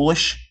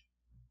bullish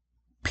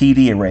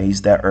PD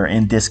arrays that are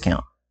in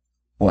discount.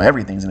 Well,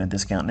 everything's in a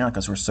discount now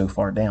because we're so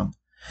far down.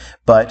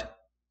 But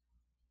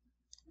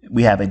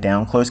we have a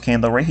down close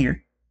candle right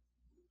here.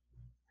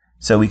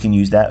 So we can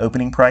use that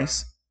opening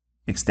price,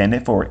 extend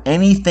it forward.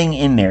 Anything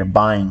in there,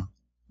 buying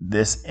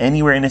this,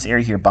 anywhere in this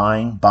area here,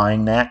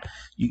 buying that.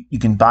 You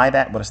can buy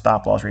that with a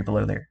stop loss right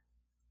below there.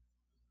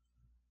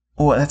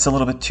 Oh, that's a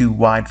little bit too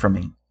wide for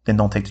me. Then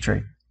don't take the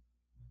trade.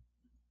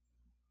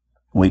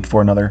 Wait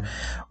for another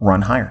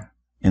run higher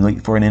and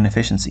wait for an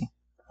inefficiency.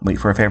 Wait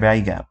for a fair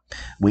value gap.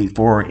 Wait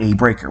for a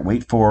breaker.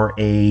 Wait for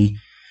a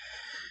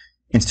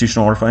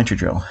Institutional order flow entry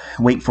drill.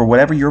 Wait for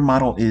whatever your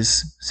model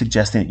is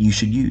suggesting that you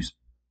should use.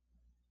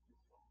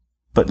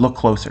 But look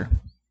closer.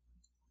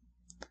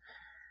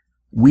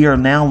 We are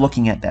now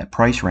looking at that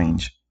price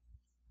range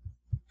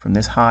from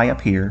this high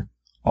up here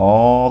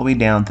all the way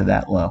down to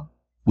that low.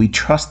 We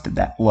trust that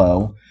that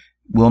low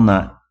will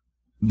not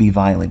be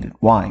violated.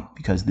 Why?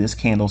 Because this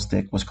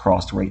candlestick was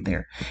crossed right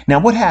there. Now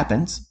what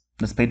happens,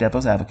 let's play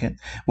devil's advocate,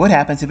 what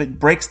happens if it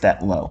breaks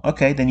that low?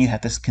 Okay, then you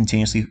have to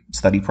continuously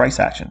study price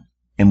action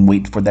and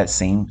wait for that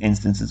same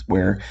instances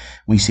where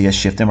we see a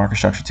shift in market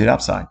structure to the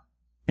upside.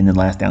 In the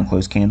last down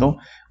close candle,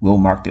 we'll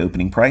mark the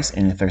opening price,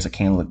 and if there's a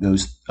candle that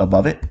goes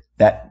above it,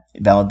 that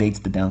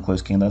validates the down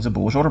close candle as a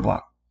bullish order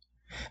block.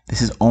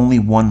 This is only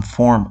one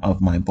form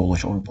of my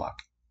bullish order block.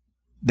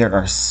 There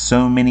are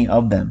so many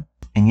of them.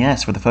 And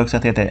yes, for the folks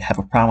out there that have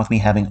a problem with me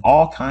having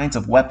all kinds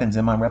of weapons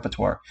in my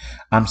repertoire,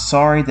 I'm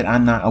sorry that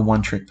I'm not a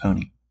one-trick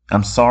pony.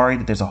 I'm sorry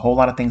that there's a whole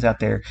lot of things out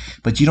there,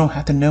 but you don't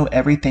have to know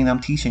everything I'm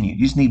teaching you.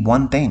 You just need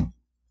one thing.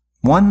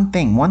 One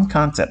thing, one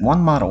concept,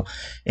 one model,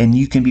 and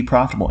you can be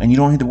profitable. And you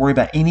don't need to worry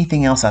about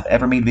anything else I've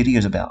ever made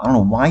videos about. I don't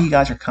know why you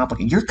guys are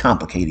complicating. You're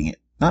complicating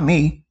it, not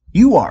me.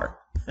 You are.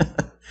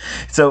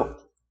 So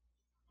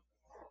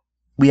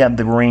we have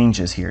the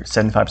ranges here.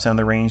 75% of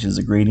the range is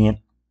a gradient,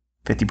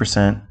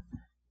 50%,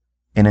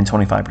 and then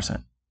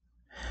 25%.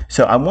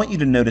 So I want you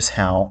to notice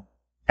how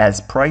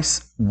as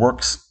price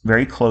works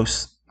very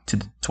close to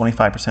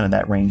 25% of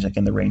that range,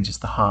 again, the range is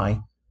the high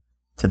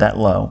to that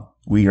low,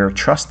 we are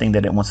trusting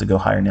that it wants to go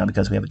higher now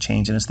because we have a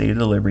change in the state of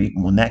delivery.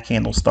 When that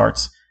candle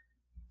starts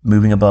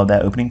moving above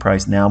that opening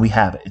price, now we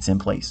have it. It's in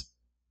place.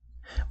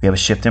 We have a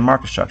shift in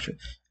market structure.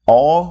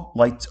 All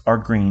lights are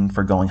green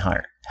for going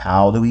higher.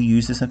 How do we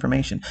use this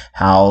information?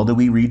 How do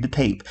we read the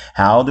tape?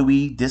 How do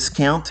we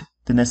discount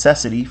the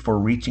necessity for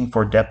reaching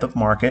for depth of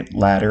market,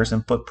 ladders,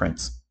 and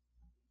footprints?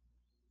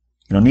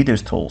 You don't need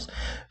those tools.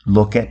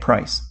 Look at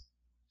price.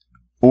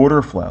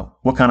 Order flow.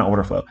 What kind of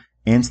order flow?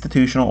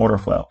 Institutional order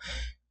flow.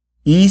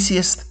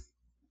 Easiest,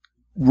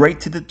 right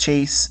to the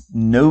chase,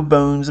 no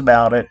bones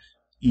about it.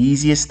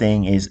 Easiest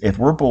thing is if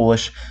we're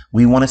bullish,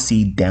 we want to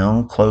see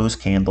down close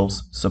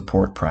candles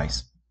support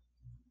price.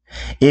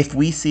 If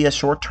we see a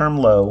short-term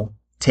low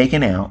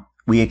taken out,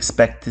 we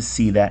expect to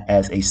see that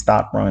as a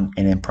stop run,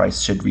 and then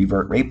price should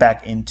revert right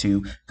back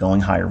into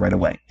going higher right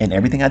away. And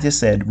everything I just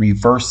said,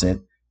 reverse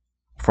it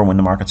for when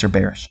the markets are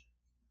bearish.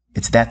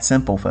 It's that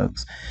simple,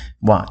 folks.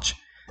 Watch.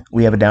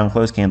 We have a down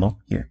close candle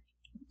here.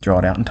 Draw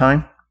it out in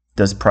time.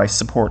 Does price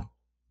support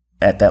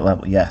at that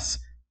level? Yes.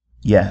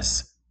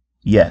 Yes.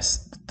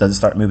 Yes. Does it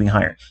start moving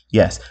higher?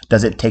 Yes.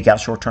 Does it take out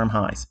short-term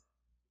highs?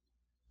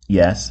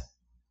 Yes.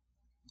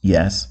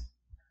 Yes.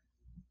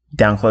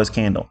 Down close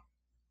candle.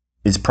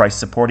 Is price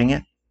supporting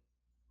it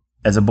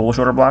as a bullish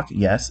order block?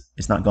 Yes.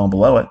 It's not going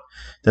below it.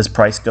 Does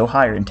price go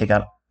higher and take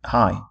out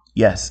high?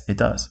 Yes, it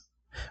does.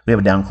 We have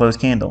a down close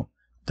candle.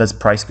 Does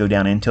price go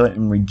down into it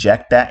and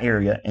reject that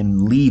area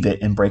and leave it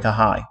and break a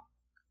high?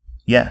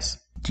 Yes.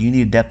 Do you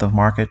need a depth of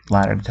market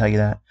ladder to tell you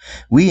that?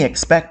 We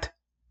expect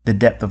the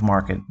depth of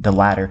market, the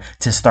ladder,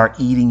 to start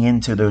eating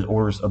into those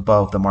orders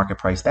above the market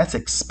price. That's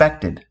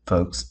expected,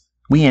 folks.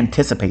 We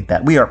anticipate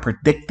that. We are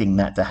predicting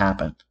that to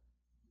happen.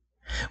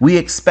 We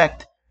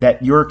expect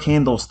that your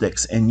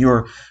candlesticks and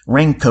your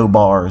Renko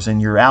bars and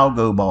your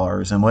algo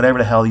bars and whatever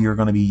the hell you're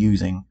going to be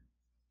using,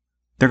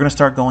 they're going to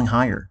start going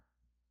higher.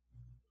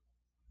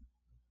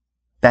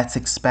 That's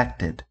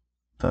expected,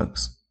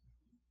 folks.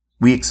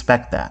 We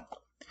expect that.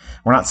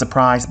 We're not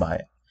surprised by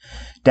it.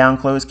 Down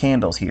close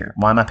candles here.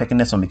 Why am I picking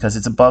this one? Because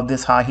it's above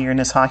this high here and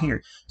this high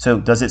here. So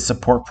does it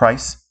support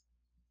price?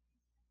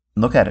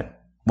 Look at it.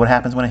 What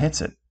happens when it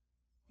hits it?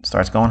 It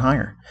starts going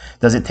higher.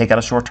 Does it take out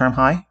a short-term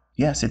high?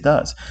 Yes, it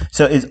does.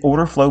 So is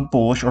order flow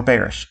bullish or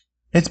bearish?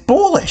 It's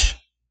bullish.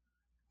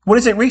 What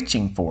is it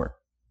reaching for?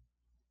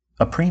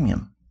 A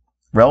premium.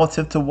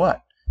 Relative to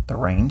what? The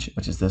range,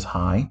 which is this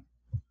high,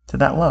 to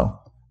that low.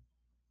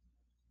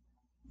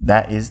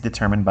 That is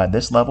determined by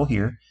this level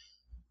here,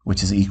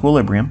 which is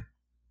equilibrium.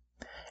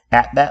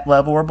 At that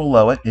level or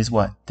below it is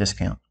what?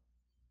 Discount.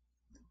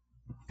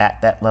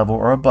 At that level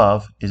or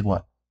above is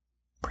what?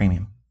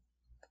 Premium.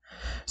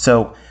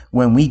 So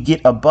when we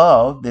get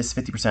above this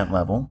 50%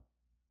 level,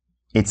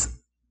 it's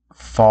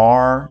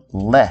far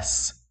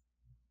less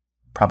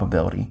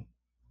probability,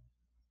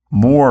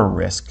 more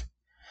risk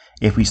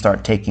if we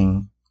start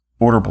taking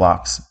order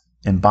blocks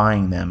and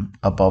buying them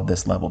above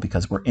this level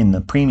because we're in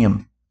the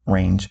premium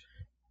range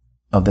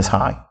of this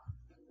high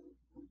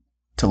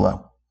to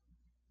low.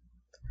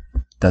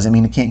 Doesn't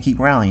mean it can't keep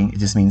rallying. It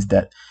just means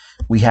that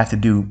we have to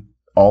do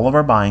all of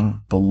our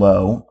buying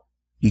below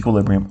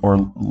equilibrium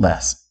or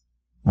less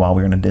while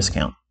we're in a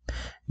discount.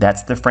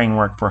 That's the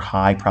framework for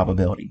high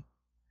probability.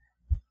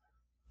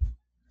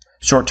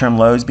 Short-term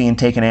lows being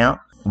taken out,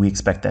 we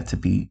expect that to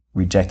be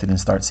rejected and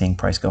start seeing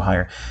price go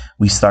higher.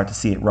 We start to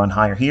see it run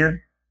higher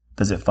here.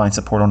 Does it find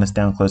support on this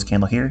down close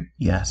candle here?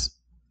 Yes.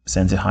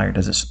 Sends it higher.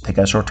 Does it take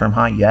out a short-term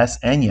high? Yes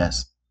and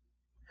yes.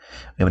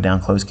 We have a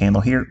down close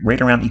candle here,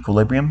 right around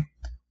equilibrium.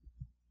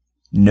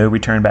 No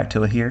return back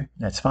to it here.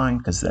 That's fine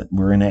because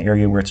we're in an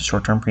area where it's a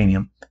short-term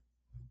premium.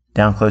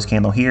 Down close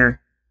candle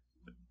here.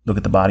 Look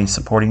at the body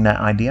supporting that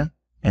idea,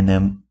 and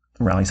then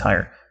rallies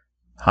higher.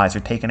 Highs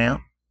are taken out.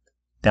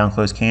 Down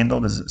close candle,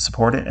 does it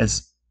support it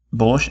as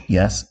bullish?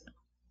 Yes.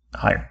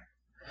 Higher.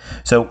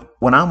 So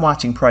when I'm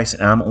watching price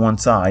and I'm on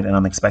side and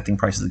I'm expecting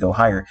prices to go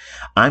higher,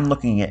 I'm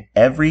looking at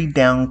every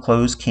down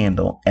close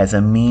candle as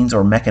a means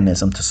or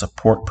mechanism to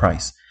support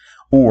price.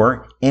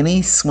 Or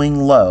any swing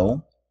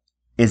low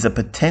is a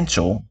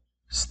potential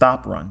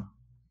stop run.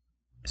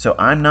 So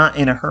I'm not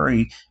in a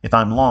hurry if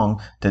I'm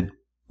long to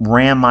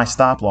ram my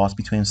stop loss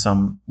between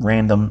some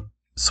random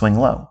swing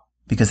low,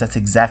 because that's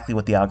exactly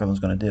what the algorithm is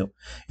going to do.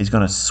 It's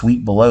going to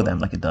sweep below them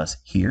like it does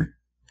here,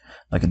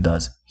 like it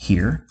does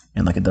here,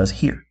 and like it does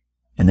here.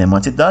 And then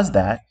once it does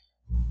that,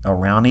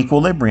 around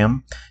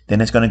equilibrium, then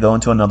it's going to go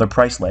into another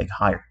price leg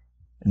higher.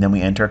 And then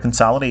we enter a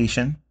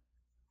consolidation.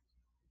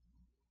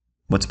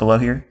 What's below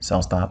here?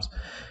 Sell stops.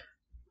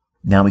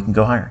 Now we can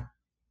go higher.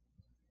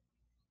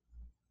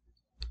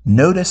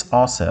 Notice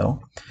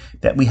also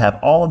that we have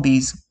all of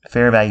these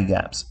fair value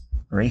gaps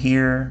right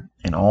here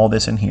and all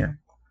this in here.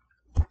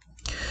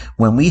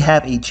 When we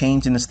have a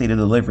change in the state of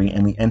delivery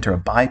and we enter a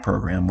buy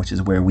program, which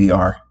is where we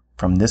are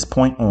from this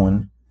point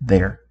on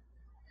there.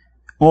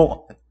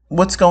 Well,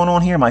 what's going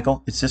on here,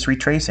 Michael? It's just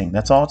retracing.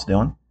 That's all it's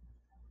doing.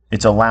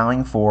 It's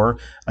allowing for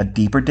a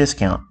deeper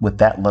discount with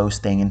that low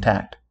staying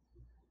intact.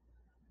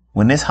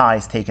 When this high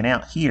is taken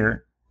out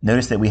here,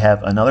 notice that we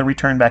have another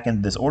return back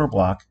into this order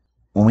block.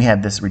 When we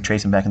have this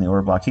retracing back in the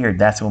order block here,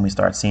 that's when we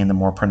start seeing the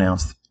more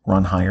pronounced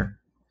run higher.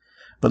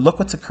 But look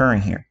what's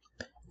occurring here.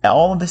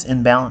 All of this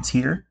imbalance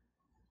here,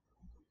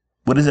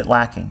 what is it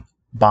lacking?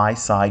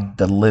 Buy-side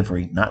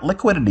delivery, not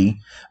liquidity,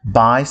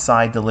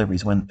 buy-side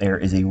deliveries when there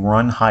is a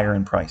run higher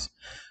in price.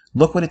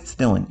 Look what it's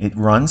doing. It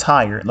runs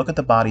higher. Look at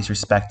the bodies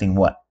respecting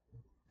what?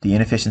 The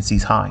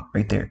inefficiency's high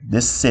right there.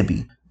 This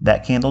SIBI,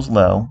 that candle's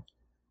low.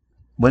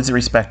 What is it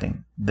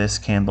respecting? This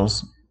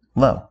candle's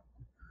low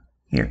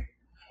here.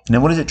 And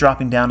then what is it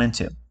dropping down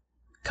into?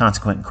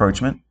 Consequent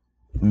encroachment,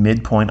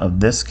 midpoint of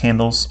this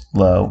candle's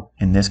low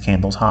and this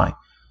candle's high.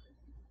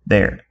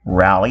 There,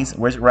 rallies.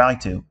 Where's it rally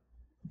to?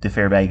 The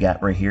fair value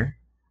gap right here.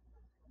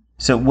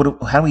 So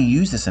how do we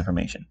use this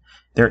information?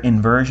 They're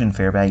inversion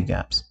fair value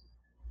gaps.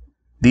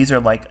 These are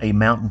like a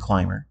mountain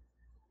climber.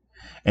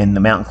 And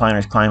the mountain climber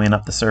is climbing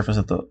up the surface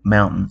of the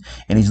mountain,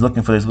 and he's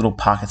looking for those little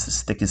pockets to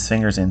stick his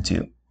fingers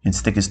into and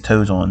stick his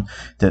toes on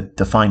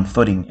to find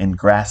footing and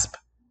grasp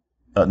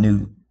a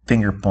new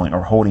finger point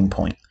or holding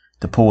point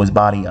to pull his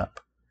body up.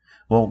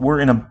 Well, we're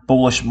in a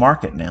bullish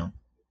market now.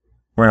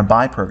 We're in a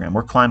buy program.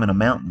 We're climbing a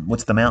mountain.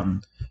 What's the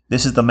mountain?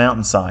 This is the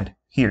mountainside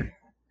here.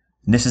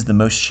 And this is the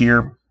most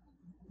sheer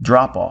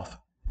drop off.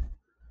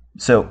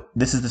 So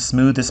this is the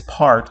smoothest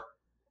part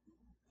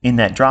in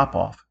that drop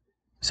off.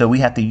 So we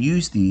have to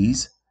use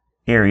these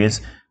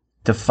areas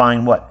to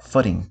find what?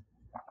 Footing.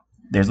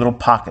 There's little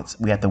pockets.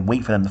 We have to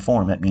wait for them to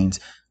form. That means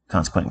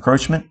consequent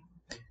encroachment,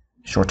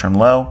 short-term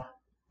low,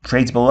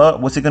 trades below.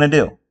 What's it going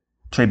to do?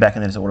 Trade back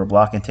into this order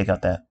block and take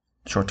out that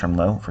short-term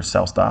low for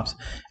sell stops.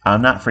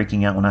 I'm not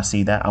freaking out when I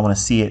see that. I want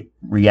to see it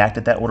react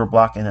at that order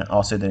block, and then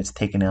also that it's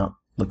taken out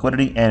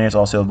liquidity, and there's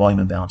also a volume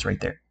imbalance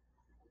right there.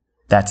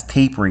 That's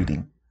tape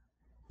reading.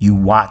 You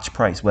watch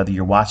price, whether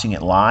you're watching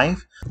it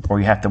live or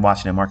you have to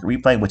watch it in market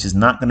replay, which is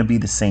not going to be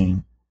the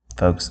same,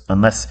 folks,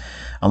 unless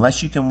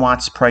you can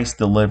watch price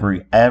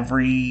delivery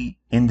every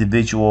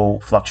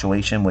individual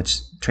fluctuation, which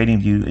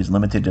TradingView is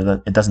limited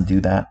to. It doesn't do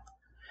that.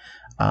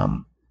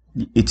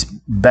 It's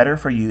better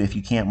for you if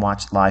you can't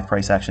watch live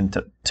price action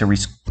to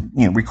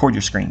record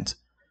your screens.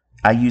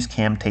 I use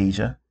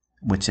Camtasia,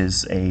 which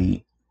is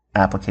a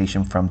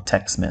application from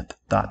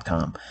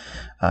techsmith.com.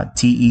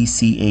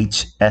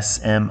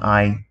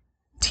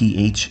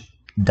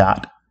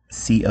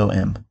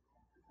 TECHSMITH.com.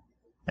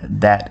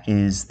 That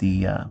is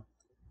the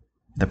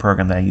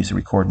program that I use to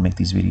record and make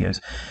these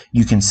videos.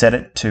 You can set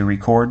it to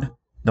record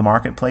the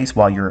marketplace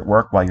while you're at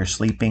work, while you're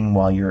sleeping,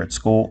 while you're at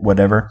school,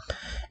 whatever.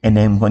 And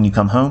then when you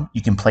come home,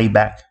 you can play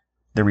back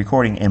the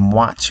recording and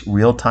watch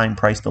real-time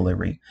price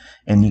delivery.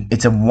 And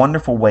it's a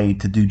wonderful way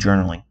to do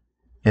journaling.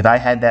 If I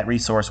had that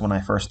resource when I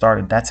first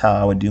started, that's how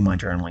I would do my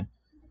journaling.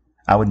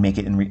 I would make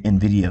it in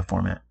video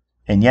format.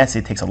 And yes,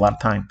 it takes a lot of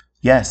time.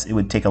 Yes, it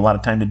would take a lot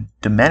of time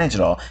to manage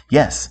it all.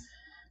 Yes,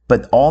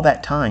 but all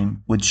that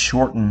time would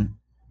shorten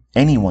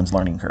anyone's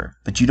learning curve.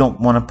 But you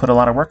don't want to put a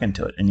lot of work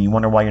into it, and you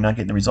wonder why you're not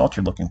getting the results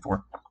you're looking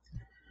for.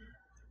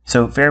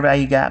 So fair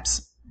value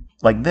gaps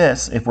like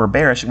this, if we're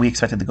bearish, we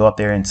expect it to go up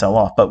there and sell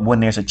off. But when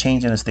there's a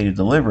change in the state of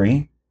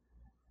delivery,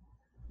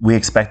 we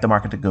expect the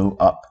market to go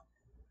up.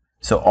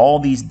 So all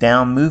these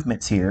down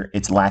movements here,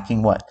 it's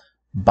lacking what?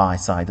 Buy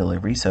side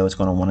delivery. So it's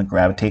going to want to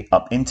gravitate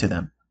up into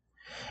them.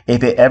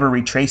 If it ever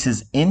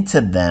retraces into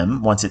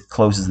them, once it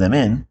closes them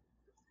in,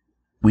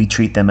 we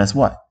treat them as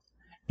what?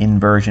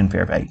 Inversion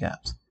fair value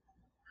gaps.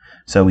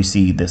 So we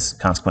see this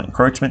consequent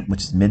encroachment,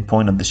 which is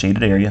midpoint of the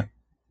shaded area,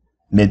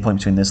 midpoint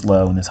between this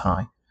low and this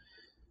high.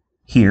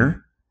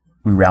 Here,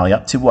 we rally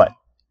up to what?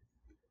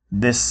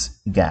 This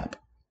gap.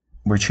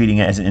 we're treating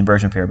it as an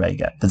inversion fair value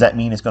gap. Does that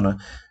mean it's going to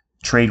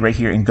trade right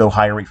here and go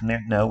higher right from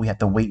there? No, we have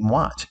to wait and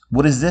watch.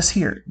 What is this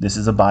here? This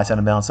is a buy side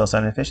imbalance, sell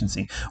side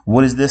inefficiency.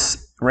 What is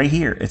this right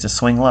here? It's a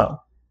swing low.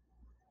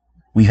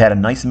 We've had a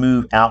nice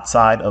move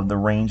outside of the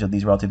range of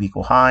these relative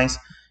equal highs,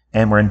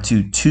 and we're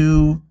into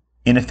two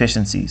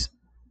inefficiencies,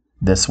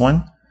 this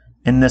one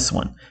and this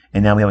one.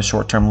 And now we have a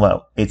short-term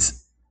low.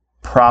 It's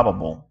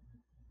probable,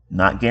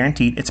 not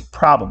guaranteed, it's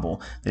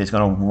probable that it's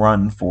going to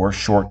run for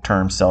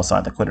short-term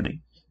sell-side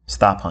liquidity.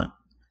 Stop hunt.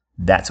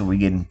 That's what we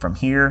get from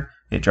here.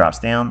 It drops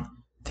down,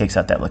 takes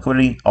out that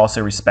liquidity,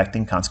 also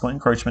respecting consequent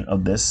encroachment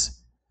of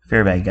this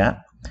fair value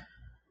gap.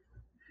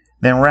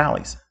 Then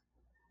rallies.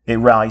 It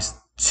rallies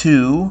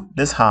to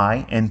this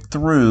high and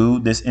through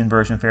this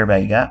inversion fair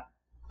value gap,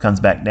 comes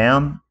back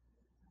down,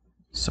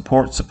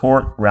 support,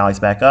 support, rallies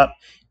back up.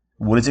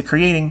 What is it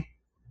creating?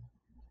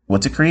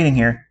 What's it creating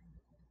here?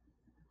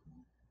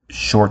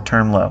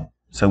 Short-term low.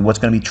 So what's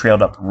going to be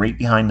trailed up right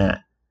behind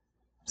that?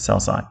 Sell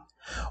side.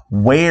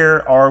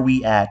 Where are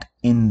we at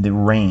in the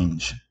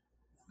range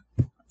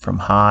from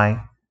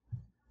high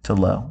to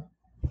low?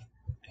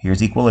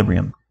 Here's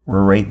equilibrium.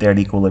 We're right there at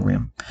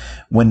equilibrium.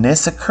 When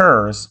this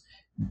occurs,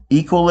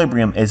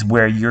 equilibrium is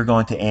where you're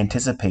going to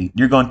anticipate,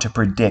 you're going to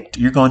predict,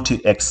 you're going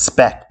to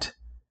expect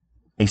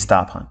a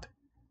stop hunt.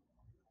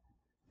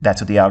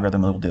 That's what the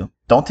algorithm will do.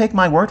 Don't take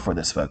my word for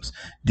this, folks.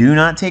 Do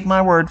not take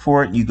my word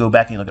for it. You go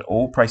back and you look at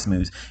old price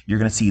moves. You're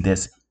going to see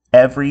this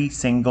every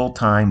single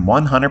time,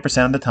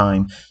 100% of the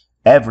time,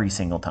 every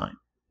single time.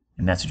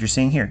 And that's what you're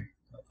seeing here.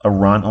 A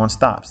run on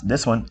stops.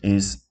 This one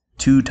is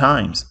 2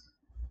 times.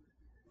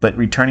 But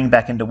returning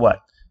back into what?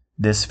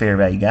 This fair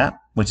value gap,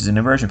 which is an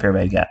inversion fair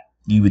value gap.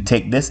 You would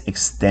take this,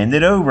 extend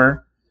it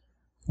over.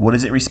 What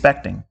is it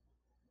respecting?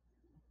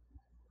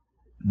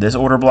 This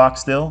order block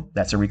still,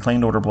 that's a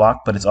reclaimed order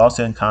block, but it's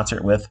also in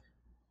concert with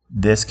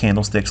this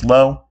candlestick's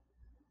low.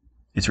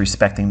 It's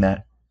respecting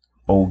that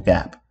old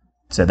gap.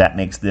 So that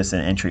makes this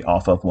an entry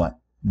off of what?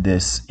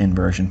 This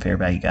inversion fair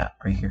value gap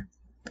right here.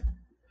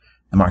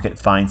 The market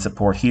finds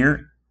support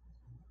here,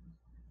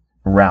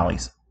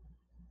 rallies,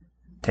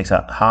 takes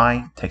out the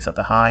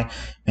high,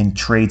 and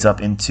trades up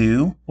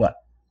into what?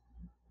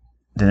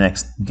 The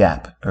next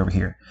gap over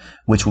here,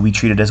 which will be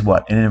treated as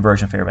what? An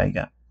inversion fair value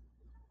gap.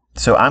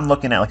 So I'm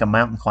looking at like a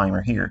mountain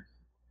climber here.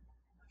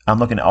 I'm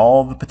looking at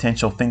all the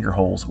potential finger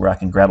holes where I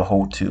can grab a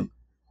hold to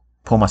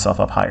pull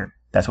myself up higher.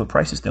 That's what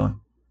price is doing.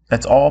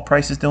 That's all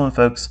price is doing,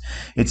 folks.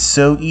 It's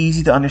so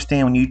easy to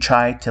understand when you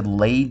try to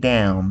lay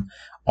down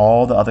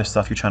all the other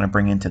stuff you're trying to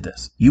bring into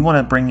this. You want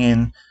to bring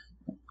in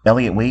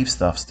Elliott wave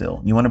stuff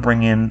still. You want to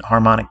bring in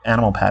harmonic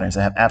animal patterns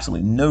that have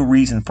absolutely no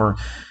reason for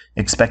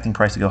expecting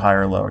price to go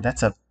higher or lower.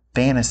 That's a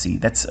fantasy.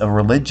 That's a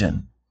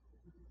religion.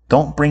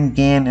 Don't bring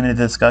Gann into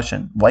the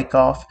discussion.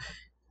 Wyckoff,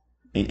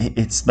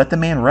 it's let the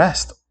man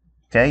rest.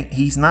 Okay?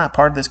 He's not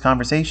part of this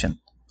conversation.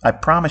 I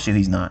promise you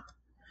he's not.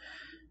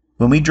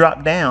 When we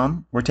drop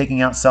down, we're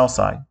taking out sell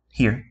side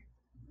here.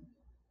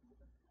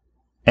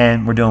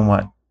 And we're doing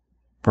what?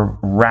 We're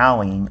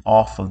rallying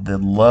off of the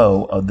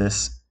low of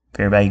this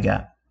fair value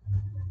gap.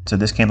 So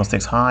this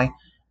candlestick's high.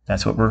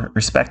 That's what we're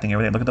respecting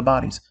over there. Look at the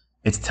bodies.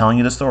 It's telling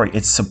you the story.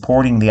 It's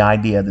supporting the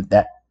idea that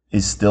that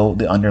is still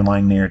the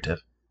underlying narrative.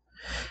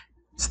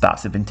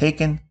 Stops have been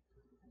taken.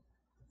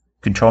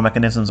 Control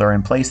mechanisms are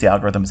in place. The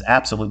algorithm is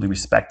absolutely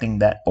respecting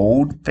that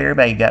old fair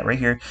value gap right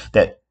here.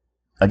 That,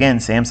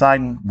 again, Sam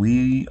Seiden,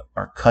 we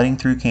are cutting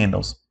through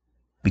candles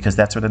because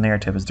that's where the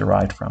narrative is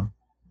derived from.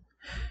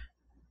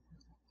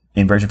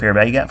 Inversion fair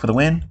value gap for the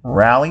win.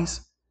 Rallies.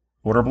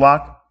 Order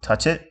block.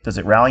 Touch it. Does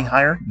it rally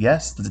higher?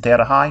 Yes. Does it take out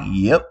a high?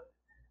 Yep.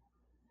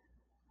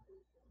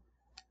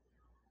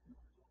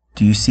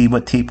 Do you see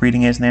what tape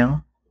reading is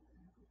now?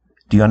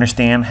 Do you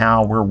understand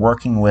how we're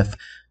working with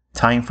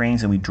time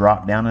frames and we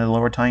drop down to the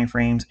lower time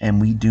frames and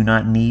we do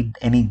not need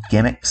any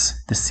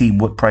gimmicks to see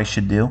what price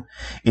should do?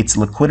 It's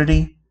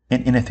liquidity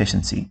and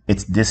inefficiency.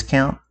 It's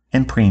discount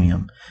and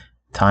premium.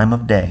 Time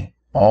of day.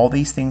 All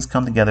these things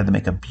come together to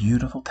make a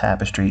beautiful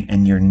tapestry,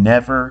 and you're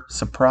never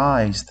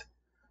surprised.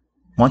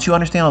 Once you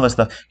understand all this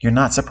stuff, you're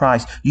not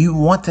surprised. You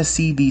want to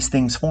see these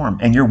things form,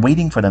 and you're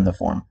waiting for them to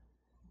form.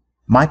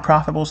 My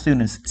profitable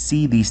students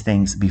see these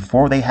things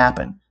before they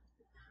happen.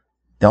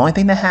 The only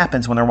thing that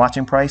happens when they're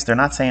watching price, they're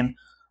not saying,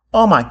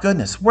 oh my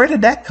goodness, where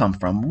did that come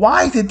from?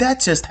 Why did that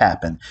just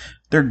happen?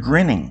 They're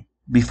grinning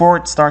before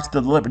it starts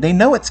to deliver. They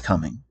know it's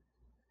coming.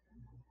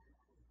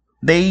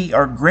 They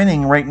are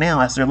grinning right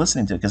now as they're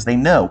listening to it because they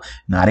know,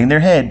 nodding their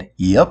head,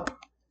 yep,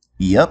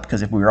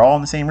 because if we were all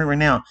in the same room right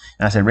now,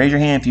 and I said, raise your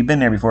hand if you've been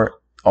there before,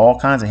 all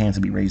kinds of hands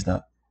would be raised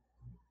up.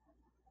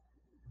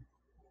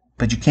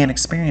 But you can't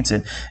experience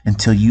it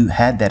until you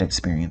had that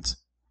experience.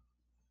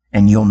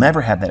 And you'll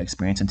never have that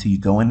experience until you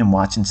go in and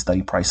watch and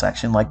study price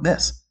action like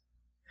this.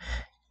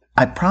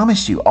 I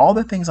promise you, all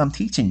the things I'm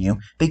teaching you,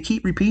 they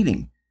keep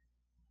repeating.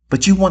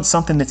 But you want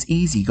something that's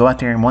easy. Go out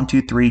there and 1,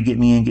 2, 3, get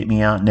me in, get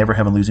me out, never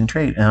have a losing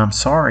trade. And I'm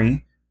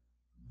sorry,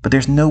 but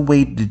there's no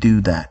way to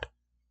do that.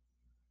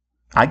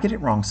 I get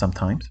it wrong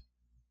sometimes.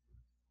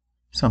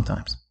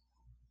 Sometimes.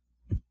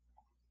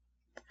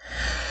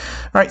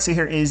 All right, so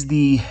here is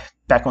the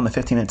back on the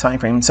 15-minute time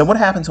frame. So what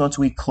happens once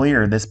we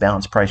clear this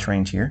balanced price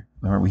range here?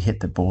 Remember, we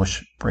hit the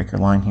bullish breaker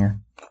line here.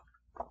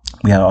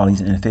 We have all these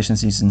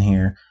inefficiencies in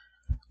here.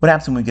 What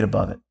happens when we get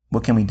above it?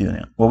 What can we do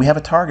now? Well, we have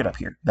a target up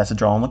here. That's a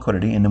draw on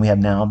liquidity, and then we have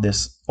now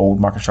this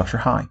old market structure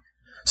high.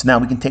 So now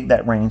we can take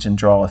that range and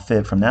draw a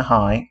fib from that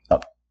high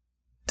up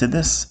to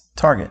this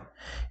target.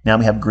 Now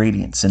we have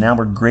gradients. So now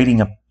we're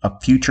grading a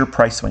future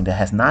price swing that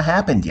has not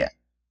happened yet.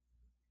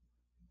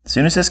 As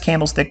soon as this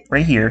candlestick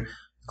right here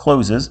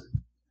closes,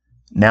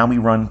 now we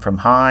run from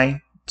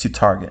high to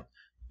target,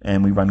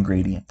 and we run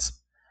gradients.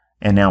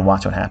 And now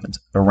watch what happens.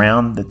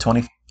 Around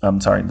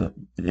the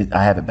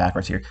I have it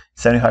backwards here.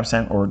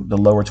 75% or the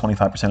lower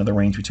 25% of the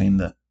range between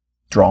the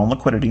draw on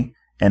liquidity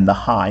and the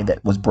high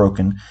that was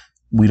broken.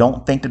 We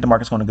don't think that the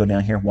market's going to go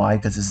down here. Why?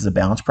 Because this is a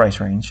balanced price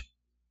range.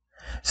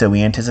 So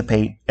we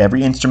anticipate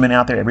every instrument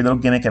out there, every little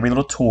gimmick, every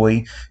little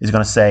toy is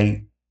going to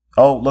say,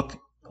 oh, look,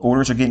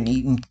 orders are getting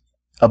eaten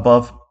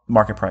above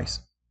market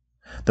price.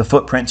 The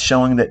footprint's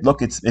showing that,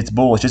 look, it's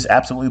bullish, just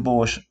absolutely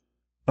bullish.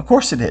 Of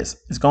course it is.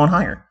 It's going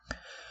higher.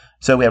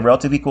 So we have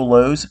relative equal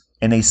lows,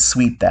 and they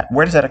sweep that.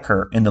 Where does that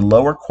occur? In the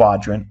lower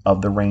quadrant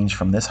of the range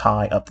from this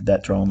high up to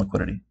that draw on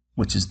liquidity,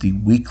 which is the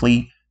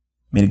weekly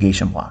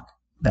mitigation block.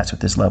 That's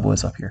what this level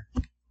is up here.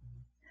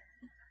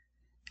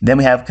 Then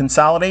we have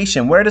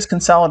consolidation. Where does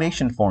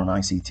consolidation form,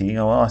 ICT?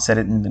 Oh, well, I said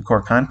it in the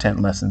core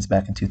content lessons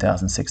back in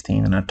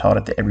 2016, and I taught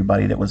it to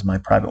everybody that was my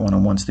private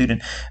one-on-one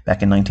student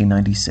back in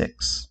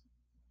 1996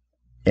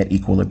 at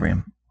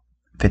equilibrium,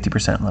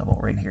 50% level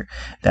right here.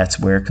 That's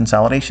where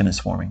consolidation is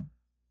forming.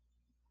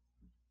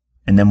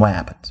 And then what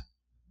happens?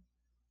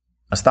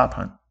 A stop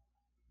hunt.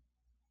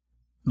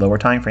 Lower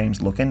time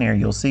frames, look in there,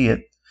 you'll see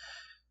it.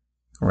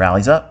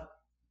 Rallies up.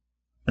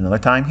 Another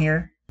time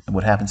here. And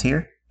what happens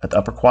here at the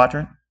upper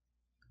quadrant?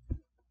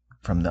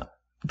 From the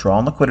draw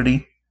on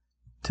liquidity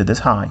to this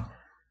high,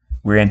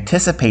 we're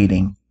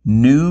anticipating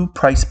new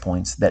price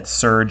points that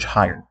surge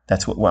higher.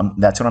 That's what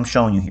I'm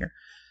showing you here.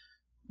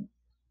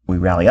 We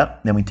rally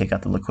up, then we take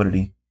out the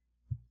liquidity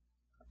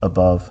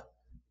above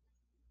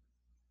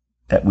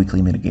that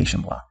weekly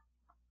mitigation block.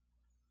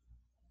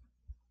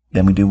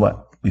 Then we do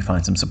what? We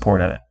find some support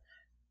at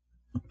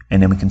it.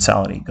 And then we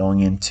consolidate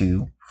going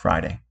into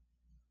Friday,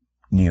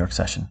 New York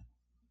session.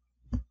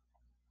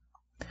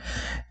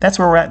 That's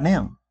where we're at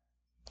now.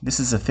 This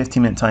is a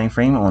 15-minute time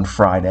frame on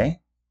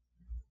Friday,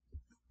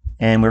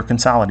 and we're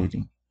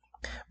consolidating.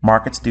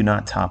 Markets do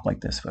not top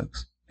like this,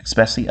 folks,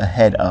 especially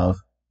ahead of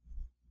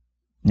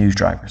news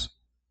drivers.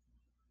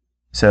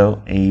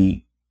 So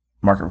a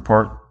market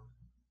report,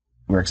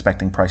 we're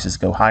expecting prices to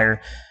go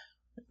higher.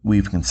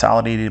 We've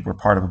consolidated. We're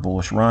part of a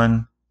bullish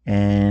run,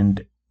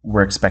 and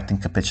we're expecting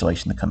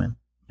capitulation to come in,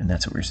 and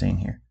that's what we're seeing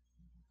here.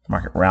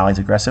 Market rallies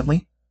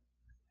aggressively.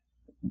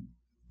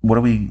 What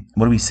are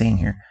we seeing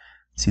here?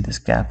 See this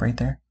gap right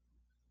there?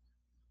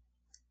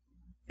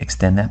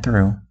 Extend that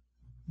through.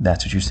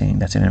 That's what you're seeing.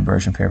 That's an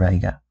inversion fair value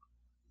gap.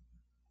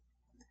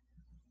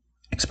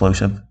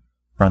 Explosive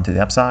run to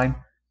the upside.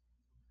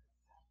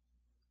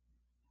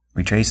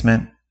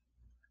 Retracement.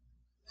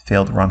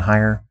 Failed to run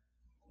higher.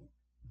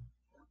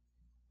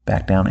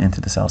 Back down into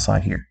the sell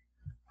side here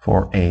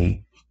for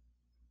a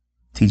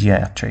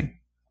TGIF trade.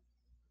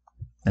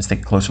 Let's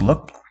take a closer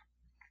look.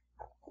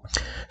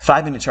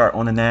 5-minute chart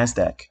on the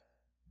NASDAQ.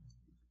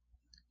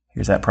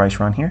 Here's that price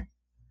run here.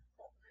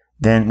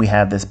 Then we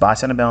have this buy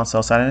side imbalance,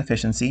 sell side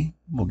inefficiency.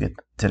 We'll get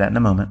to that in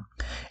a moment.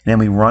 And then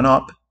we run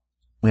up.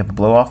 We have a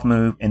blow off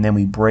move, and then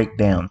we break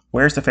down.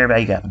 Where's the fair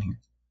value gap in here?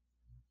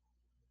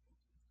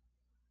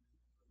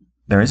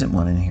 There isn't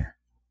one in here.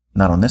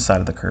 Not on this side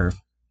of the curve.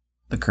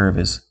 The curve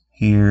is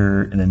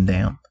here and then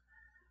down.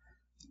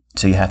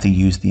 So you have to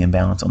use the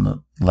imbalance on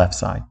the left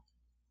side.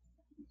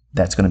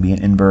 That's going to be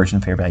an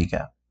inversion fair value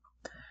gap.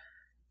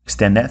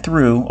 Extend that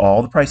through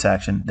all the price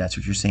action. That's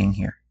what you're seeing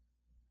here.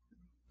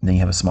 And then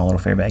you have a small little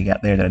fair value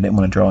gap there that I didn't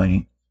want to draw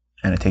any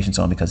annotations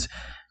on because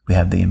we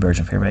have the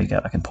inversion fair value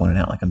gap. I can point it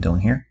out like I'm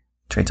doing here.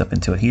 Trades up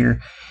into it here.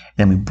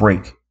 Then we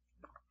break.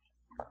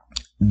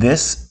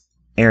 This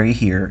area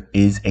here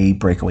is a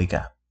breakaway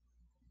gap.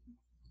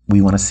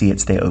 We want to see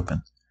it stay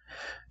open.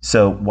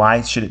 So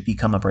why should it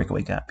become a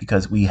breakaway gap?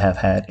 Because we have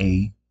had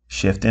a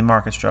shift in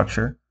market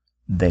structure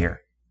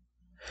there.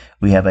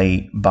 We have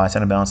a buy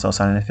side imbalance, sell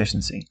side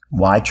inefficiency.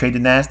 Why trade the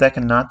NASDAQ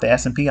and not the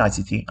S&P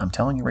ICT? I'm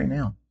telling you right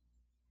now.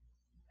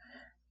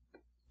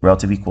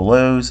 Relative equal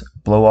lows,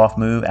 blow off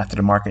move after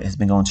the market has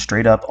been going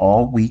straight up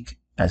all week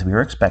as we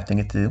were expecting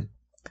it to.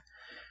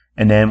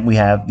 And then we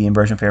have the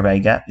inversion fair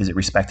value gap. Is it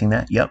respecting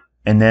that? Yep.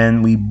 And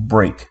then we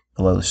break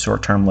below the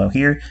short-term low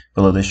here,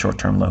 below this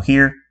short-term low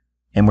here.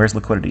 And where's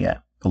liquidity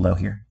at? Below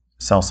here,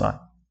 sell side.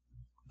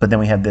 But then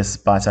we have this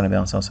buy side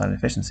imbalance, sell side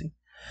inefficiency.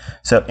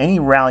 So any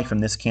rally from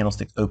this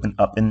candlestick open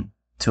up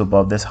into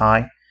above this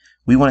high,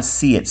 we want to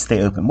see it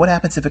stay open. What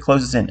happens if it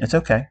closes in? It's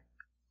okay.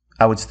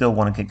 I would still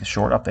want to take a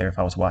short up there if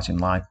I was watching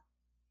live.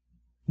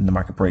 And the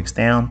market breaks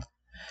down.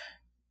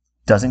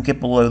 Doesn't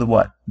get below the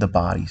what? The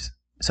bodies.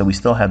 So we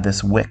still have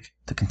this wick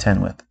to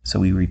contend with. So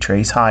we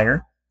retrace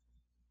higher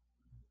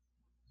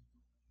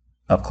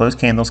of closed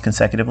candles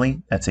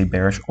consecutively, that's a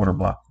bearish order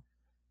block.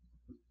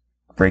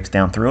 Breaks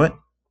down through it,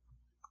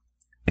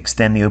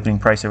 extend the opening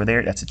price over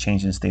there, that's a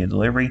change in the state of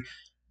delivery,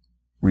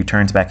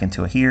 returns back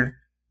into a here,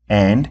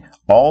 and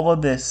all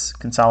of this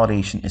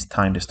consolidation is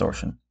time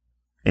distortion.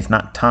 It's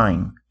not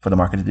time for the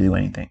market to do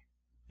anything.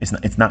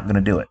 It's not going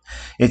to do it.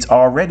 It's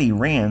already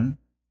ran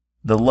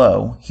the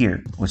low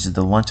here, which is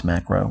the lunch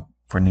macro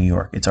for New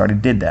York. It's already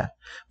did that,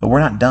 but we're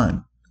not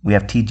done. We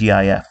have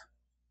TGIF.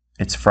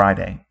 It's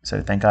Friday,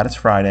 so thank God it's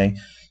Friday.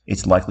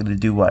 It's likely to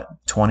do what?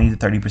 20 to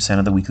 30%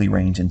 of the weekly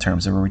range in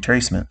terms of a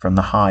retracement from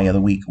the high of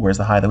the week. Where's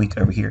the high of the week?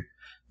 Over here.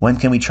 When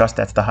can we trust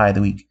that's the high of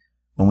the week?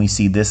 When we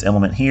see this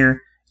element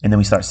here, and then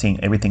we start seeing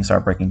everything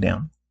start breaking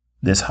down.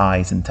 This high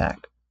is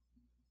intact.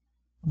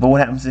 But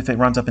what happens if it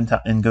runs up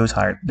and goes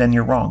higher? Then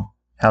you're wrong.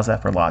 How's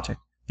that for logic?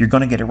 You're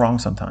going to get it wrong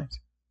sometimes.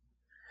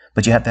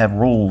 But you have to have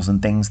rules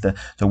and things to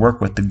work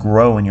with to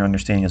grow in your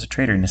understanding as a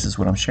trader, and this is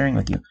what I'm sharing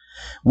with you.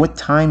 What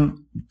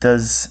time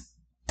does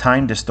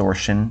time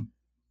distortion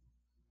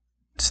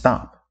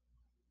stop?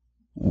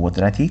 What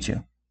did I teach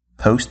you?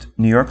 Post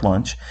New York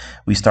lunch,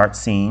 we start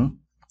seeing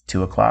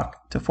 2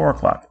 o'clock to 4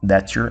 o'clock.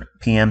 That's your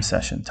PM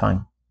session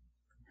time.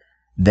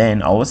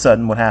 Then all of a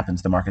sudden, what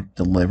happens? The market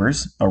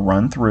delivers a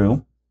run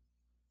through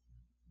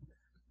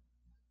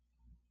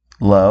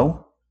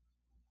low,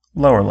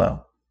 lower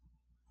low,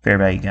 fair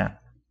value gap.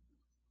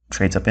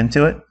 Trades up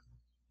into it.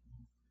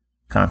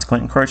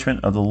 Consequent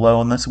encroachment of the low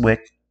on this wick.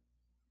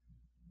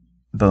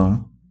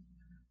 Boom.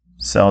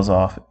 Sells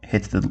off,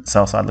 hits the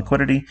sell side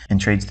liquidity,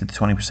 and trades to the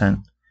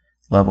 20%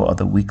 level of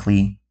the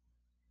weekly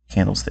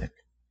candlestick.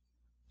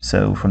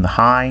 So from the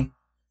high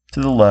to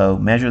the low,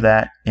 measure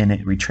that, and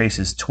it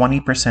retraces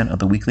 20% of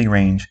the weekly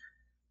range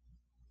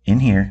in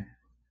here,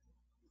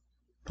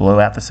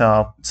 below at the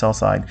sell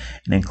side,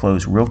 and then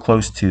close real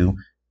close to,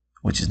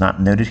 which is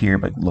not noted here,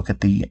 but look at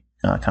the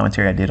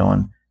commentary I did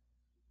on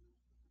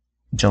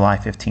July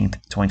 15th,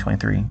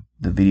 2023,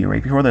 the video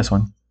right before this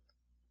one,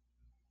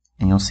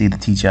 and you'll see the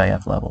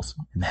TGIF levels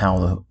and how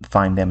to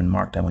find them and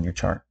mark them on your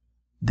chart.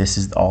 This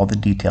is all the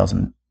details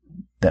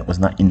that was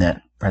not in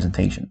that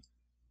presentation.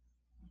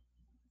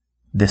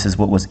 This is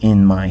what was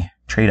in my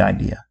trade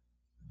idea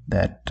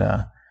that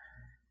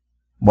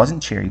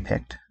wasn't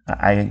cherry-picked.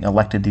 I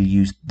elected to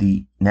use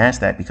the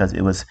NASDAQ because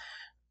it was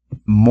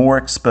more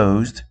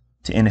exposed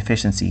to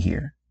inefficiency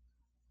here.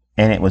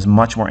 And it was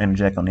much more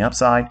energetic on the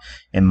upside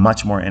and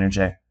much more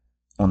energetic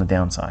on the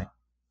downside.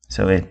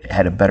 So it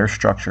had a better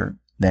structure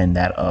than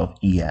that of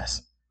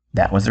ES.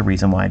 That was the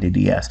reason why I did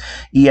ES.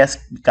 ES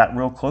got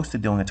real close to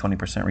doing a 20%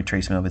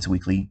 retracement of its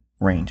weekly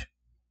range.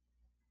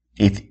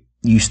 If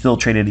you still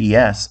traded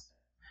ES,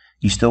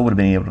 you still would have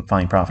been able to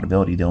find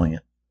profitability doing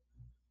it.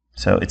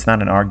 So it's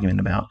not an argument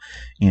about,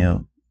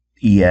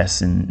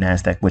 ES and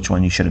NASDAQ, which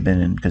one you should have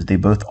been in, because they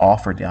both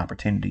offered the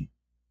opportunity.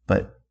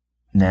 But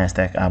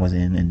NASDAQ I was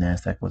in, and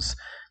NASDAQ was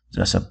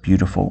just a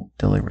beautiful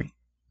delivery.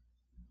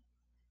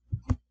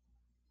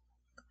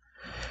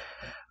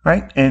 All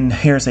right, and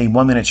here's a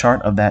 1-minute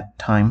chart of that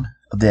time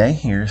of day.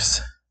 Here's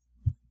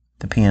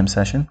the PM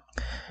session.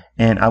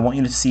 And I want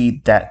you to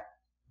see that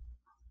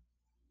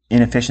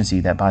inefficiency,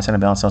 that buy side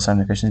and balance, sell side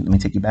inefficiency. Let me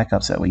take you back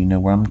up so that way you know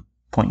where I'm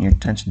pointing your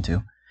attention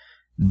to.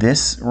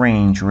 This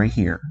range right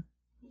here,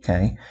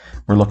 okay,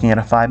 we're looking at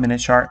a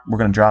 5-minute chart. We're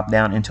going to drop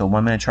down into a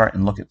 1-minute chart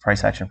and look at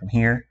price action from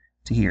here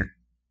to here.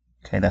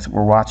 Okay, that's what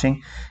we're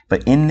watching.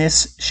 But in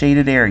this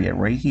shaded area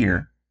right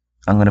here,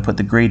 I'm going to put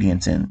the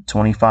gradients in,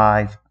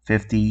 25,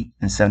 50,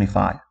 and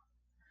 75.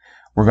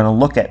 We're going to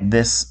look at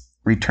this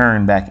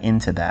return back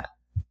into that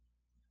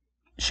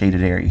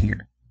shaded area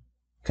here.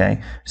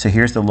 Okay, so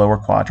here's the lower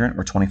quadrant,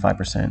 or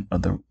 25%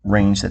 of the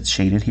range that's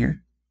shaded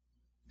here.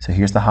 So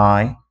here's the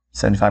high,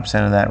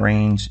 75% of that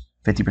range,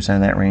 50%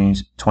 of that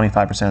range,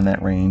 25% of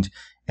that range,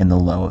 and the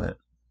low of it.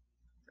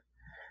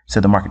 So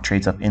the market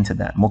trades up into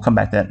that. And we'll come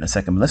back to that in a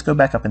second. But let's go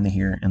back up into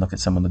here and look at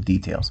some of the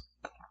details.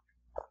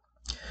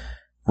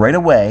 Right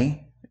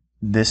away,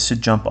 this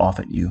should jump off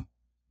at you.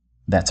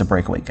 That's a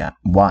breakaway gap.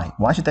 Why?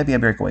 Why should that be a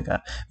breakaway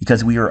gap?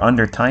 Because we are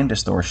under time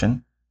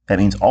distortion. That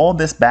means all of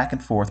this back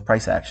and forth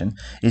price action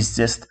is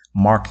just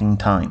marking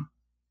time.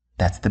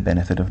 That's the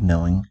benefit of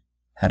knowing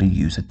how to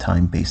use a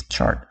time-based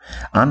chart.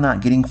 I'm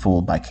not getting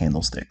fooled by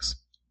candlesticks.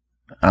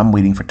 I'm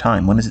waiting for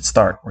time. When does it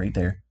start? Right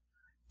there.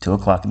 2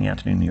 o'clock in the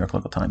afternoon, New York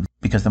local time.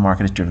 Because the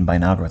market is driven by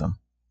an algorithm.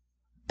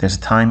 There's a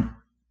time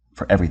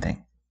for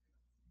everything.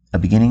 A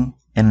beginning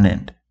and an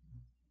end.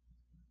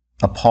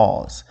 A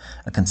pause,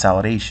 a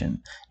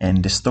consolidation,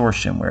 and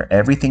distortion where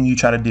everything you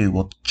try to do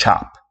will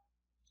chop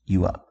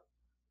you up.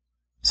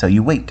 So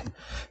you wait.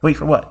 Wait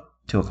for what?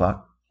 2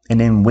 o'clock. And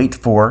then wait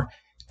for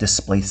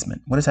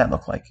displacement. What does that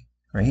look like?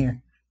 Right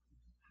here.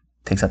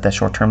 Takes out that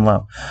short-term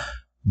low.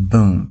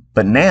 Boom.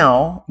 But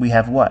now we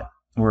have what?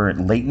 We're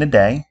late in the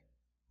day.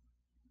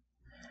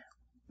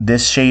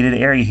 This shaded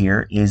area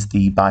here is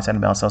the buy side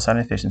and balance, sell side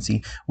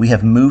efficiency. We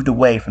have moved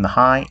away from the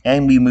high,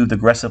 and we moved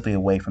aggressively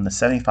away from the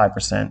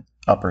 75%,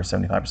 upper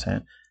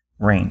 75%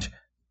 range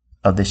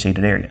of this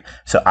shaded area.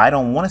 So I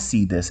don't want to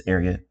see this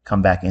area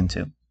come back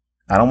into.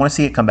 I don't want to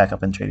see it come back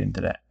up and trade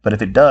into that. But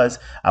if it does,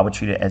 I would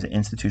treat it as an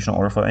institutional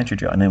order flow entry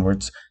trail. In other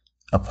words,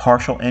 a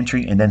partial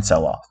entry and then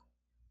sell off.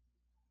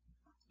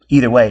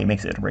 Either way, it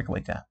makes it a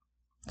breakaway gap.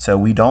 So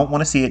we don't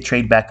want to see it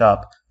trade back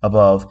up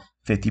above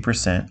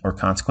 50% or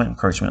consequent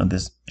encroachment of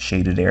this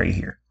shaded area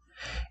here.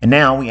 And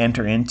now we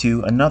enter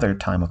into another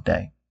time of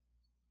day,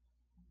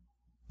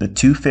 the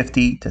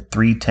 250 to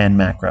 310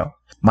 macro.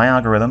 My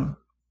algorithm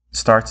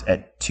starts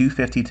at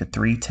 250 to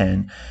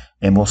 310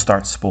 and we'll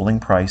start spooling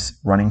price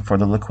running for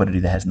the liquidity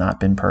that has not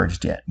been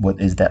purged yet.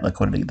 What is that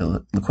liquidity?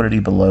 The liquidity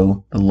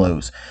below the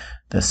lows.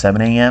 The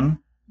 7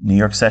 a.m. New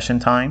York session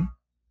time,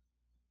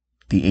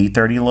 the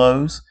 8:30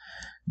 lows,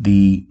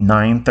 the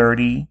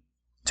 9:30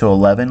 to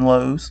 11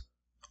 lows,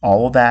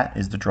 all of that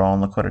is the draw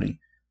on liquidity.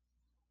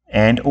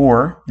 And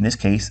or, in this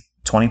case,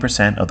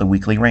 20% of the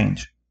weekly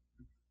range.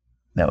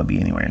 That would be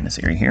anywhere in this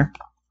area here.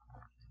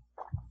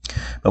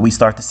 But we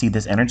start to see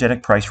this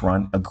energetic price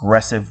run,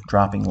 aggressive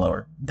dropping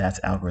lower. That's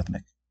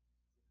algorithmic.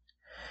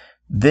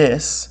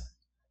 This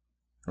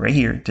right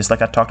here, just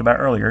like I talked about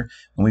earlier,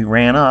 when we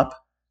ran up,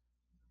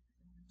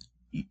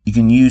 you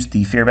can use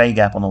the fair value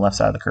gap on the left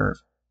side of the curve.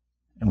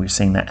 And we're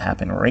seeing that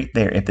happen right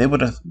there. If it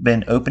would have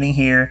been opening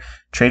here,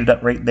 traded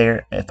up right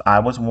there, if I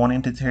was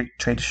wanting to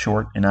trade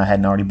short and I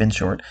hadn't already been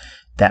short,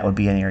 that would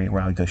be an area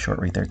where I would go short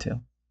right there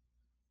too.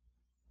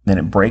 Then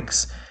it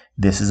breaks.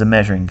 This is a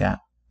measuring gap.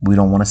 We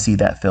don't want to see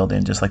that filled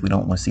in, just like we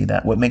don't want to see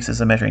that. What makes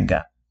this a measuring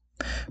gap?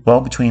 Well,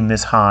 between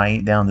this high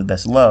down to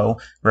this low,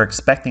 we're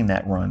expecting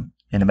that run.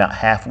 And about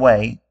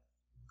halfway,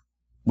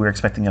 we're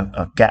expecting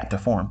a gap to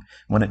form.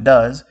 When it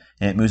does,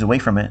 and it moves away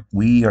from it,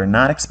 we are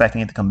not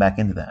expecting it to come back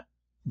into that.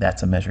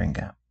 That's a measuring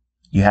gap.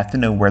 You have to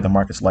know where the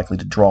market's likely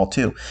to draw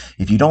to.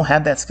 If you don't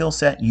have that skill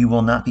set, you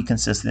will not be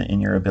consistent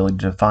in your ability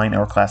to define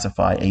or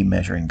classify a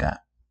measuring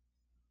gap.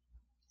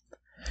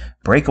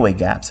 Breakaway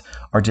gaps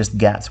are just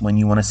gaps when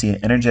you want to see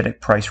an energetic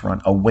price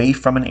run away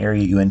from an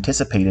area you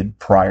anticipated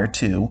prior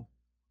to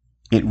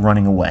it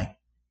running away.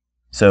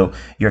 So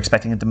you're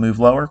expecting it to move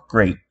lower?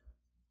 Great.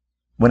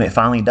 When it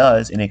finally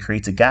does and it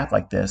creates a gap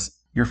like this,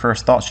 your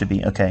first thought should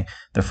be, okay,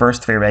 the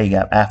first fair value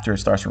gap after it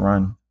starts to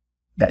run,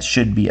 that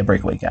should be a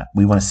breakaway gap.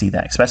 We want to see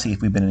that, especially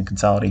if we've been in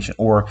consolidation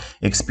or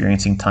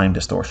experiencing time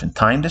distortion.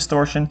 Time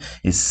distortion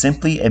is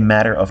simply a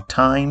matter of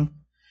time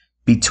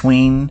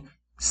between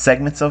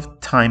segments of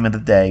time of the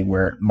day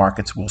where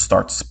markets will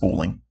start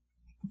spooling.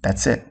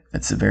 That's it.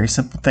 It's a very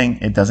simple thing.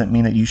 It doesn't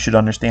mean that you should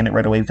understand it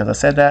right away because I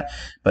said that,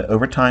 but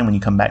over time, when you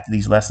come back to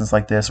these lessons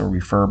like this or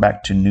refer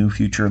back to new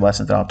future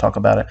lessons that I'll talk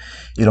about it,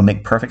 it'll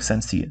make perfect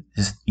sense to you.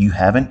 Just, you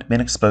haven't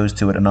been exposed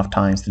to it enough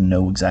times to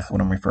know exactly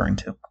what I'm referring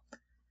to.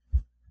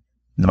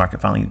 The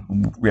market finally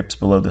rips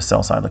below the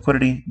sell side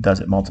liquidity, does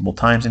it multiple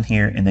times in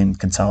here, and then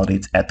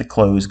consolidates at the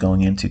close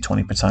going into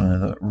 20% of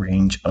the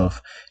range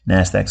of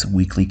NASDAQ's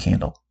weekly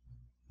candle.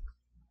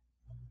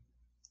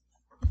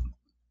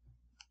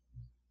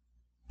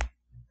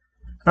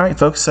 All right,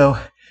 folks, so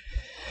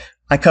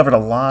I covered a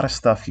lot of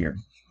stuff here,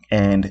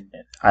 and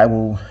I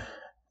will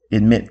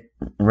admit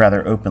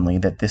rather openly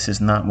that this is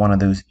not one of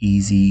those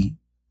easy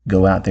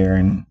go out there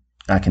and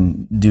I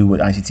can do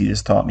what ICT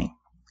just taught me,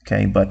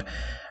 okay? But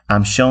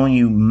I'm showing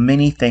you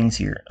many things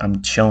here.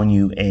 I'm showing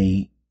you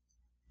a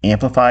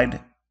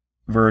amplified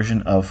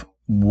version of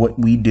what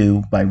we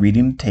do by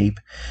reading the tape.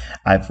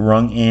 I've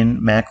rung in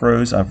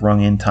macros, I've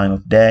rung in time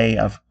of day,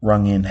 I've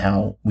rung in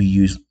how we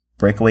use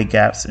breakaway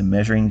gaps and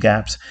measuring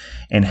gaps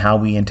and how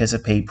we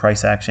anticipate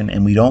price action.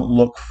 And we don't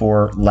look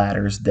for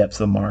ladders, depths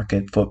of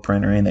market,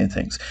 footprint, or any of those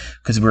things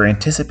because we're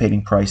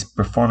anticipating price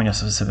performing a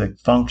specific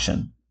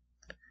function.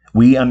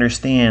 We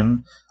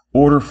understand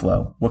order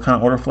flow. What kind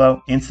of order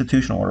flow?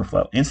 Institutional order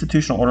flow.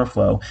 Institutional order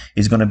flow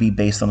is going to be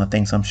based on the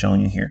things I'm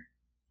showing you here.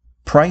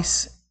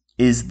 Price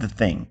is the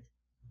thing.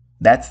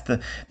 That's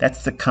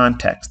the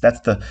context. That's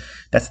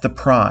the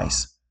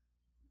prize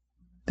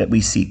that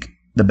we seek.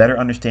 The better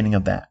understanding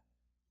of that.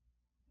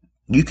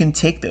 You can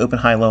take the open,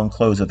 high, low, and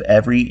close of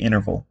every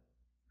interval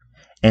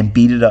and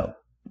beat it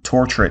up,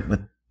 torture it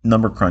with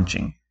number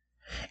crunching,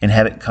 and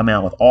have it come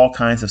out with all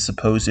kinds of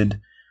supposed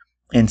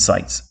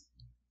insights,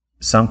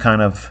 some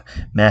kind of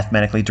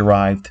mathematically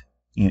derived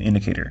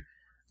indicator.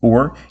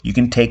 Or you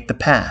can take the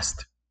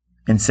past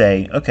and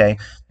say, okay,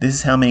 this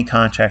is how many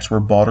contracts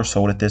were bought or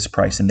sold at this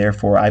price, and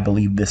therefore I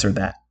believe this or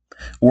that.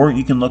 Or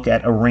you can look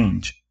at a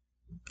range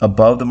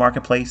above the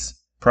marketplace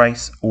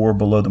price or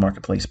below the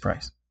marketplace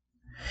price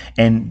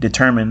and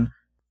determine,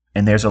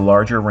 and there's a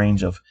larger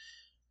range of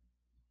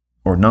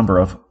or number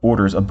of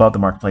orders above the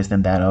marketplace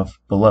than that of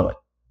below it.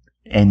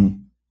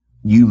 And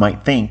you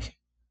might think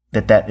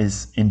that that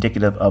is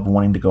indicative of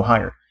wanting to go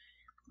higher.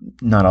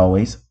 Not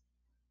always.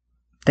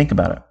 Think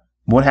about it.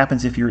 What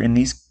happens if you're in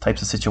these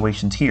types of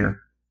situations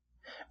here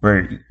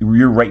where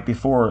you're right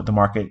before the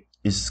market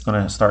is going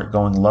to start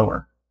going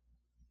lower,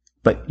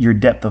 but your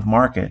depth of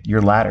market,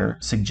 your ladder,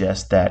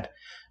 suggests that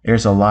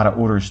there's a lot of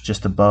orders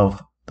just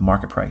above the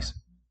market price?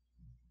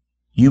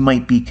 You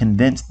might be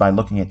convinced by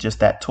looking at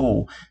just that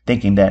tool,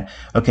 thinking that,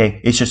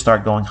 okay, it should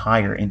start going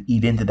higher and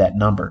eat into that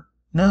number.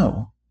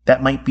 No,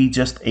 That might be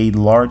just a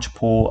large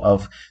pool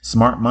of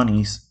smart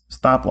money's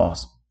stop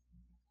loss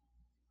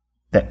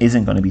that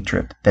isn't going to be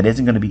tripped, that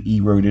isn't going to be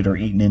eroded or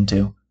eaten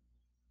into.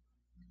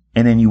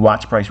 And then you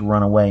watch price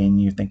run away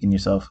and you're thinking to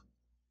yourself,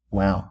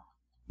 wow,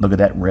 look at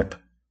that rip.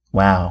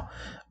 Wow,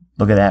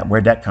 look at that.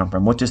 Where'd that come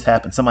from? What just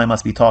happened? Somebody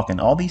must be talking.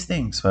 All these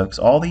things, folks,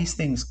 all these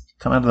things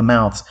come out of the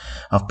mouths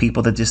of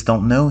people that just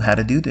don't know how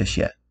to do this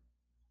yet.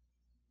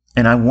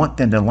 And I want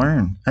them to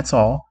learn. That's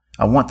all.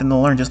 I want them to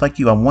learn just like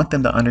you. I want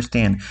them to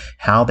understand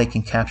how they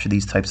can capture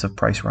these types of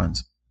price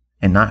runs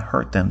and not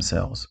hurt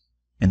themselves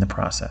in the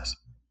process.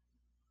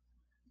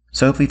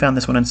 So hopefully you found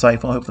this one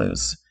insightful. Hopefully it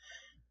was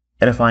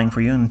edifying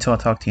for you. And until I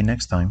talk to you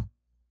next time,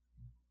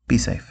 be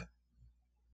safe.